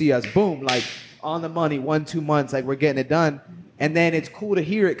you just see us, boom, like on the money, 1-2 months, like we're getting it done. And then it's cool to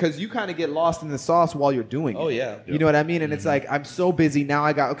hear it because you kind of get lost in the sauce while you're doing it. Oh, yeah. You know what I mean? And it's like, I'm so busy. Now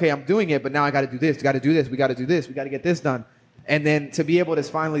I'm doing it, but now I got to do this. Got to do this. We got to do this. We got to get this done. And then to be able to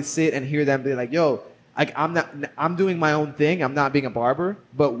finally sit and hear them be like, yo, like, I'm doing my own thing. I'm not being a barber,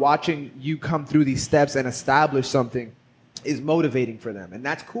 but watching you come through these steps and establish something is motivating for them. And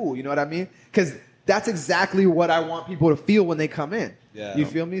that's cool. You know what I mean? Because that's exactly what I want people to feel when they come in. Yeah. You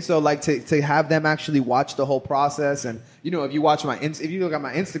feel me? So like to have them actually watch the whole process. And, you know, if you look at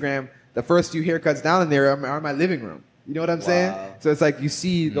my Instagram, the first few haircuts down in there are in my living room. You know what I'm saying? So it's like you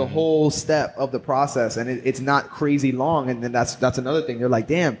see the whole step of the process, and it's not crazy long. And then that's another thing. They're like,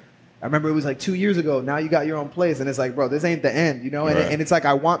 damn, I remember it was like 2 years ago. Now you got your own place. And it's like, bro, this ain't the end, you know? Right. And it's like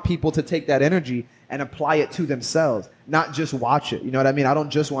I want people to take that energy and apply it to themselves, not just watch it. You know what I mean? I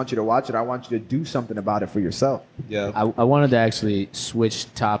don't just want you to watch it. I want you to do something about it for yourself. Yeah. I wanted to actually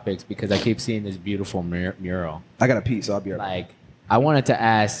switch topics because I keep seeing this beautiful mural. I got a piece, so I'll be right back. Like, I wanted to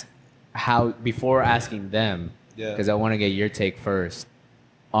ask before asking them, because I want to get your take first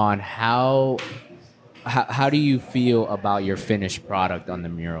on how do you feel about your finished product on the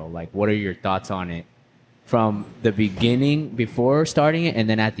mural? Like, what are your thoughts on it from the beginning before starting it, and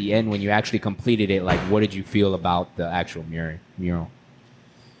then at the end when you actually completed it? Like, what did you feel about the actual mural?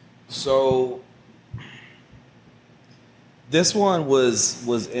 So this one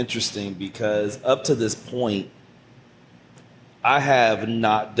was interesting because up to this point, I have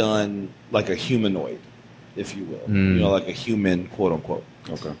not done like a humanoid, if you will, you know, like a human, quote unquote.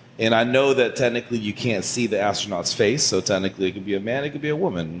 Okay. And I know that technically you can't see the astronaut's face, so technically it could be a man, it could be a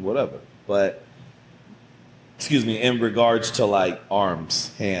woman, whatever. But, in regards to like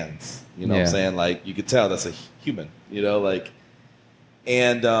arms, hands, you know what I'm saying? Like, you could tell that's a human, you know, like,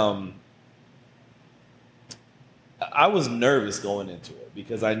 and I was nervous going into it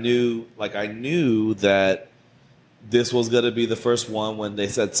because I knew that this was going to be the first one when they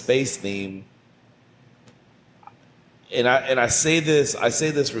said space theme. And I say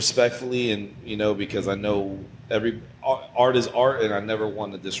this respectfully, and you know, because I know every art is art, and I never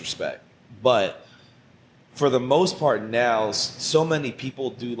want to disrespect. But for the most part now, so many people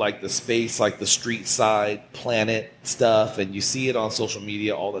do like the space, like the street side planet stuff, and you see it on social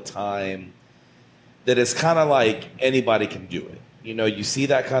media all the time, that it's kind of like anybody can do it. You know, you see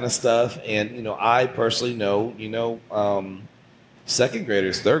that kind of stuff, and you know, I personally know, you know, second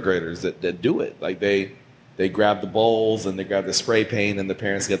graders, third graders that do it. Like they grab the bowls and they grab the spray paint, and the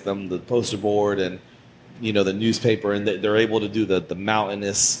parents get them the poster board and, you know, the newspaper, and they're able to do the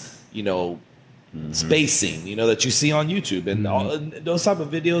mountainous, you know, spacing, you know, that you see on YouTube, and all, those type of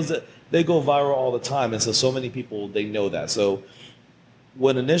videos that they go viral all the time. And so many people, they know that. So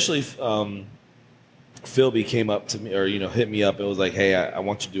when initially Philby came up to me, or, you know, hit me up and was like, hey, I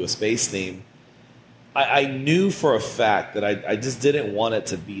want you to do a space theme, I knew for a fact that I just didn't want it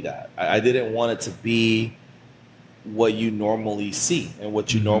to be that. I didn't want it to be what you normally see. And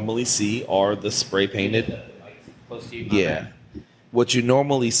what you normally see are the spray painted. Close to you. Yeah. What you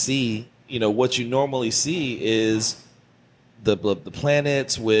normally see, what you normally see is the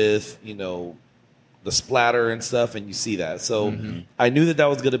planets with, the splatter and stuff, and you see that. So I knew that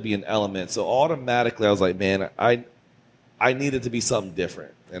was going to be an element. So automatically I was like, man, I needed to be something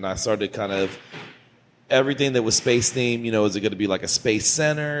different. And I started kind of everything that was space themed. Is it going to be like a space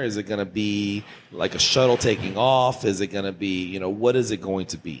center? Is it going to be like a shuttle taking off? Is it going to be, what is it going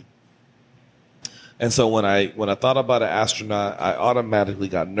to be? And so when I thought about an astronaut, I automatically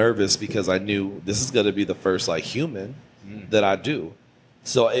got nervous because I knew this is going to be the first like human that I do.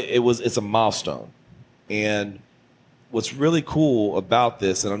 So it's a milestone. And what's really cool about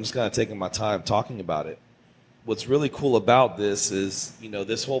this, and I'm just kind of taking my time talking about it. What's really cool about this is,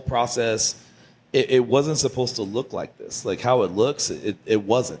 this whole process, it wasn't supposed to look like this. Like how it looks, it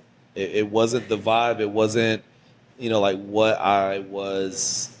wasn't. It wasn't the vibe. It wasn't, like what I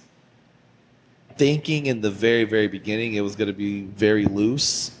was thinking in the very, very beginning. It was going to be very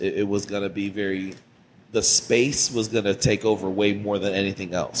loose. It was going to be the space was going to take over way more than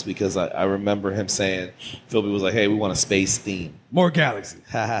anything else, because I remember him saying, Philby was like, hey, we want a space theme. More galaxy.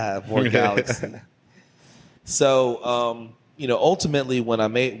 More galaxy. So, ultimately when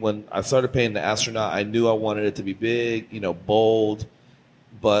I started painting the astronaut, I knew I wanted it to be big, bold,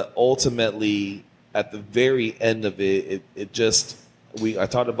 but ultimately at the very end of it I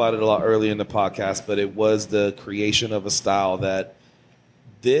talked about it a lot earlier in the podcast, but it was the creation of a style that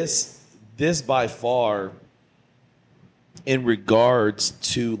this by far, in regards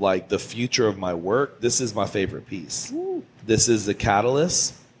to like the future of my work, this is my favorite piece. Woo. This is the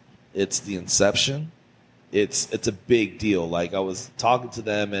catalyst. It's the inception. It's a big deal. Like I was talking to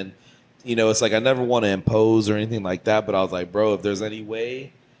them, and it's like I never want to impose or anything like that, but I was like, bro, if there's any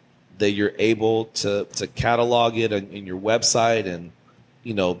way that you're able to catalog it in your website and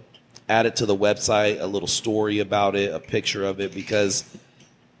add it to the website, a little story about it, a picture of it, because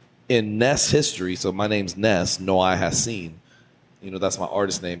in N.E.H.S history, so my name's N.E.H.S, No Eye Has Seen, that's my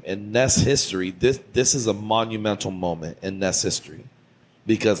artist name. In N.E.H.S history, this is a monumental moment in N.E.H.S history,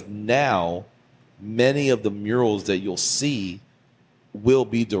 because now many of the murals that you'll see will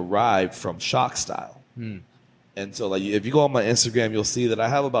be derived from shock style. And so like if you go on my Instagram, you'll see that I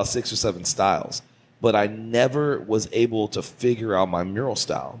have about 6 or 7 styles, but I never was able to figure out my mural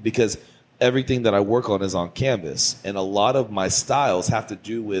style because everything that I work on is on canvas. And a lot of my styles have to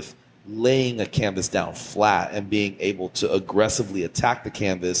do with laying a canvas down flat and being able to aggressively attack the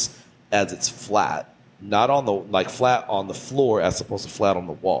canvas as it's flat, not on the flat on the floor as opposed to flat on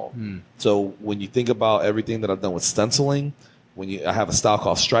the wall. So when you think about everything that I've done with stenciling, I have a style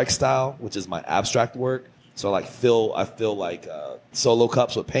called strike style, which is my abstract work. So I fill like solo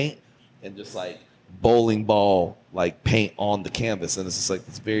cups with paint and just like bowling ball like paint on the canvas, and it's just like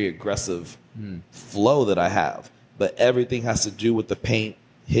this very aggressive flow that I have. But everything has to do with the paint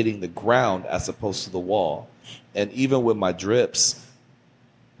hitting the ground as opposed to the wall. And even with my drips,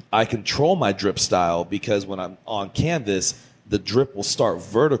 I control my drip style because when I'm on canvas, the drip will start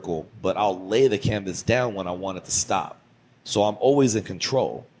vertical, but I'll lay the canvas down when I want it to stop. So I'm always in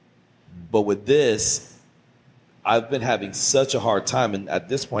control. But with this, I've been having such a hard time, and at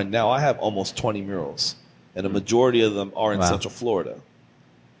this point now I have almost 20 murals, and the majority of them are in Central Florida.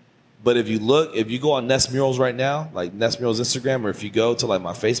 But if you go on N.E.H.S Murals right now, like N.E.H.S Murals Instagram, or if you go to like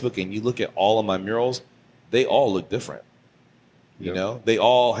my Facebook and you look at all of my murals, they all look different. They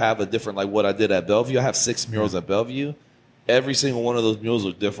all have a different, like what I did at Bellevue. I have 6 murals at Bellevue. Every single one of those murals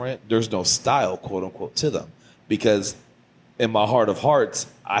are different. There's no style, quote unquote, to them, because in my heart of hearts,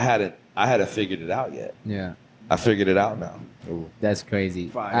 I hadn't figured it out yet. Yeah. I figured it out now. Ooh. That's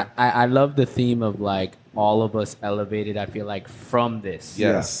crazy. I love the theme of like all of us elevated. I feel like from this,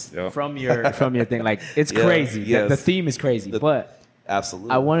 yes, from your thing, like it's crazy. Yes. The theme is crazy, but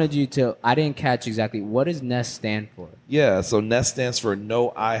absolutely. I wanted you to. I didn't catch exactly what does N.E.H.S stand for. Yeah, so N.E.H.S stands for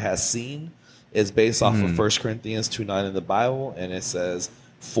No Eye Has Seen. It's based off of 1 Corinthians 2:9 in the Bible, and it says,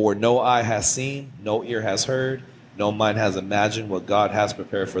 "For no eye has seen, no ear has heard, no mind has imagined what God has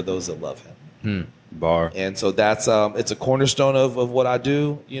prepared for those that love Him." Bar. And so that's it's a cornerstone of what I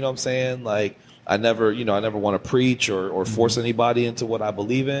do. You know what I'm saying? Like I never want to preach or force anybody into what I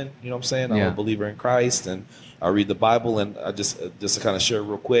believe in. You know what I'm saying? I'm a believer in Christ, and I read the Bible. And I just to kind of share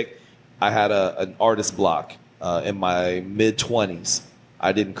real quick, I had an artist block in my mid-20s.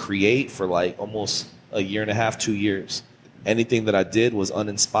 I didn't create for like almost a year and a half, 2 years. Anything that I did was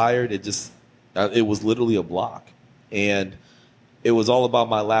uninspired. It was literally a block, and it was all about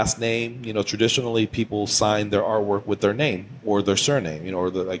my last name. Traditionally people sign their artwork with their name or their surname, or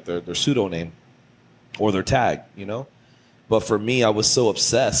their pseudo name or their tag, But for me, I was so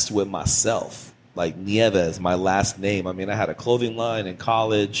obsessed with myself, like Nieves, my last name. I mean, I had a clothing line in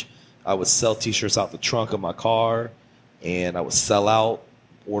college. I would sell T-shirts out the trunk of my car, and I would sell out,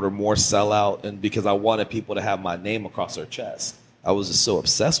 order more, sell out, and because I wanted people to have my name across their chest. I was just so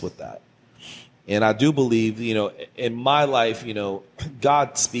obsessed with that. And I do believe, in my life,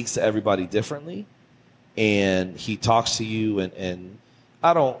 God speaks to everybody differently, and he talks to you, and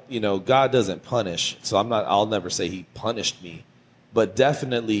I don't, God doesn't punish, so I'll never say he punished me, but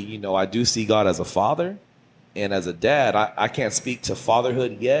definitely, I do see God as a father. And as a dad, I can't speak to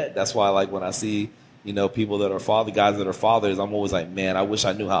fatherhood yet. That's why, like, when I see, people that are guys that are fathers, I'm always like, man, I wish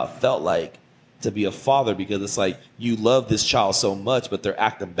I knew how it felt like to be a father, because it's like you love this child so much, but they're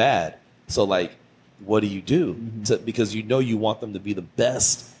acting bad. So, like, what do you do? Because you want them to be the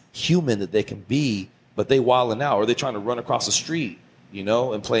best human that they can be, but they wilding out, or they trying to run across the street,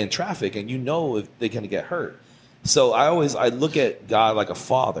 and play in traffic, and if they're going to get hurt. So I look at God like a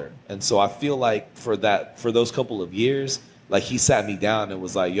father. And so I feel like for those couple of years, like he sat me down and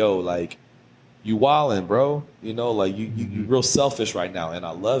was like, yo, like, you wildin', bro. Like you real selfish right now, and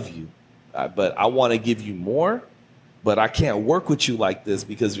I love you. But I want to give you more, but I can't work with you like this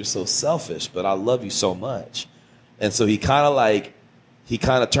because you're so selfish, but I love you so much. And so he kind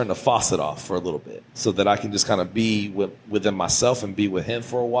of turned the faucet off for a little bit so that I can just kind of be within myself and be with him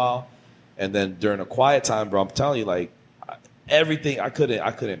for a while. And then during a quiet time, bro, I'm telling you, like, everything, I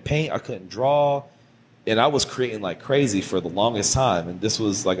couldn't paint, I couldn't draw, and I was creating like crazy for the longest time. And this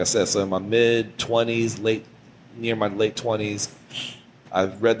was, like I said, so in my mid-20s, near my late 20s, I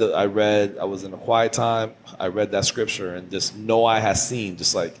was in a quiet time, I read that scripture, and just no eye has seen,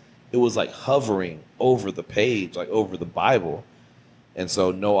 just like, it was like hovering over the page, like over the Bible. And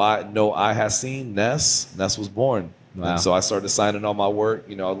so no eye has seen, N.E.H.S was born. Wow. And so I started signing all my work,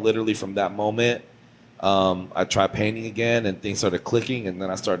 literally from that moment. I tried painting again, and things started clicking, and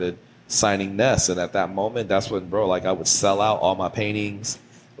then I started signing N.E.H.S. And at that moment, that's when, bro, like, I would sell out all my paintings.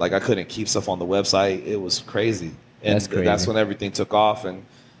 Like, I couldn't keep stuff on the website. It was crazy. And that's when everything took off. And,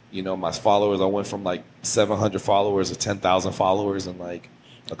 my followers, I went from like 700 followers to 10,000 followers in like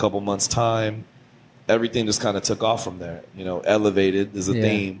a couple months' time. Everything just kind of took off from there. Elevated is a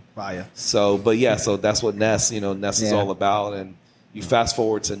theme. Fire. So that's what N.E.H.S, N.E.H.S is all about. And you fast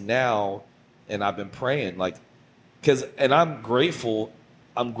forward to now, and I've been praying, like, and I'm grateful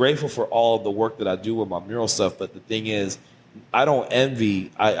for all of the work that I do with my mural stuff. But the thing is, I don't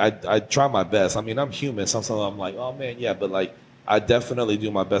envy. I try my best. I mean, I'm human. Sometimes I'm like, oh man, yeah, but like, I definitely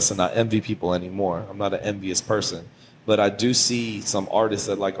do my best to not envy people anymore. I'm not an envious person. But I do see some artists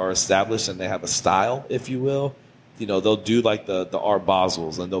that like are established and they have a style, if you will. They'll do like the Art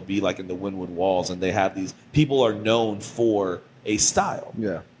Basels, and they'll be like in the Wynwood Walls, and they have these people are known for a style.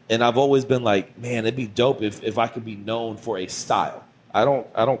 Yeah. And I've always been like, man, it'd be dope if I could be known for a style. I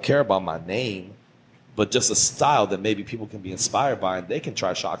don't care about my name, but just a style that maybe people can be inspired by, and they can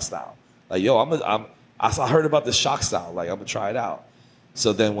try shock style. Like, yo, I heard about this shock style. Like, I'm gonna try it out.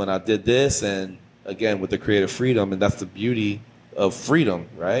 So then when I did this, and again, with the creative freedom, and that's the beauty of freedom,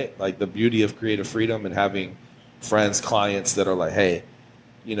 right? Like, the beauty of creative freedom and having friends, clients that are like, hey,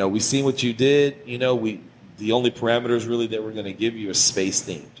 we seen what you did. The only parameters really that we're going to give you is space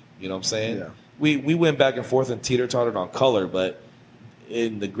themed. You know what I'm saying? Yeah. We went back and forth and teeter-tottered on color, but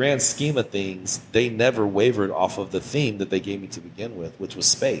in the grand scheme of things, they never wavered off of the theme that they gave me to begin with, which was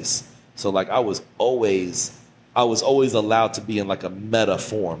space. So, like, I was always allowed to be in like a meta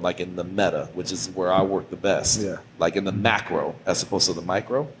form, like in the meta, which is where I work the best. Yeah. Like in the macro as opposed to the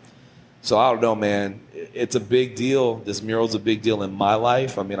micro. So I don't know, man. It's a big deal. This mural's a big deal in my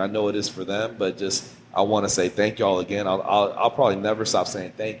life. I mean, I know it is for them, but just I want to say thank y'all again. I'll probably never stop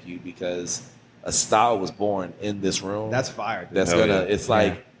saying thank you, because a style was born in this room. That's fire. Dude. It's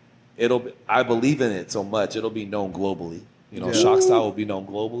like, I believe in it so much. It'll be known globally. Shock style will be known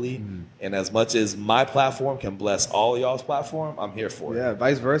globally. Mm-hmm. And as much as my platform can bless all y'all's platform, I'm here for it. Yeah,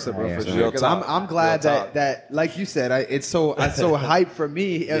 vice versa, bro, for sure. Because I'm glad that, like you said, it's so hype for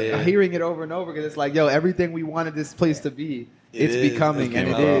me hearing it over and over, because it's like, yo, everything we wanted this place to be, it's becoming, and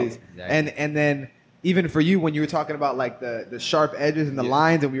it is. Exactly. And then even for you, when you were talking about like the sharp edges and the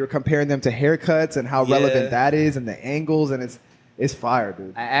lines, and we were comparing them to haircuts and how relevant that is, and the angles, and it's fire,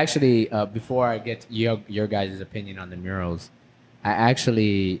 dude. I actually, before I get your guys' opinion on the murals,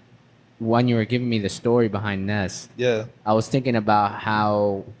 when you were giving me the story behind N.E.H.S, I was thinking about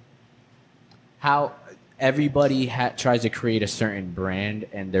how everybody tries to create a certain brand,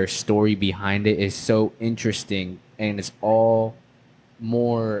 and their story behind it is so interesting, and it's all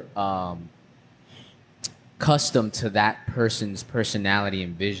more custom to that person's personality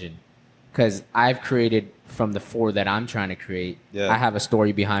and vision. Because I've created, from the 4 that I'm trying to create, I have a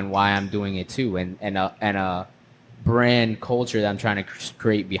story behind why I'm doing it too, and a brand culture that I'm trying to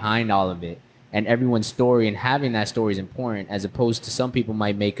create behind all of it. And everyone's story and having that story is important, as opposed to some people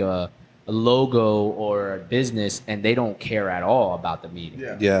might make a logo or a business and they don't care at all about the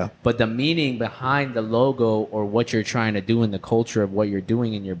meaning. Yeah. But the meaning behind the logo or what you're trying to do in the culture of what you're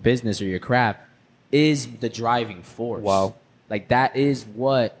doing in your business or your craft is the driving force. Wow. Like that is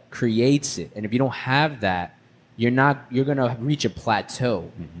what creates it. And if you don't have that, you're going to reach a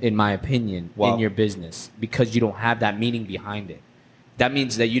plateau, in my opinion, in your business, because you don't have that meaning behind it. That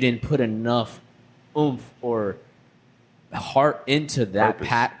means that you didn't put enough oomph or heart into that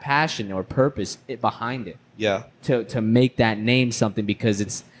passion or purpose behind it. Yeah. To make that name something,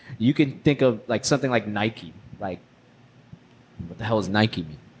 because you can think of like something like Nike. Like, what the hell does Nike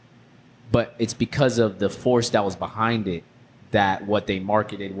mean? But it's because of the force that was behind it, that what they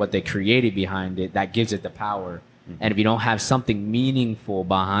marketed, what they created behind it, that gives it the power. And if you don't have something meaningful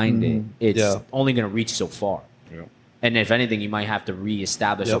behind it, it's only going to reach so far. Yeah. And if anything, you might have to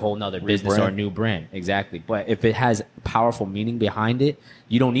reestablish a whole nother business or a new brand. Exactly. But if it has powerful meaning behind it,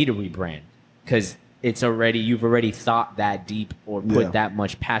 you don't need to rebrand, because you've already thought that deep or put that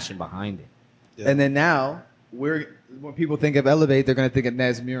much passion behind it. Yeah. And then now when people think of Elevate, they're going to think of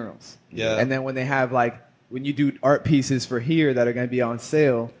N.E.H.S murals. Yeah. And then when they have when you do art pieces for here that are going to be on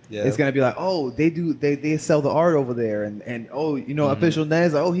sale, it's going to be like, oh, they sell the art over there, and oh, official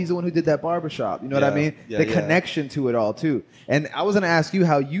N.E.H.S, oh, he's the one who did that barbershop. You know what I mean? The connection to it all too. And I was going to ask you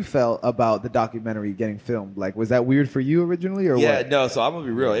how you felt about the documentary getting filmed. Like, was that weird for you originally, or what? Yeah, no. So I'm gonna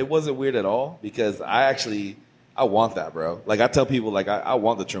be real. It wasn't weird at all, because I want that, bro. Like, I tell people, like, I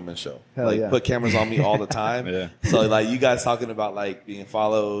want the Truman Show. Put cameras on me all the time. So, like, you guys talking about, like, being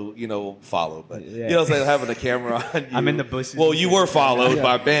followed, but, you know what I'm saying, having a camera on you. I'm in the bushes. Well, you were followed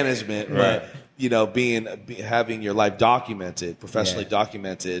by management, but, having your life documented, professionally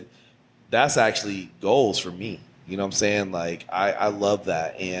documented, that's actually goals for me. You know what I'm saying? Like, I love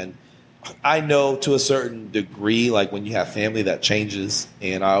that. And I know to a certain degree, like, when you have family, that changes,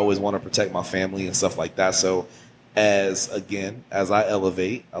 and I always want to protect my family and stuff like that. So, as I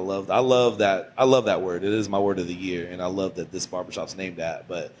elevate, I love that word. It is my word of the year, and I love that this barbershop's named that.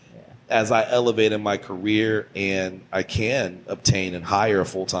 But as I elevate in my career, and I can obtain and hire a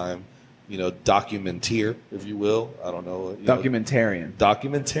full-time, documentaire, if you will. I don't know.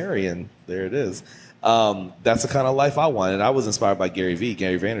 Documentarian. There it is. That's the kind of life I want. And I was inspired by Gary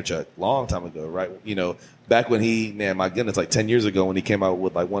Vaynerchuk, long time ago, right? Back when my goodness, like 10 years ago, when he came out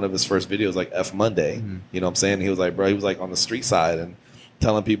with like one of his first videos, like F Monday, you know what I'm saying? He was like, bro, he was like on the street side and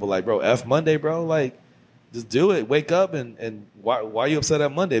telling people like, bro, F Monday, bro, like, just do it. Wake up and why are you upset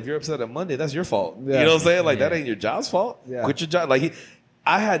at Monday? If you're upset at Monday, that's your fault. Yeah. You know what I'm saying? Like, that ain't your job's fault. Yeah. Quit your job. Like,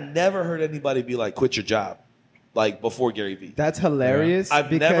 I had never heard anybody be like, quit your job. Like, before Gary Vee. That's hilarious. I've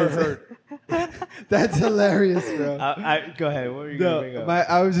never heard. That's hilarious, bro. Go ahead. What were you going to bring up?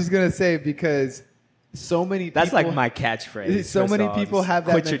 I was just going to say, because so many people. That's like my catchphrase. So many people have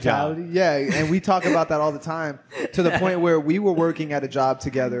that mentality. Yeah, and we talk about that all the time, to the point where we were working at a job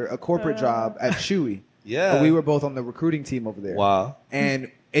together, a corporate job at Chewy. Yeah. And we were both on the recruiting team over there. Wow.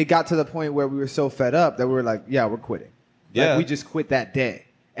 And it got to the point where we were so fed up that we were like, yeah, we're quitting. Yeah. We just quit that day.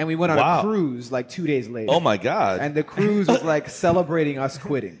 And we went on a cruise like 2 days later. Oh, my God. And the cruise was like celebrating us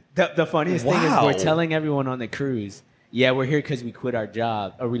quitting. The funniest thing is we're telling everyone on the cruise, we're here because we quit our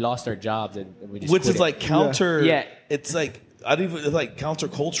job, or we lost our jobs, and we just Which quit is like counter. Yeah. It's like, it's like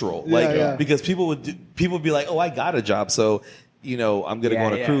countercultural. Like, because people would be like, oh, I got a job, so, I'm going to go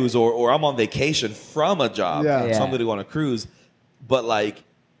on a cruise, or I'm on vacation from a job, so I'm going to go on a cruise. But, like,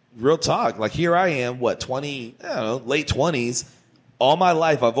 real talk, like, here I am, late 20s. All my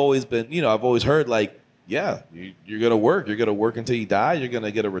life, I've always been, I've always heard, like, you're going to work. You're going to work until you die. You're going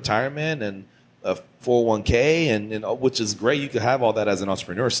to get a retirement and a 401k, and which is great. You could have all that as an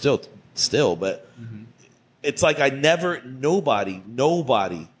entrepreneur still. But it's like I had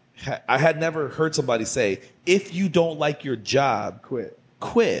never heard somebody say, if you don't like your job, quit.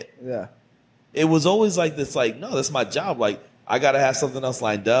 Yeah. It was always like this, like, no, that's my job. Like, I got to have something else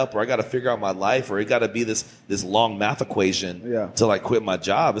lined up, or I got to figure out my life, or it got to be this long math equation to like quit my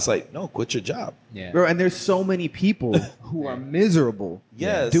job. It's like, no, quit your job. Yeah. Bro, and there's so many people who are miserable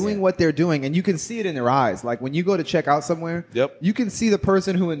doing what they're doing, and you can see it in their eyes. Like, when you go to check out somewhere, you can see the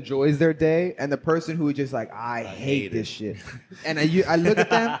person who enjoys their day and the person who is just like, I hate this shit. And I look at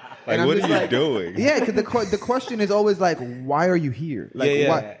them like, and I'm what just are you doing? Yeah, because the question is always like, why are you here? Like,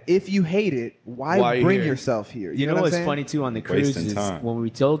 why, if you hate it, why bring yourself here? You know what's funny too on the cruise is when we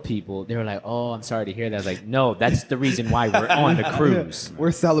told people, they were like, oh, I'm sorry to hear that. I was like, no, that's the reason why we're on the cruise.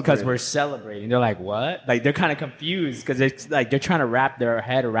 We're celebrating. Because we're celebrating. They're like, what? Like, they're kind of confused because it's like they're trying to wrap their their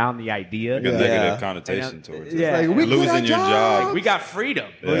head around the idea. Like a negative connotation towards it. Yeah. Like, we losing your job. Like, we got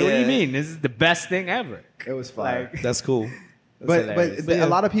freedom. What do you mean? This is the best thing ever. It was fire. Like, That's cool. But a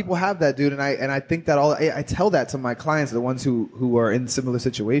lot of people have that, dude, and I think that I tell that to my clients, the ones who are in similar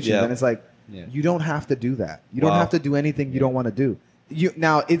situations, and it's like, you don't have to do that. You don't have to do anything you don't want to do.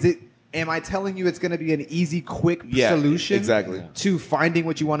 Am I telling you it's going to be an easy, quick solution to finding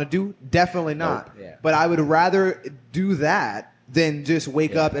what you want to do? Definitely not. Nope. Yeah. But I would rather do that than just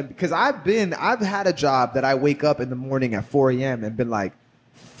wake up because I've had a job that I wake up in the morning at 4 a.m. and been like,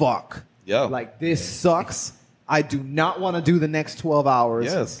 fuck, like this sucks. I do not want to do the next 12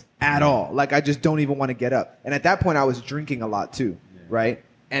 hours at all. Like, I just don't even want to get up. And at that point, I was drinking a lot too, right?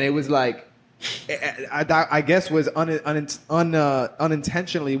 And it was like, I guess was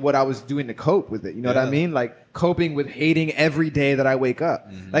unintentionally what I was doing to cope with it. You know what I mean? Like, coping with hating every day that I wake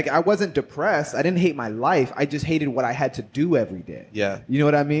up. Like, I wasn't depressed. I didn't hate my life. I just hated what I had to do every day. Yeah. You know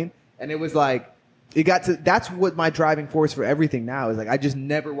what I mean? And it was like, that's what my driving force for everything now is. Like, I just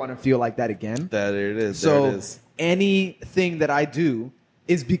never want to feel like that again. That it is. So anything that I do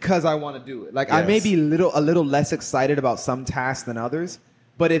is because I want to do it. Like, I may be a little less excited about some tasks than others,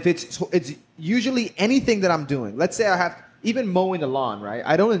 but if it's usually anything that I'm doing. Let's say I have even mowing the lawn, right?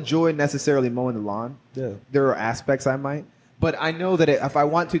 I don't enjoy necessarily mowing the lawn. Yeah. There are aspects I might, but I know that if I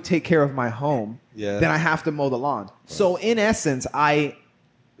want to take care of my home, then I have to mow the lawn. Right. So in essence, I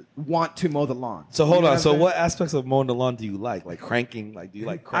want to mow the lawn. So hold on. So what aspects of mowing the lawn do you like? Like cranking? Like, do you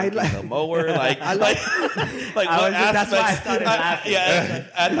like cranking the mower? Like what aspects? That's why I started laughing.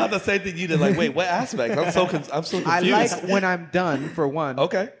 I thought the same thing you did. Like, wait, what aspects? I'm so confused. I like when I'm done, for one.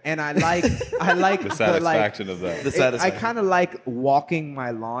 Okay. And I like the satisfaction of that. The satisfaction. I kind of like walking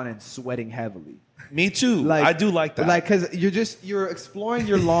my lawn and sweating heavily. Me too. Like, I do like that. Like, because you're exploring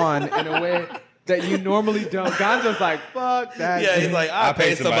your lawn in a way that you normally don't. Gonzo's like, fuck that. Yeah, he's like, I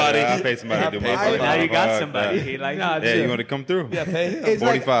pay somebody. I pay somebody to do my stuff. Now you got somebody. He like, you want to come through? Yeah, pay him. It's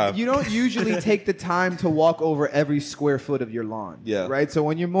 45. Like, you don't usually take the time to walk over every square foot of your lawn. Yeah. Right? So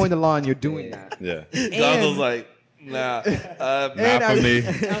when you're mowing the lawn, you're doing that. Yeah. Gonzo's like, nah. Not for me.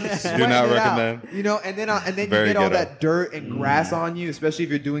 Do not recommend. You know, and then you get all that dirt and grass on you, especially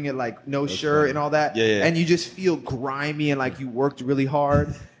if you're doing it like no shirt and all that. Yeah. And you just feel grimy and like you worked really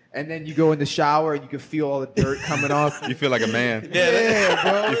hard. And then you go in the shower and you can feel all the dirt coming off. You feel like a man. Yeah,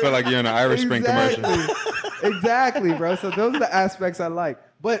 bro. You feel like you're in an Irish Spring commercial. Exactly, bro. So those are the aspects I like.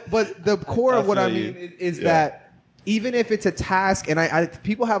 But the core of what I mean is that even if it's a task, and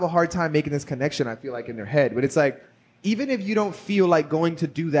people have a hard time making this connection, I feel like, in their head. But it's like, even if you don't feel like going to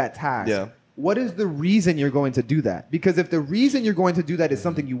do that task, what is the reason you're going to do that? Because if the reason you're going to do that is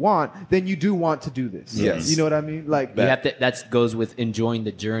something you want, then you do want to do this. Yes. You know what I mean? Like, you have to, that goes with enjoying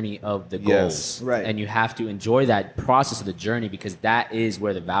the journey of the goals. Right. And you have to enjoy that process of the journey because that is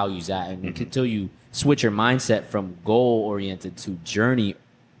where the value's at. And until you switch your mindset from goal-oriented to journey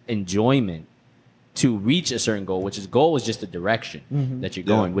enjoyment to reach a certain goal, which is goal is just the direction that you're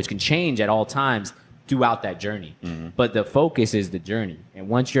going, which can change at all times throughout that journey. But the focus is the journey. And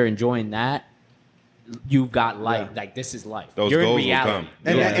once you're enjoying that, you've got life. Like, this is life. Those you're goals in reality.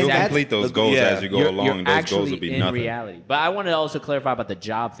 will come. You'll complete those goals as you go along, and those goals will be in nothing. reality. But I want to also clarify about the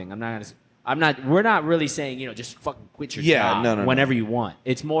job thing. We're not really saying, just fucking quit your job whenever you want.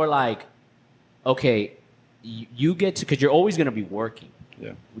 It's more like, okay, you get to, because you're always going to be working.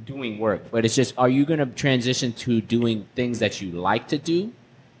 Yeah. Doing work. But it's just, are you going to transition to doing things that you like to do?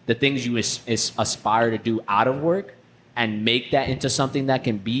 The things you aspire to do out of work, and make that into something that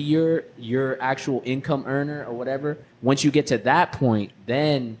can be your actual income earner or whatever. Once you get to that point,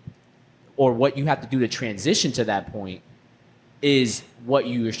 then, or what you have to do to transition to that point is what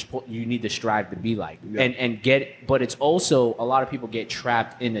you need to strive to be like. But it's also, a lot of people get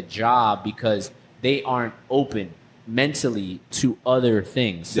trapped in a job because they aren't open mentally to other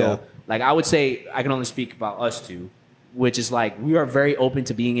things. So like, I would say, I can only speak about us two, which is like, we are very open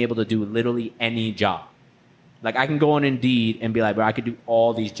to being able to do literally any job. Like, I can go on Indeed and be like, bro, I could do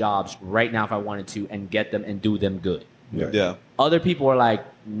all these jobs right now if I wanted to and get them and do them good. Yeah. Other people are like,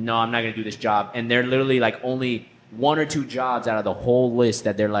 no, I'm not going to do this job. And they're literally like only one or two jobs out of the whole list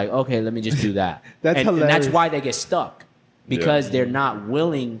that they're like, okay, let me just do that. That's hilarious. And that's why they get stuck, because they're not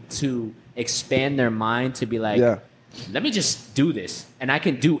willing to expand their mind to be like, let me just do this. And I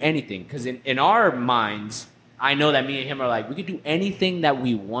can do anything. Because in our minds, I know that me and him are like, we can do anything that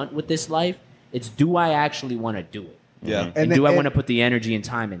we want with this life. It's, do I actually want to do it? Yeah. And do I want to put the energy and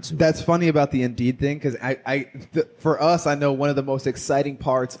time into it? That's funny about the Indeed thing, because for us, I know one of the most exciting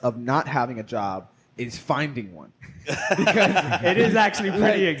parts of not having a job is finding one. Because it is actually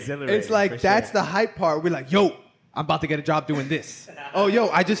pretty exhilarating. It's like, that's the hype part. We're like, yo, I'm about to get a job doing this. Oh, yo,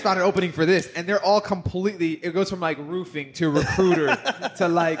 I just found an opening for this. And they're all completely, it goes from like roofing to recruiter to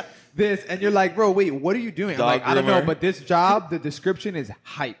like this. And you're like, bro, wait, what are you doing? I'm like, I don't know, but this job, the description is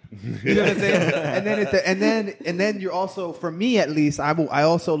hype. You know what I'm saying? And then you're also, for me at least, I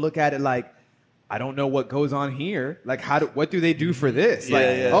also look at it like, I don't know what goes on here. Like, what do they do for this?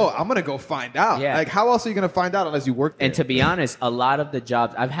 Oh, I'm going to go find out. Yeah. Like, how else are you going to find out unless you work there? And to be honest, a lot of the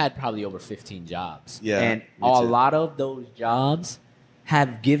jobs, I've had probably over 15 jobs. Yeah. And a lot of those jobs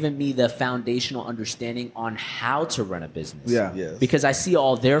have given me the foundational understanding on how to run a business. Yeah. Yes. Because I see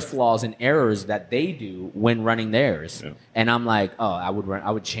all their flaws and errors that they do when running theirs. Yeah. And I'm like, oh, I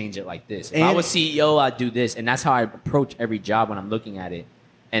would change it like this. If I was CEO, I'd do this. And that's how I approach every job when I'm looking at it.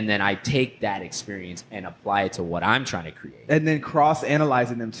 And then I take that experience and apply it to what I'm trying to create. And then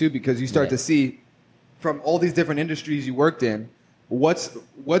cross-analyzing them too, because you start to see from all these different industries you worked in, what's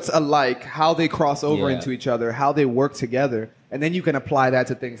alike, how they cross over into each other, how they work together. And then you can apply that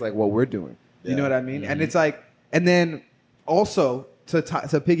to things like what we're doing. You know what I mean? Mm-hmm. And it's like, and then also to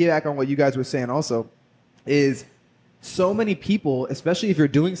piggyback on what you guys were saying also is so many people, especially if you're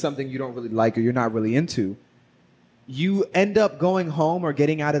doing something you don't really like or you're not really into, you end up going home or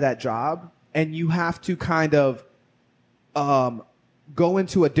getting out of that job and you have to kind of go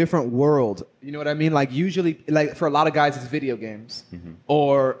into a different world. You know what I mean? Like usually, like for a lot of guys, it's video games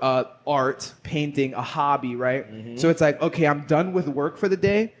or art, painting, a hobby, right? Mm-hmm. So it's like, okay, I'm done with work for the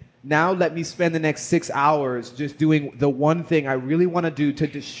day. Now let me spend the next 6 hours just doing the one thing I really want to do to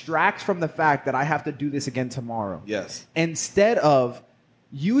distract from the fact that I have to do this again tomorrow. Yes. Instead of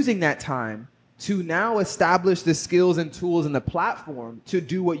using that time to now establish the skills and tools and the platform to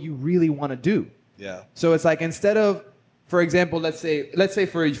do what you really want to do. Yeah. So it's like instead of, for example, let's say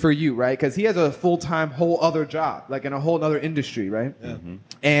for you, right? Because he has a full-time whole other job, like in a whole other industry, right? Yeah. Mm-hmm.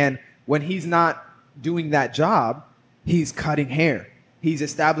 And when he's not doing that job, he's cutting hair. He's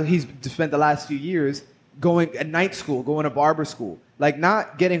spent the last few years going at night school, going to barber school, like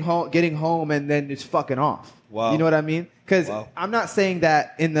not getting home and then just fucking off. Wow. You know what I mean? Because I'm not saying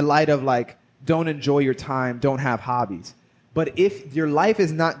that in the light of like, don't enjoy your time, don't have hobbies. But if your life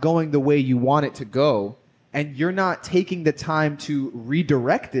is not going the way you want it to go, and you're not taking the time to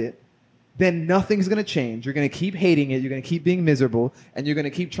redirect it, then nothing's going to change. You're going to keep hating it, you're going to keep being miserable, and you're going to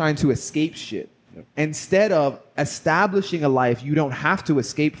keep trying to escape shit. Yep. Instead of establishing a life you don't have to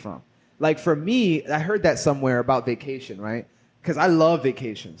escape from. Like for me, I heard that somewhere about vacation, right? Because I love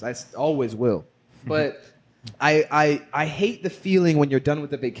vacations. I always will. But I hate the feeling when you're done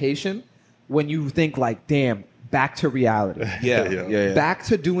with the vacation when you think like, damn, back to reality. Yeah. Back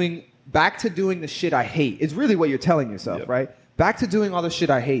to doing the shit I hate is really what you're telling yourself, right? Back to doing all the shit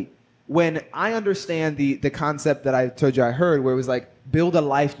I hate. When I understand the concept that I told you I heard where it was like, build a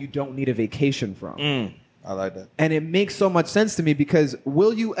life you don't need a vacation from. I like that. And it makes so much sense to me because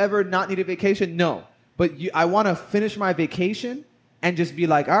will you ever not need a vacation? No. But I want to finish my vacation and just be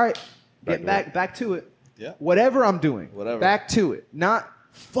like, all right, get back to it. Yeah. Whatever I'm doing, back to it. Not,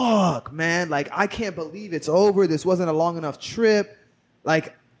 fuck, man, like, I can't believe it's over. This wasn't a long enough trip.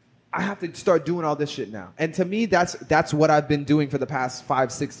 Like, I have to start doing all this shit now. And to me, that's what I've been doing for the past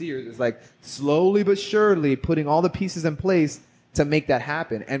 5-6 years. It's like slowly but surely putting all the pieces in place to make that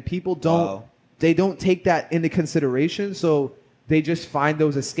happen. And people don't take that into consideration. So they just find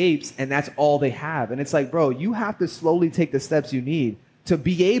those escapes and that's all they have. And it's like, bro, you have to slowly take the steps you need to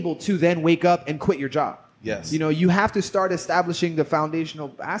be able to then wake up and quit your job. Yes. You know, you have to start establishing the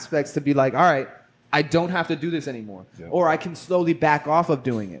foundational aspects to be like, all right, I don't have to do this anymore. Yep. Or I can slowly back off of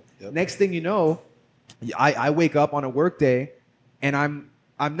doing it. Yep. Next thing you know, I wake up on a work day and I'm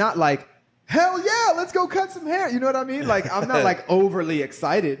not like, hell yeah, let's go cut some hair. You know what I mean? Like, I'm not like overly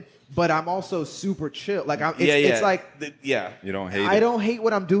excited, but I'm also super chill. Like, it's like, you don't hate it. I don't hate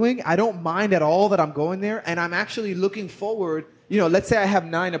what I'm doing. I don't mind at all that I'm going there. And I'm actually looking forward, you know, let's say I have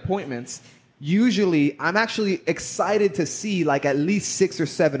 9 appointments. Usually, I'm actually excited to see like at least 6 or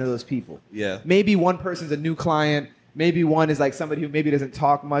 7 of those people. Yeah. Maybe one person's a new client. Maybe one is like somebody who maybe doesn't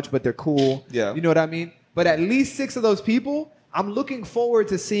talk much, but they're cool. Yeah. You know what I mean? But at least 6 of those people, I'm looking forward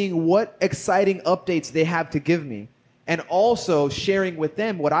to seeing what exciting updates they have to give me. And also sharing with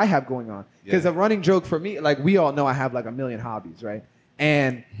them what I have going on. Because a running joke for me, like we all know I have like a million hobbies, right?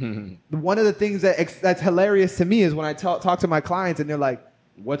 And one of the things that's hilarious to me is when I talk to my clients and they're like,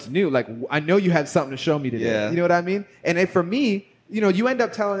 what's new? Like, I know you have something to show me today. Yeah. You know what I mean? And for me, you know, you end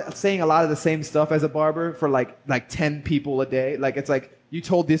up saying a lot of the same stuff as a barber for like 10 people a day. Like, it's like you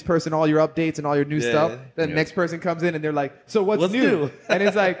told this person all your updates and all your new stuff. Then the next person comes in and they're like, so what's new? And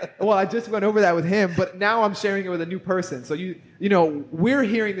it's like, well, I just went over that with him, but now I'm sharing it with a new person. So, you know, we're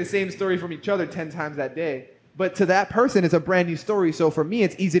hearing the same story from each other 10 times that day. But to that person, it's a brand new story. So for me,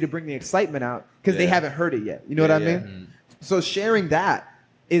 it's easy to bring the excitement out because they haven't heard it yet. You know what I mean? Mm-hmm. So sharing that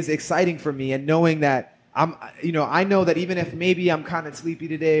is exciting for me, and knowing that I know that even if maybe I'm kind of sleepy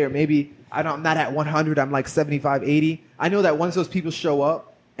today, or maybe I'm not at 100, I'm like 75, 80. I know that once those people show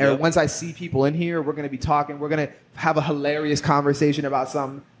up, or once I see people in here, we're going to be talking. We're going to have a hilarious conversation about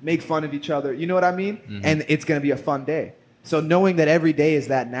something, make fun of each other. You know what I mean? Mm-hmm. And it's going to be a fun day. So knowing that every day is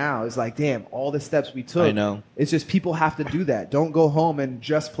that now is like, damn, all the steps we took. I know. It's just people have to do that. Don't go home and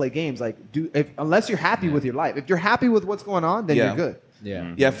just play games. Like, unless you're happy with your life. If you're happy with what's going on, then you're good. Yeah.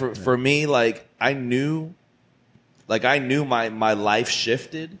 Mm-hmm. Yeah. For me, like I knew my life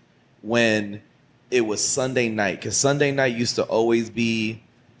shifted when it was Sunday night, because Sunday night used to always be,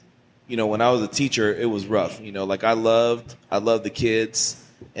 when I was a teacher, it was rough. Like I loved the kids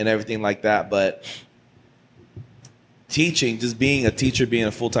and everything like that, but teaching, just being a teacher, being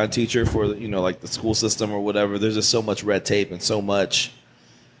a full-time teacher for, like the school system or whatever, there's just so much red tape and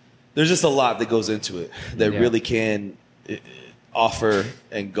there's just a lot that goes into it that really can offer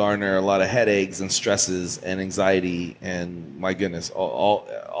and garner a lot of headaches and stresses and anxiety and, my goodness,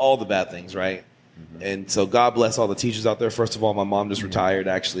 all the bad things, right? Mm-hmm. And so God bless all the teachers out there. First of all, my mom just retired,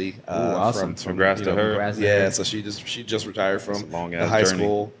 actually. Awesome. Congrats to her. So she just retired from the high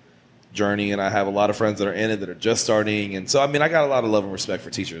school journey, and I have a lot of friends that are in it that are just starting, and so I got a lot of love and respect for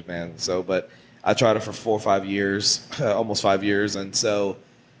teachers, man. So, but I tried it for 4 or 5 years, almost 5 years, and so,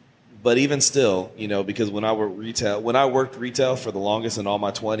 but even still, because when I worked retail for the longest in all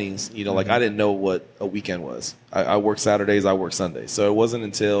my 20s, like I didn't know what a weekend was. I worked Saturdays, I worked Sundays, so it wasn't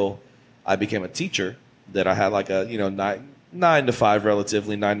until I became a teacher that I had like a 9 to 5,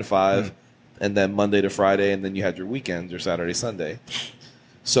 relatively 9 to 5, and then Monday to Friday, and then you had your weekends, your Saturday, Sunday.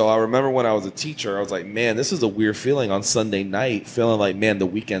 So I remember when I was a teacher, I was like, man, this is a weird feeling on Sunday night, feeling like, man, the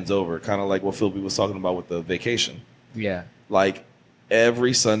weekend's over. Kind of like what Philby was talking about with the vacation. Yeah. Like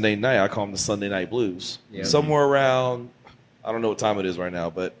every Sunday night, I call them the Sunday night blues. Yeah. Somewhere around, I don't know what time it is right now,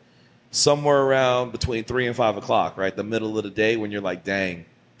 but somewhere around between 3 and 5 o'clock, right? The middle of the day when you're like, dang,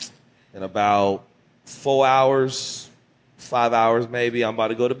 in about 4 hours, 5 hours maybe, I'm about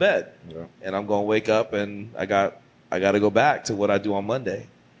to go to bed. Yeah. And I'm going to wake up and I got to go back to what I do on Monday.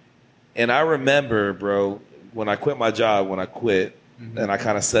 And I remember, bro, when I quit my job, and I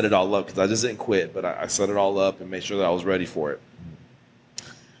kind of set it all up, because I just didn't quit, but I set it all up and made sure that I was ready for it.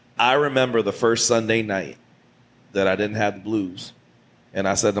 I remember the first Sunday night that I didn't have the blues. And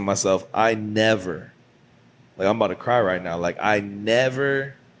I said to myself, I'm about to cry right now. Like, I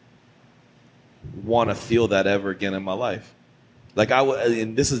never want to feel that ever again in my life. Like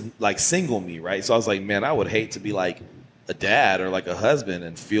and this is like single me, right? So I was like, man, I would hate to be like a dad or like a husband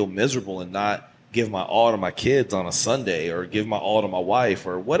and feel miserable and not give my all to my kids on a Sunday, or give my all to my wife,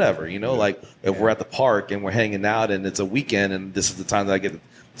 or whatever, like if we're at the park and we're hanging out and it's a weekend and this is the time that I get to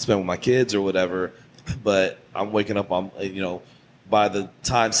spend with my kids or whatever, but I'm waking up on, by the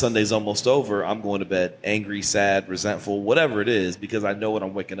time Sunday's almost over, I'm going to bed angry, sad, resentful, whatever it is, because I know what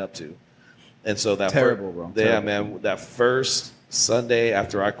I'm waking up to. And so that bro. Yeah, man, that first Sunday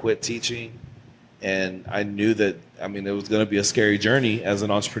after I quit teaching, and I knew that, it was going to be a scary journey as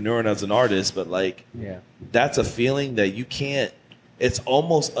an entrepreneur and as an artist, but like, that's a feeling that you can't, it's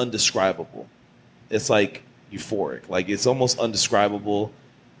almost undescribable. It's like euphoric. Like, it's almost undescribable.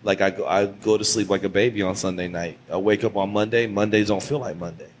 Like, I go to sleep like a baby on Sunday night. I wake up on Monday. Mondays don't feel like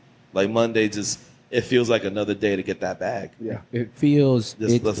Monday. Like, Monday it feels like another day to get that bag. Yeah. It feels...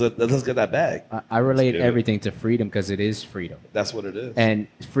 Let's get that bag. I relate everything to freedom, because it is freedom. That's what it is. And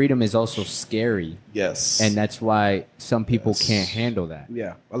freedom is also scary. Yes. And that's why some people can't handle that.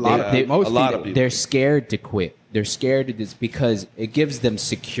 Yeah. Most people. They're scared to quit. They're scared to this because it gives them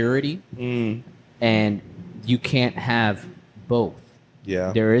security, and you can't have both.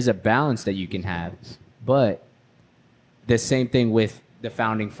 Yeah. There is a balance that you can have, but the same thing with the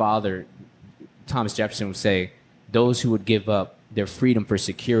founding father, Thomas Jefferson, would say, those who would give up their freedom for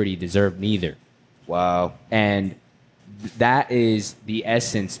security deserve neither. Wow. And that is the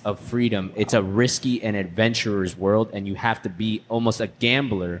essence of freedom. It's a risky and adventurer's world, and you have to be almost a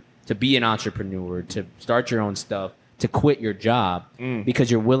gambler to be an entrepreneur, to start your own stuff, to quit your job, because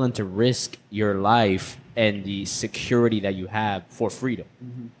you're willing to risk your life and the security that you have for freedom.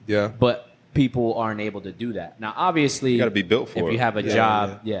 Mm-hmm. Yeah. But people aren't able to do that. Now, obviously, you got to be built for it. If you have a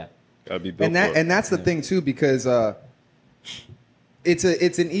job, got to be built for it. And that's the thing too, because it's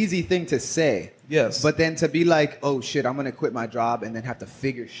an easy thing to say. Yes. But then to be like, oh shit, I'm gonna quit my job and then have to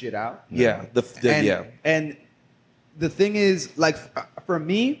figure shit out. Yeah. And the thing is, like, for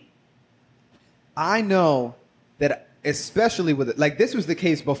me, I know that especially with it. Like, this was the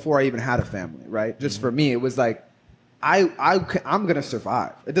case before I even had a family, right? Just for me, it was like, I'm going to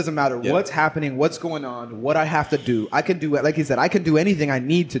survive. It doesn't matter what's happening, what's going on, what I have to do. I can do it. Like he said, I can do anything I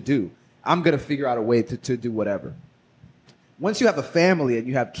need to do. I'm going to figure out a way to do whatever. Once you have a family and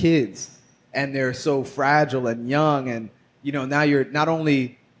you have kids and they're so fragile and young and, you know, now you're not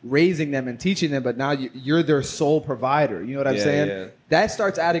only raising them and teaching them, but now you're their sole provider. You know what I'm saying? Yeah. That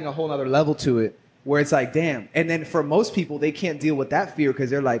starts adding a whole nother level to it where it's like, damn. And then for most people, they can't deal with that fear because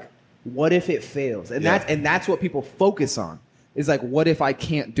they're like, what if it fails? And that's what people focus on. Is like, what if I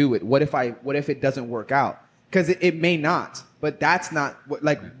can't do it? What if it doesn't work out? Because it may not. But that's not what,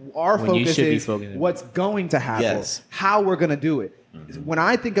 like, our focus is what's going to happen, how we're going to do it. Mm-hmm. When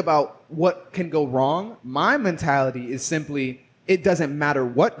I think about what can go wrong, my mentality is simply, it doesn't matter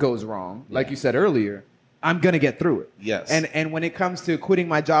what goes wrong. Like you said earlier, I'm going to get through it. Yes. And when it comes to quitting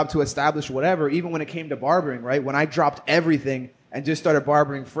my job to establish whatever, even when it came to barbering, right? When I dropped everything and just started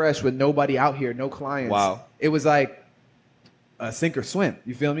barbering fresh with nobody out here, no clients. Wow. It was like sink or swim.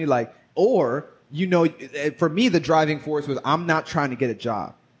 You feel me? Like, or, you know, for me, the driving force was I'm not trying to get a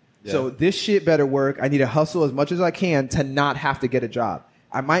job. Yeah. So this shit better work. I need to hustle as much as I can to not have to get a job.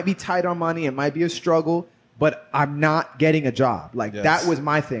 I might be tight on money. It might be a struggle, but I'm not getting a job. Like, that was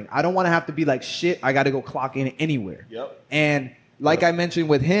my thing. I don't want to have to be like, shit, I got to go clock in anywhere. Yep. And like I mentioned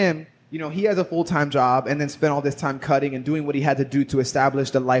with him, you know, he has a full-time job and then spent all this time cutting and doing what he had to do to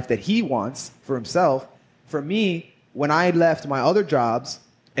establish the life that he wants for himself. For me, when I left my other jobs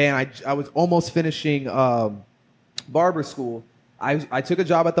and I was almost finishing barber school, I took a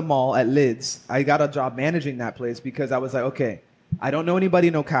job at the mall at Lids. I got a job managing that place because I was like, okay, I don't know anybody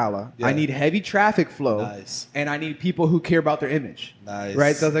in Ocala. Yeah. I need heavy traffic flow. Nice. And I need people who care about their image. Nice.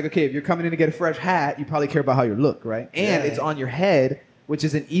 Right? So I was like, okay, if you're coming in to get a fresh hat, you probably care about how you look, right? And it's on your head, which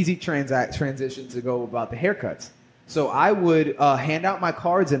is an easy transition to go about the haircuts. So I would hand out my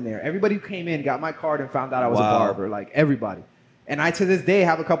cards in there. Everybody who came in got my card and found out I was a barber, like everybody. And I, to this day,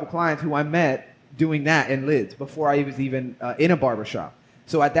 have a couple clients who I met doing that in Lids before I was even in a barbershop.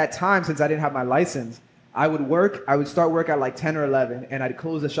 So at that time, since I didn't have my license, I would start work at like 10 or 11, and I'd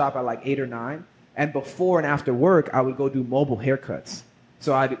close the shop at like 8 or 9. And before and after work, I would go do mobile haircuts.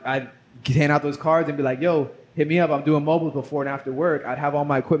 So I'd hand out those cards and be like, yo, hit me up. I'm doing mobiles before and after work. I'd have all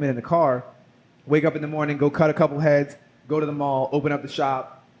my equipment in the car, wake up in the morning, go cut a couple heads, go to the mall, open up the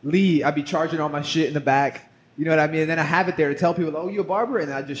shop, leave. I'd be charging all my shit in the back. You know what I mean? And then I have it there to tell people, oh, you a barber?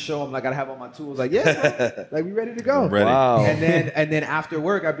 And I just show them, like, I have all my tools. Like, yeah, like, we ready to go. Ready. Wow. And then after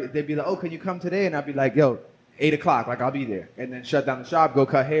work, they'd be like, oh, can you come today? And I'd be like, yo, 8 o'clock, like, I'll be there. And then shut down the shop, go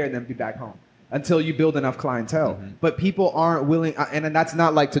cut hair, and then be back home until you build enough clientele. Mm-hmm. But people aren't willing, and that's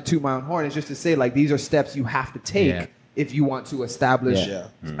not like to toot my own horn. It's just to say, like, these are steps you have to take if you want to establish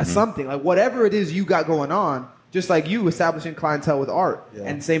something. Like, whatever it is you got going on, just like you establishing clientele with art. Yeah.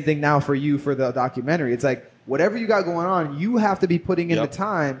 And same thing now for you for the documentary. It's like, whatever you got going on, you have to be putting in the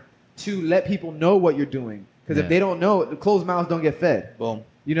time to let people know what you're doing. Because if they don't know, the closed mouths don't get fed. Boom.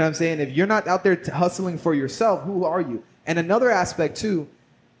 You know what I'm saying? If you're not out there hustling for yourself, who are you? And another aspect, too,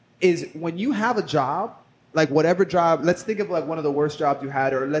 is when you have a job, like whatever job, let's think of like one of the worst jobs you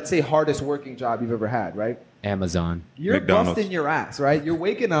had, or let's say hardest working job you've ever had, right? Amazon. You're busting your ass, right? You're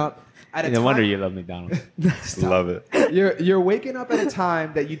waking up at a time. No wonder you love McDonald's. Love it. You're waking up at a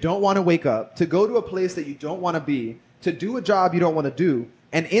time that you don't want to wake up, to go to a place that you don't want to be, to do a job you don't want to do.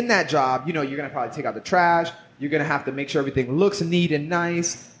 And in that job, you know, you're going to probably take out the trash. You're going to have to make sure everything looks neat and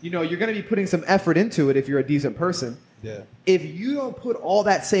nice. You know, you're going to be putting some effort into it if you're a decent person. Yeah. If you don't put all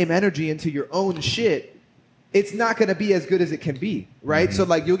that same energy into your own shit, it's not going to be as good as it can be, right? Mm-hmm. So,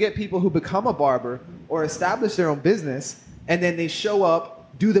 like, you'll get people who become a barber or establish their own business, and then they show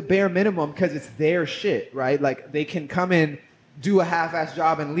up, do the bare minimum because it's their shit, right? Like, they can come in, do a half-ass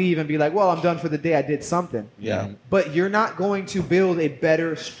job and leave and be like, well, I'm done for the day. I did something. Yeah. But you're not going to build a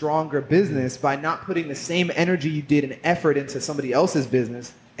better, stronger business by not putting the same energy you did and effort into somebody else's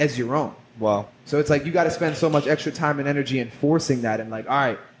business as your own. Wow. So it's like you got to spend so much extra time and energy enforcing that, and like, all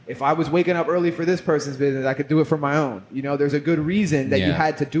right, if I was waking up early for this person's business, I could do it for my own. You know, there's a good reason that you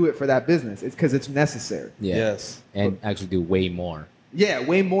had to do it for that business. It's because it's necessary. Yeah. Yes. And actually do way more. Yeah,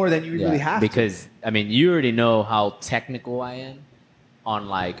 way more than you really have to. Because, I mean, you already know how technical I am on,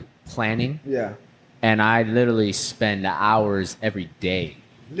 like, planning. Yeah. And I literally spend hours every day.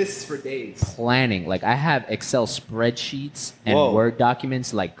 Lists for days. Planning. Like, I have Excel spreadsheets and Word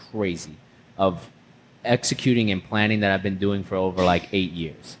documents like crazy of executing and planning that I've been doing for over, like, 8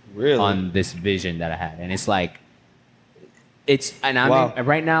 years. Really? On this vision that I had. And it's like,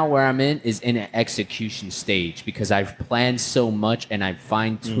 right now where I'm in is in an execution stage because I've planned so much and I've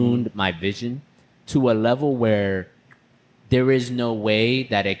fine-tuned my vision to a level where there is no way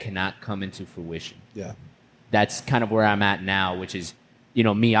that it cannot come into fruition. Yeah. That's kind of where I'm at now, which is,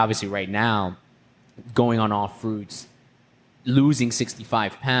 me obviously right now, going on all fruits, losing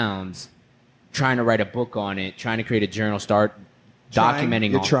 65 pounds, trying to write a book on it, trying to create a journal, start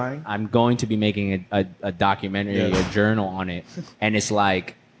documenting. You're trying. I'm going to be making a documentary, a journal on it. And it's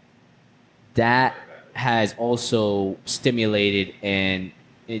like, that has also stimulated and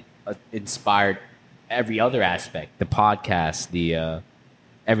it inspired every other aspect, the podcast, the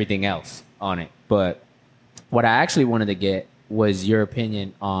everything else on it. But what I actually wanted to get was your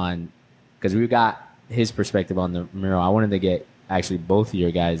opinion on, because we got his perspective on the mural. I wanted to get actually both of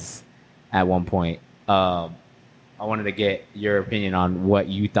your guys at one point. I wanted to get your opinion on what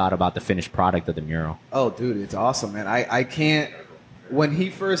you thought about the finished product of the mural. Oh, dude, it's awesome, man. I can't. When he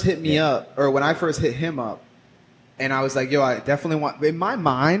first hit me up, or when I first hit him up, and I was like, yo, I definitely want. In my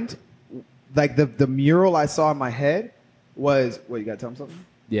mind, like the mural I saw in my head was. Wait, you gotta tell him something?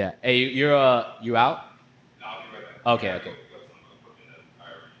 Yeah. Hey, you out? No, I'll be right back. Okay.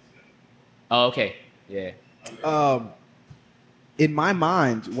 Oh, okay. Yeah. In my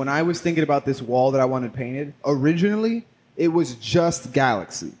mind, when I was thinking about this wall that I wanted painted, originally it was just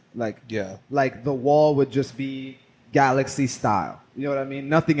galaxy. Like the wall would just be galaxy style. You know what I mean?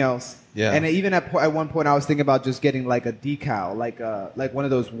 Nothing else. Yeah. And even at one point, I was thinking about just getting like a decal, like one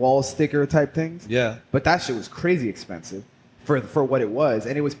of those wall sticker type things. Yeah. But that shit was crazy expensive for what it was,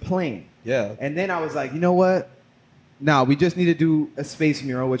 and it was plain. Yeah. And then I was like, you know what? No, we just need to do a space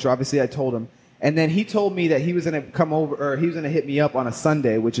mural, which obviously I told him. And then he told me that he was going to come over, or he was going to hit me up on a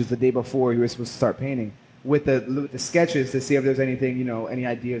Sunday, which is the day before he was supposed to start painting, with the sketches to see if there's anything, any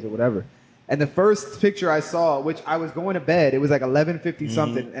ideas or whatever. And the first picture I saw, which I was going to bed, it was like 11:50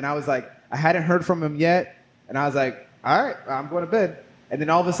 something, and I was like, I hadn't heard from him yet, and I was like, all right, I'm going to bed. And then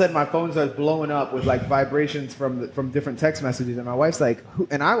all of a sudden, my phone starts blowing up with like vibrations from different text messages, and my wife's like,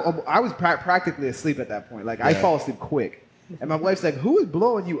 and I was practically asleep at that point, like I fall asleep quick, and my wife's like, who is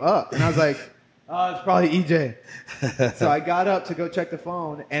blowing you up? And I was like, oh, it's probably E.J. So I got up to go check the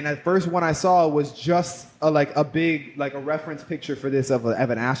phone, and the first one I saw was just a reference picture for this of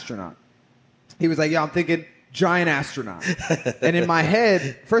an astronaut. He was like, yeah, I'm thinking giant astronaut. And in my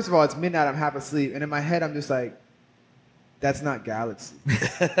head, first of all, it's midnight, I'm half asleep, and in my head, I'm just like, that's not galaxy.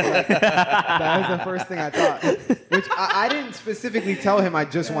 That was the first thing I thought. Which I didn't specifically tell him I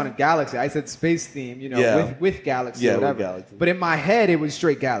just wanted galaxy. I said space theme, with galaxy or whatever. With galaxy. But in my head, it was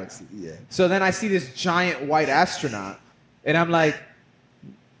straight galaxy. Yeah. So then I see this giant white astronaut, and I'm like,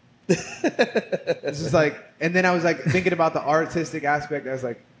 this is like, and then I was like thinking about the artistic aspect. I was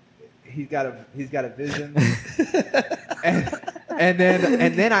like, he's got a vision. And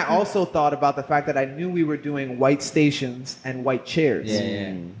then I also thought about the fact that I knew we were doing white stations and white chairs.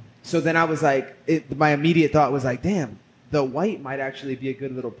 Yeah. So then I was like, my immediate thought was like, damn, the white might actually be a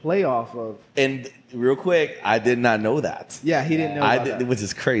good little play off of. And real quick, I did not know that. Yeah, he didn't know that. Which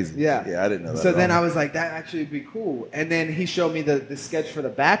is crazy. Yeah, I didn't know that. So then I was like, that actually would be cool. And then he showed me the sketch for the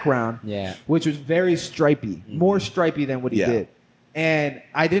background, which was very stripy, more stripy than what he did. And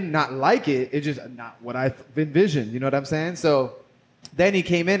I did not like it. It's just not what I envisioned. You know what I'm saying? So then he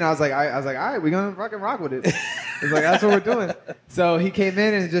came in, and I was like, all right, we're gonna fucking rock with it. I was like, that's what we're doing. So he came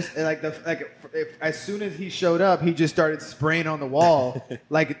in, and just as soon as he showed up, he just started spraying on the wall, he's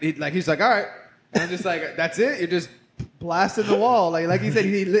like, all right. And I'm just like, that's it. You're just blasting the wall, like he said,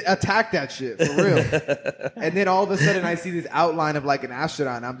 he attacked that shit for real. And then all of a sudden, I see this outline of like an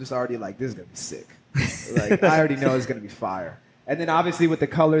astronaut, and I'm just already like, this is gonna be sick. Like I already know it's gonna be fire. And then obviously with the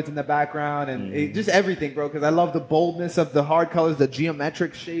colors in the background and just everything, bro, because I love the boldness of the hard colors, the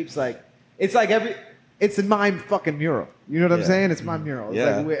geometric shapes. It's my fucking mural. You know what I'm saying? It's my mural.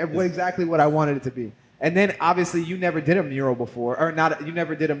 It's exactly what I wanted it to be. And then obviously you never did a mural before, you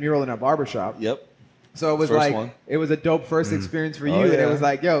never did a mural in a barbershop. Yep. So it was it was a dope first experience for you. And it was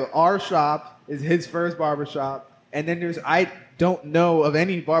like, yo, our shop is his first barbershop. And then I don't know of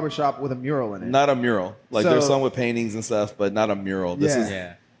any barbershop with a mural in it. Not a mural. There's some with paintings and stuff, but not a mural. This is,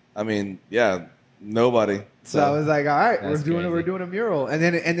 nobody. So I was like, all right, we're doing a mural. And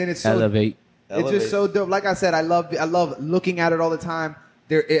then it's so Elevate. It's just so dope. Like I said, I love looking at it all the time.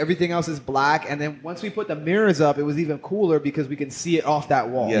 Everything else is black, and then once we put the mirrors up, it was even cooler because we can see it off that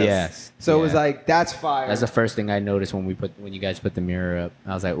wall. Yes. So it was like, that's fire. That's the first thing I noticed when you guys put the mirror up.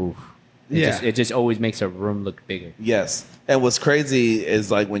 I was like, oof. It just always makes a room look bigger. Yes. And what's crazy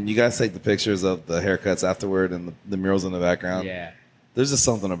is like when you guys take the pictures of the haircuts afterward and the murals in the background. Yeah. There's just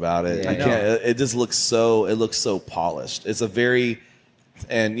something about it. It just looks so polished. It's a very,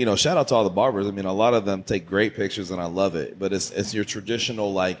 and shout out to all the barbers. I mean, a lot of them take great pictures and I love it. But it's your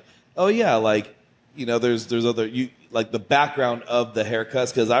traditional there's other like the background of the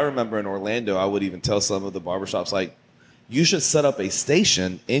haircuts. Because I remember in Orlando, I would even tell some of the barbershops like, you should set up a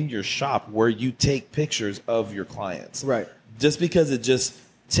station in your shop where you take pictures of your clients. Right. Just because it just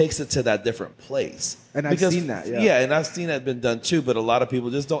takes it to that different place. And I've seen that. Yeah, and I've seen that been done too. But a lot of people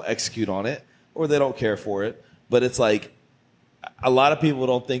just don't execute on it, or they don't care for it. But it's like a lot of people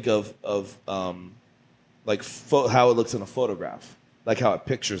don't think of like how it looks in a photograph, like how it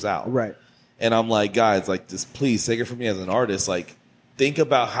pictures out. Right. And I'm like, guys, like, just please take it from me as an artist. Like, think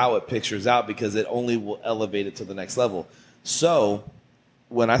about how it pictures out because it only will elevate it to the next level. So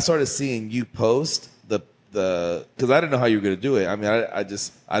when I started seeing you post because I didn't know how you were going to do it. I mean,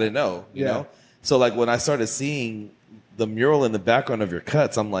 I didn't know, you know? So like when I started seeing the mural in the background of your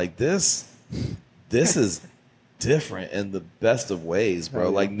cuts, I'm like, this is different in the best of ways,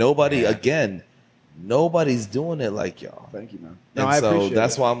 bro. Like nobody's doing it like y'all. Thank you, man. No, and so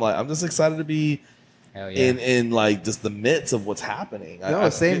that's why I'm just excited to be in like just the midst of what's happening. No,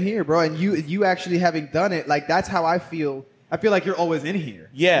 same here, bro. And you actually having done it, like that's how I feel. I feel like you're always in here.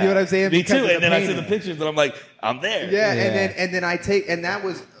 Yeah. You know what I'm saying? Me too. And then I see the pictures and I'm like, I'm there. Yeah. And then I take, and that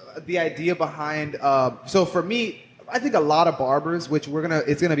was the idea behind, so for me, I think a lot of barbers, which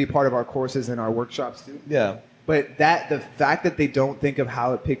it's gonna be part of our courses and our workshops too. Yeah. But the fact that they don't think of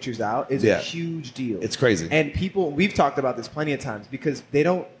how it pictures out is a huge deal. It's crazy. And we've talked about this plenty of times because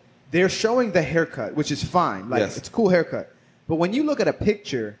they're showing the haircut, which is fine. Like it's a cool haircut. But when you look at a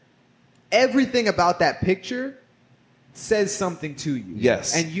picture, everything about that picture says something to you.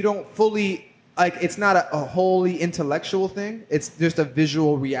 Yes. And you don't fully, like, it's not a wholly intellectual thing. It's just a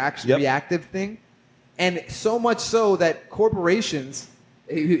visual reactive thing. And so much so that corporations,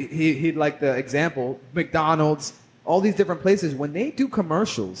 he'd like the example, McDonald's, all these different places, when they do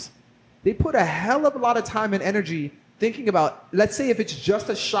commercials, they put a hell of a lot of time and energy thinking about, let's say if it's just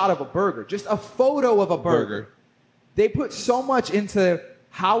a shot of a burger, just a photo of a burger. They put so much into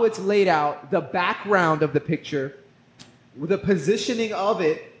how it's laid out, the background of the picture, the positioning of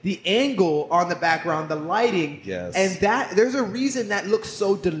it, the angle on the background, the lighting, and that there's a reason that looks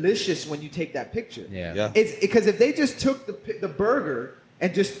so delicious when you take that picture. It's because if they just took the burger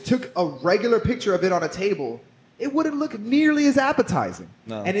and just took a regular picture of it on a table, it wouldn't look nearly as appetizing.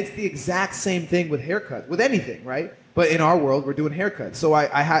 No. And it's the exact same thing with haircuts, with anything, right? But in our world, we're doing haircuts. So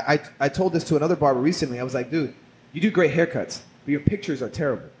I told this to another barber recently. I was like, dude, you do great haircuts, but your pictures are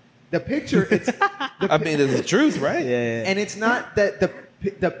terrible. The picture, it's... I mean, it's the truth, right? Yeah. And it's not that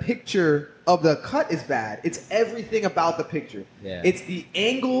the picture of the cut is bad. It's everything about the picture. Yeah. It's the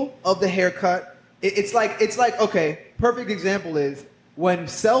angle of the haircut. It's like, okay, perfect example is when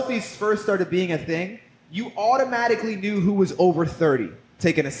selfies first started being a thing, you automatically knew who was over 30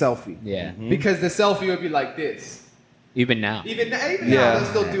 taking a selfie. Yeah. Mm-hmm. Because the selfie would be like this. Even now. Even now, they'll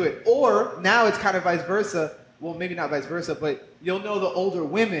still do it. Or now it's kind of vice versa. Well, maybe not vice versa, but you'll know the older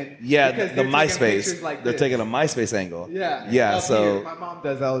women. Yeah, because the MySpace. Like they're taking a MySpace angle. Yeah. So here. My mom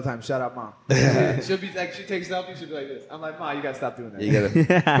does that all the time. Shout out, mom. She'll be like, she takes selfies. She'll be like this. I'm like, Ma, you gotta stop doing that. You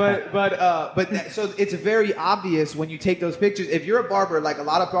gotta. So it's very obvious when you take those pictures. If you're a barber, like a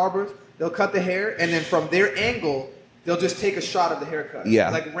lot of barbers, they'll cut the hair and then from their angle, they'll just take a shot of the haircut. Yeah.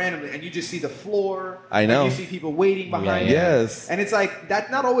 Like randomly. And you just see the floor. I know. And you see people waiting behind you. Yes. And it's like,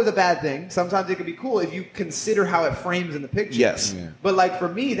 that's not always a bad thing. Sometimes it can be cool if you consider how it frames in the picture. Yes. Yeah. But like for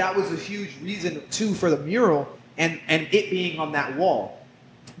me, that was a huge reason too for the mural and it being on that wall.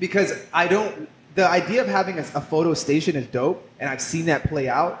 Because the idea of having a photo station is dope. And I've seen that play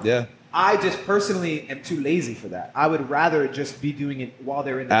out. Yeah. I just personally am too lazy for that. I would rather just be doing it while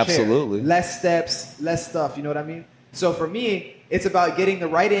they're in the chair. Absolutely. Less steps, less stuff. You know what I mean? So for me, it's about getting the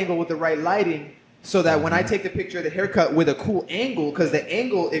right angle with the right lighting so that when I take the picture of the haircut with a cool angle, because the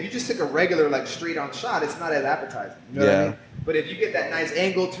angle, if you just took a regular like straight on shot, it's not as appetizing. You know what I mean? But if you get that nice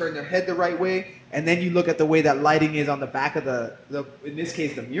angle, turn their head the right way, and then you look at the way that lighting is on the back of the in this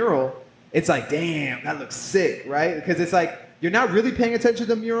case, the mural, it's like, damn, that looks sick, right? Because it's like, you're not really paying attention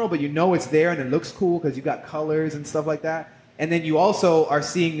to the mural, but you know it's there and it looks cool because you got colors and stuff like that. And then you also are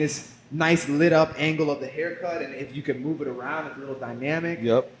seeing this nice lit up angle of the haircut, and if you can move it around, it's a little dynamic.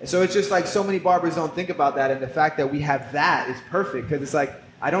 Yep. And so it's just like so many barbers don't think about that, and the fact that we have that is perfect because it's like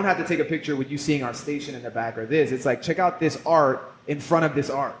I don't have to take a picture with you seeing our station in the back or this. It's like check out this art in front of this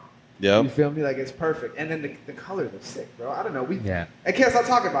art. Yeah. You feel me? Like it's perfect, and then the colors are sick, bro. I don't know. I can't stop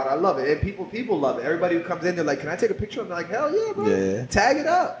talking about it. I love it, and people love it. Everybody who comes in, they're like, "Can I take a picture?" I'm like, "Hell yeah, bro! Yeah. Tag it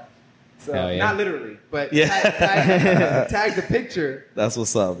up." So not literally, but tag the picture. That's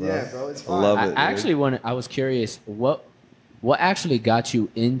what's up, bro. Yeah, bro, it's fun. I love it. I actually I was curious what actually got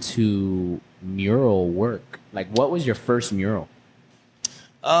you into mural work? Like, what was your first mural?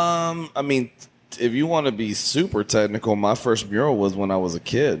 I mean, if you want to be super technical, my first mural was when I was a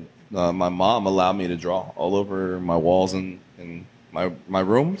kid. My mom allowed me to draw all over my walls in my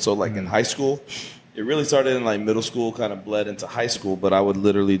room. So like in high school, it really started in like middle school, kind of bled into high school. But I would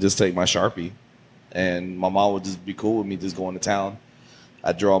literally just take my Sharpie, and my mom would just be cool with me just going to town.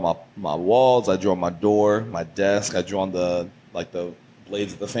 I draw my walls, I draw my door, my desk. I draw on the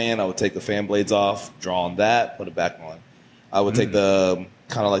blades of the fan. I would take the fan blades off, draw on that, put it back on. I would take the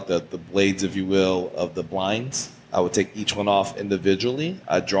kind of like the blades, if you will, of the blinds. I would take each one off individually.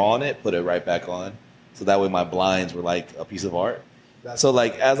 I'd draw on it, put it right back on. So that way my blinds were like a piece of art. So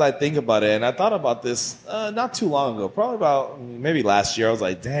like as I think about it, and I thought about this not too long ago, probably about maybe last year, I was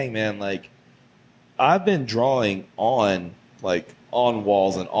like, dang, man, like I've been drawing on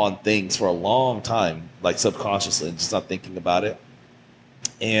walls and on things for a long time, like subconsciously, just not thinking about it.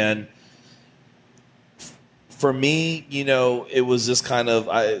 And for me, you know, it was just kind of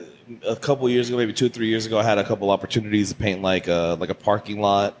a couple years ago, maybe 2 or 3 years ago, I had a couple opportunities to paint like a parking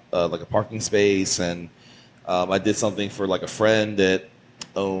lot, like a parking space, and I did something for like a friend that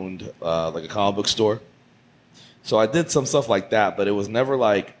owned like a comic book store. So I did some stuff like that, but it was never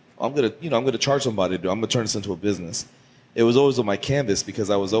like I'm gonna charge somebody to do. I'm gonna turn this into a business. It was always on my canvas because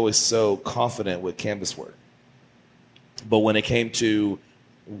I was always so confident with canvas work. But when it came to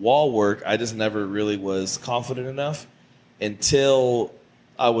wall work, I just never really was confident enough until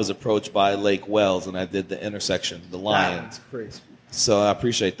I was approached by Lake Wells and I did the intersection, the lion. That's crazy. So I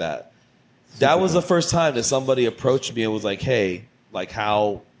appreciate that. That was the first time that somebody approached me and was like, hey, like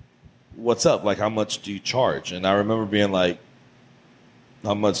what's up? Like, how much do you charge? And I remember being like,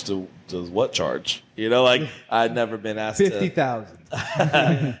 how much does what charge? You know, like I had never been asked 50,000.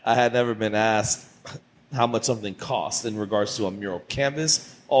 I had never been asked how much something costs in regards to a mural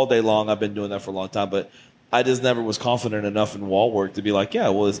canvas all day long. I've been doing that for a long time, but I just never was confident enough in wall work to be like, yeah,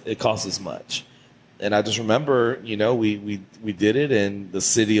 well, it costs as much. And I just remember, you know, we did it, and the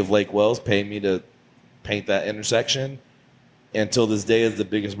city of Lake Wells paid me to paint that intersection. Until this day, is the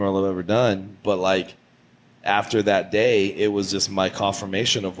biggest mural I've ever done. But like after that day, it was just my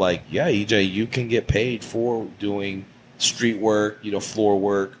confirmation of like, yeah, E.J, you can get paid for doing street work, you know, floor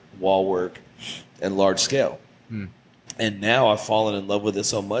work, wall work, and large scale. And now I've fallen in love with it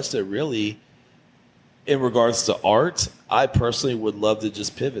so much that really, in regards to art, I personally would love to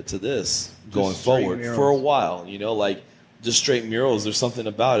just pivot to this going forward murals. For a while, you know, like just straight murals. There's something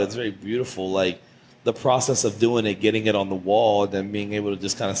about it. It's very beautiful. Like the process of doing it, getting it on the wall, and then being able to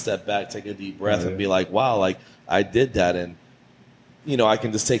just kind of step back, take a deep breath and be like, wow, like I did that. And, you know, I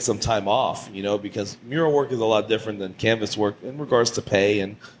can just take some time off, you know, because mural work is a lot different than canvas work in regards to pay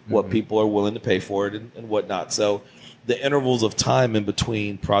and what people are willing to pay for it and whatnot. So the intervals of time in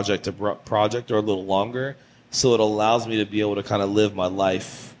between project to project are a little longer. So it allows me to be able to kind of live my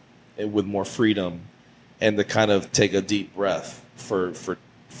life with more freedom and to kind of take a deep breath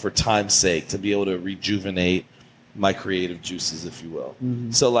for time's sake, to be able to rejuvenate my creative juices, if you will.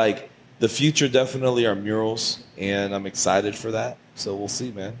 So like the future definitely are murals, and I'm excited for that. So we'll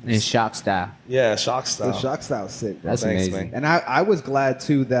see, man. In shock style. Yeah, shock style. The shock style is sick. That's Thanks, amazing. man. And I was glad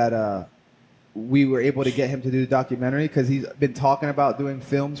too that we were able to get him to do the documentary, because he's been talking about doing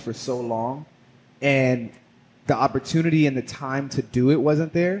films for so long, and the opportunity and the time to do it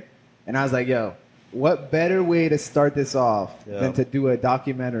wasn't there. And I was like, yo, what better way to start this off than to do a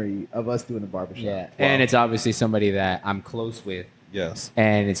documentary of us doing a barbershop? Yeah, and it's obviously somebody that I'm close with. Yes.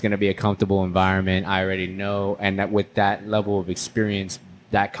 And it's going to be a comfortable environment. I already know. And that with that level of experience,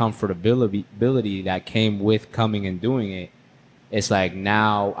 that comfortability that came with coming and doing it, it's like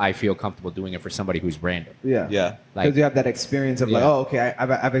now I feel comfortable doing it for somebody who's random. Yeah. Yeah. Because you have that experience of like, oh, okay,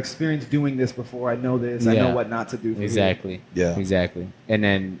 I've experienced doing this before. I know this. I know what not to do for Exactly. you. Yeah. Exactly. And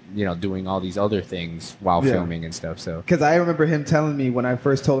then, you know, doing all these other things while filming and stuff. So. Because I remember him telling me when I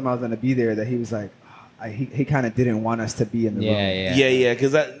first told him I was going to be there that he was like, he kind of didn't want us to be in the room. Yeah,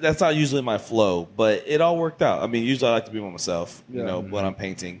 because that's not usually my flow, but it all worked out. I mean, usually I like to be by myself, you know, when I'm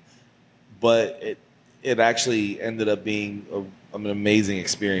painting. But it actually ended up being an amazing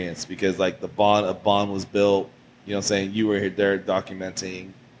experience, because like a bond was built, you know what I'm saying? You were there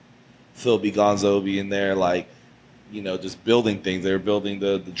documenting, Philby, Gonzo being there, like, you know, just building things. They were building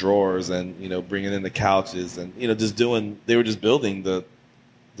the drawers and, you know, bringing in the couches and, you know, they were just building the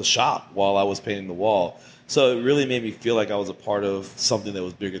shop while I was painting the wall. So it really made me feel like I was a part of something that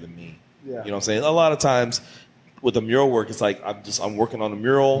was bigger than me. Yeah. You know what I'm saying? A lot of times with the mural work, it's like I'm working on a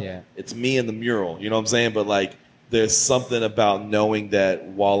mural. Yeah. It's me and the mural. You know what I'm saying? But like there's something about knowing that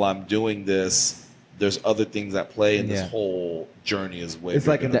while I'm doing this, there's other things at play, and this whole journey is way. It's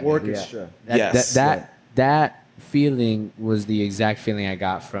like an orchestra. That feeling was the exact feeling I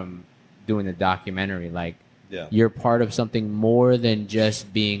got from doing the documentary. Like, you're part of something more than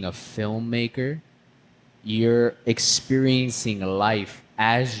just being a filmmaker. You're experiencing life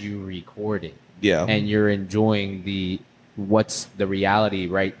as you record it. Yeah. And you're enjoying what's the reality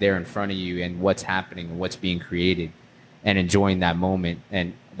right there in front of you and what's happening and what's being created and enjoying that moment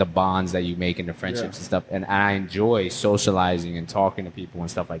and the bonds that you make and the friendships and stuff. And I enjoy socializing and talking to people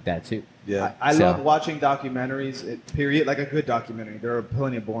and stuff like that too. Yeah. I love watching documentaries, period, like a good documentary. There are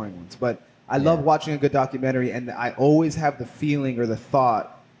plenty of boring ones, but I love watching a good documentary, and I always have the feeling or the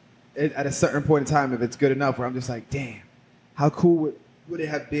thought at a certain point in time, if it's good enough, where I'm just like, damn, how cool would it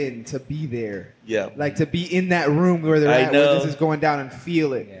have been to be there? Yeah. Like to be in that room where they're at, where this is going down and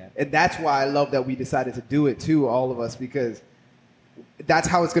feel it. Yeah. And that's why I love that we decided to do it too, all of us, because that's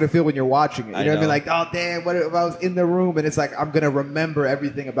how it's going to feel when you're watching it. You know what I mean? Like, oh, damn, what if I was in the room? And it's like, I'm going to remember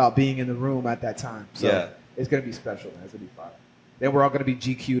everything about being in the room at that time. So it's going to be special, man. It's going to be fun. Then we're all going to be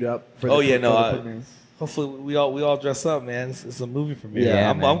GQ'd up for the premiere. Hopefully we all dress up, man. It's a movie premiere. Yeah,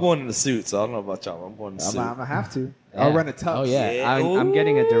 I'm going in the suit, so I don't know about y'all. I'm going in the suit. I'm going to have to. I'll run a tux. Oh, yeah. I'm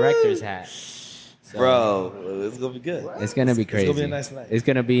getting a director's hat. So, bro, it's going to be good. It's going to be crazy. It's going to be a nice night. It's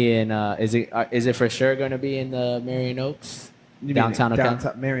going to be in, is it for sure going to be in the Marion Oaks? Downtown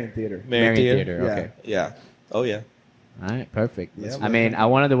Ocala? Marion Theater. Marion Theater, okay. Yeah. Oh, yeah. All right, perfect. Yeah, I mean, I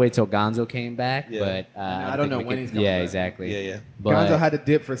wanted to wait till Gonzo came back, but I don't know when he's coming back. Yeah, exactly. Yeah. But Gonzo had to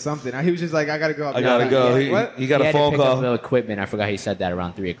dip for something. He was just like, I got to go. I got to go. He got a phone call. The equipment. I forgot he said that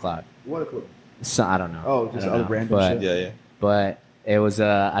around 3 o'clock. What equipment? So, I don't know. Oh, just other random shit. Yeah. But it was,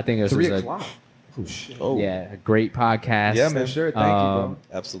 I think it was 3 o'clock. Oh, shit. Yeah, a great podcast. Yeah, man. Sure. Thank you, bro.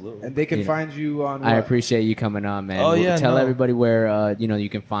 Absolutely. And they can find you on I appreciate you coming on, man. Oh, yeah. Tell everybody where, you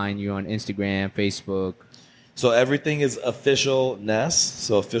can find you on Instagram, Facebook. So everything is official N.E.S.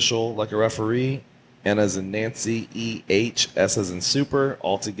 So official like a referee. N as in Nancy, E.H.S as in super,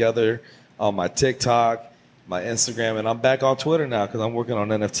 all together on my TikTok, my Instagram, and I'm back on Twitter now because I'm working on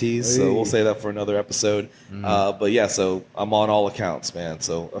NFTs. So we'll say that for another episode. But yeah, so I'm on all accounts, man.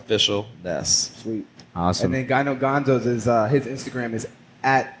 So official N.E.S. Sweet. Awesome. And then Gonzo's is his Instagram is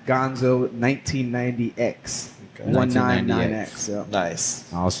at Gonzo1990X. 199X. Yeah.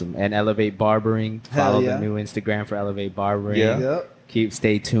 Nice. Awesome. And Elevate Barbering. Follow the new Instagram for Elevate Barbering. Yeah.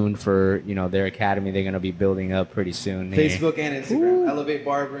 Stay tuned for their academy. They're going to be building up pretty soon. Facebook and Instagram. Ooh. Elevate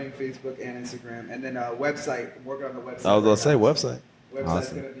Barbering, Facebook and Instagram. And then website. I'm working on the website. I was going to say website. Website's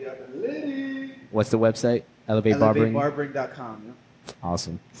going to be up and litty. What's the website? Elevate Barbering? ElevateBarbering.com. Yeah.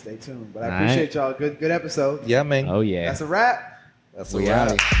 Awesome. Stay tuned. But I appreciate y'all. Good episode. Yeah, man. Oh, yeah. That's a wrap. That's a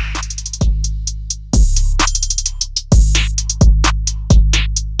wrap.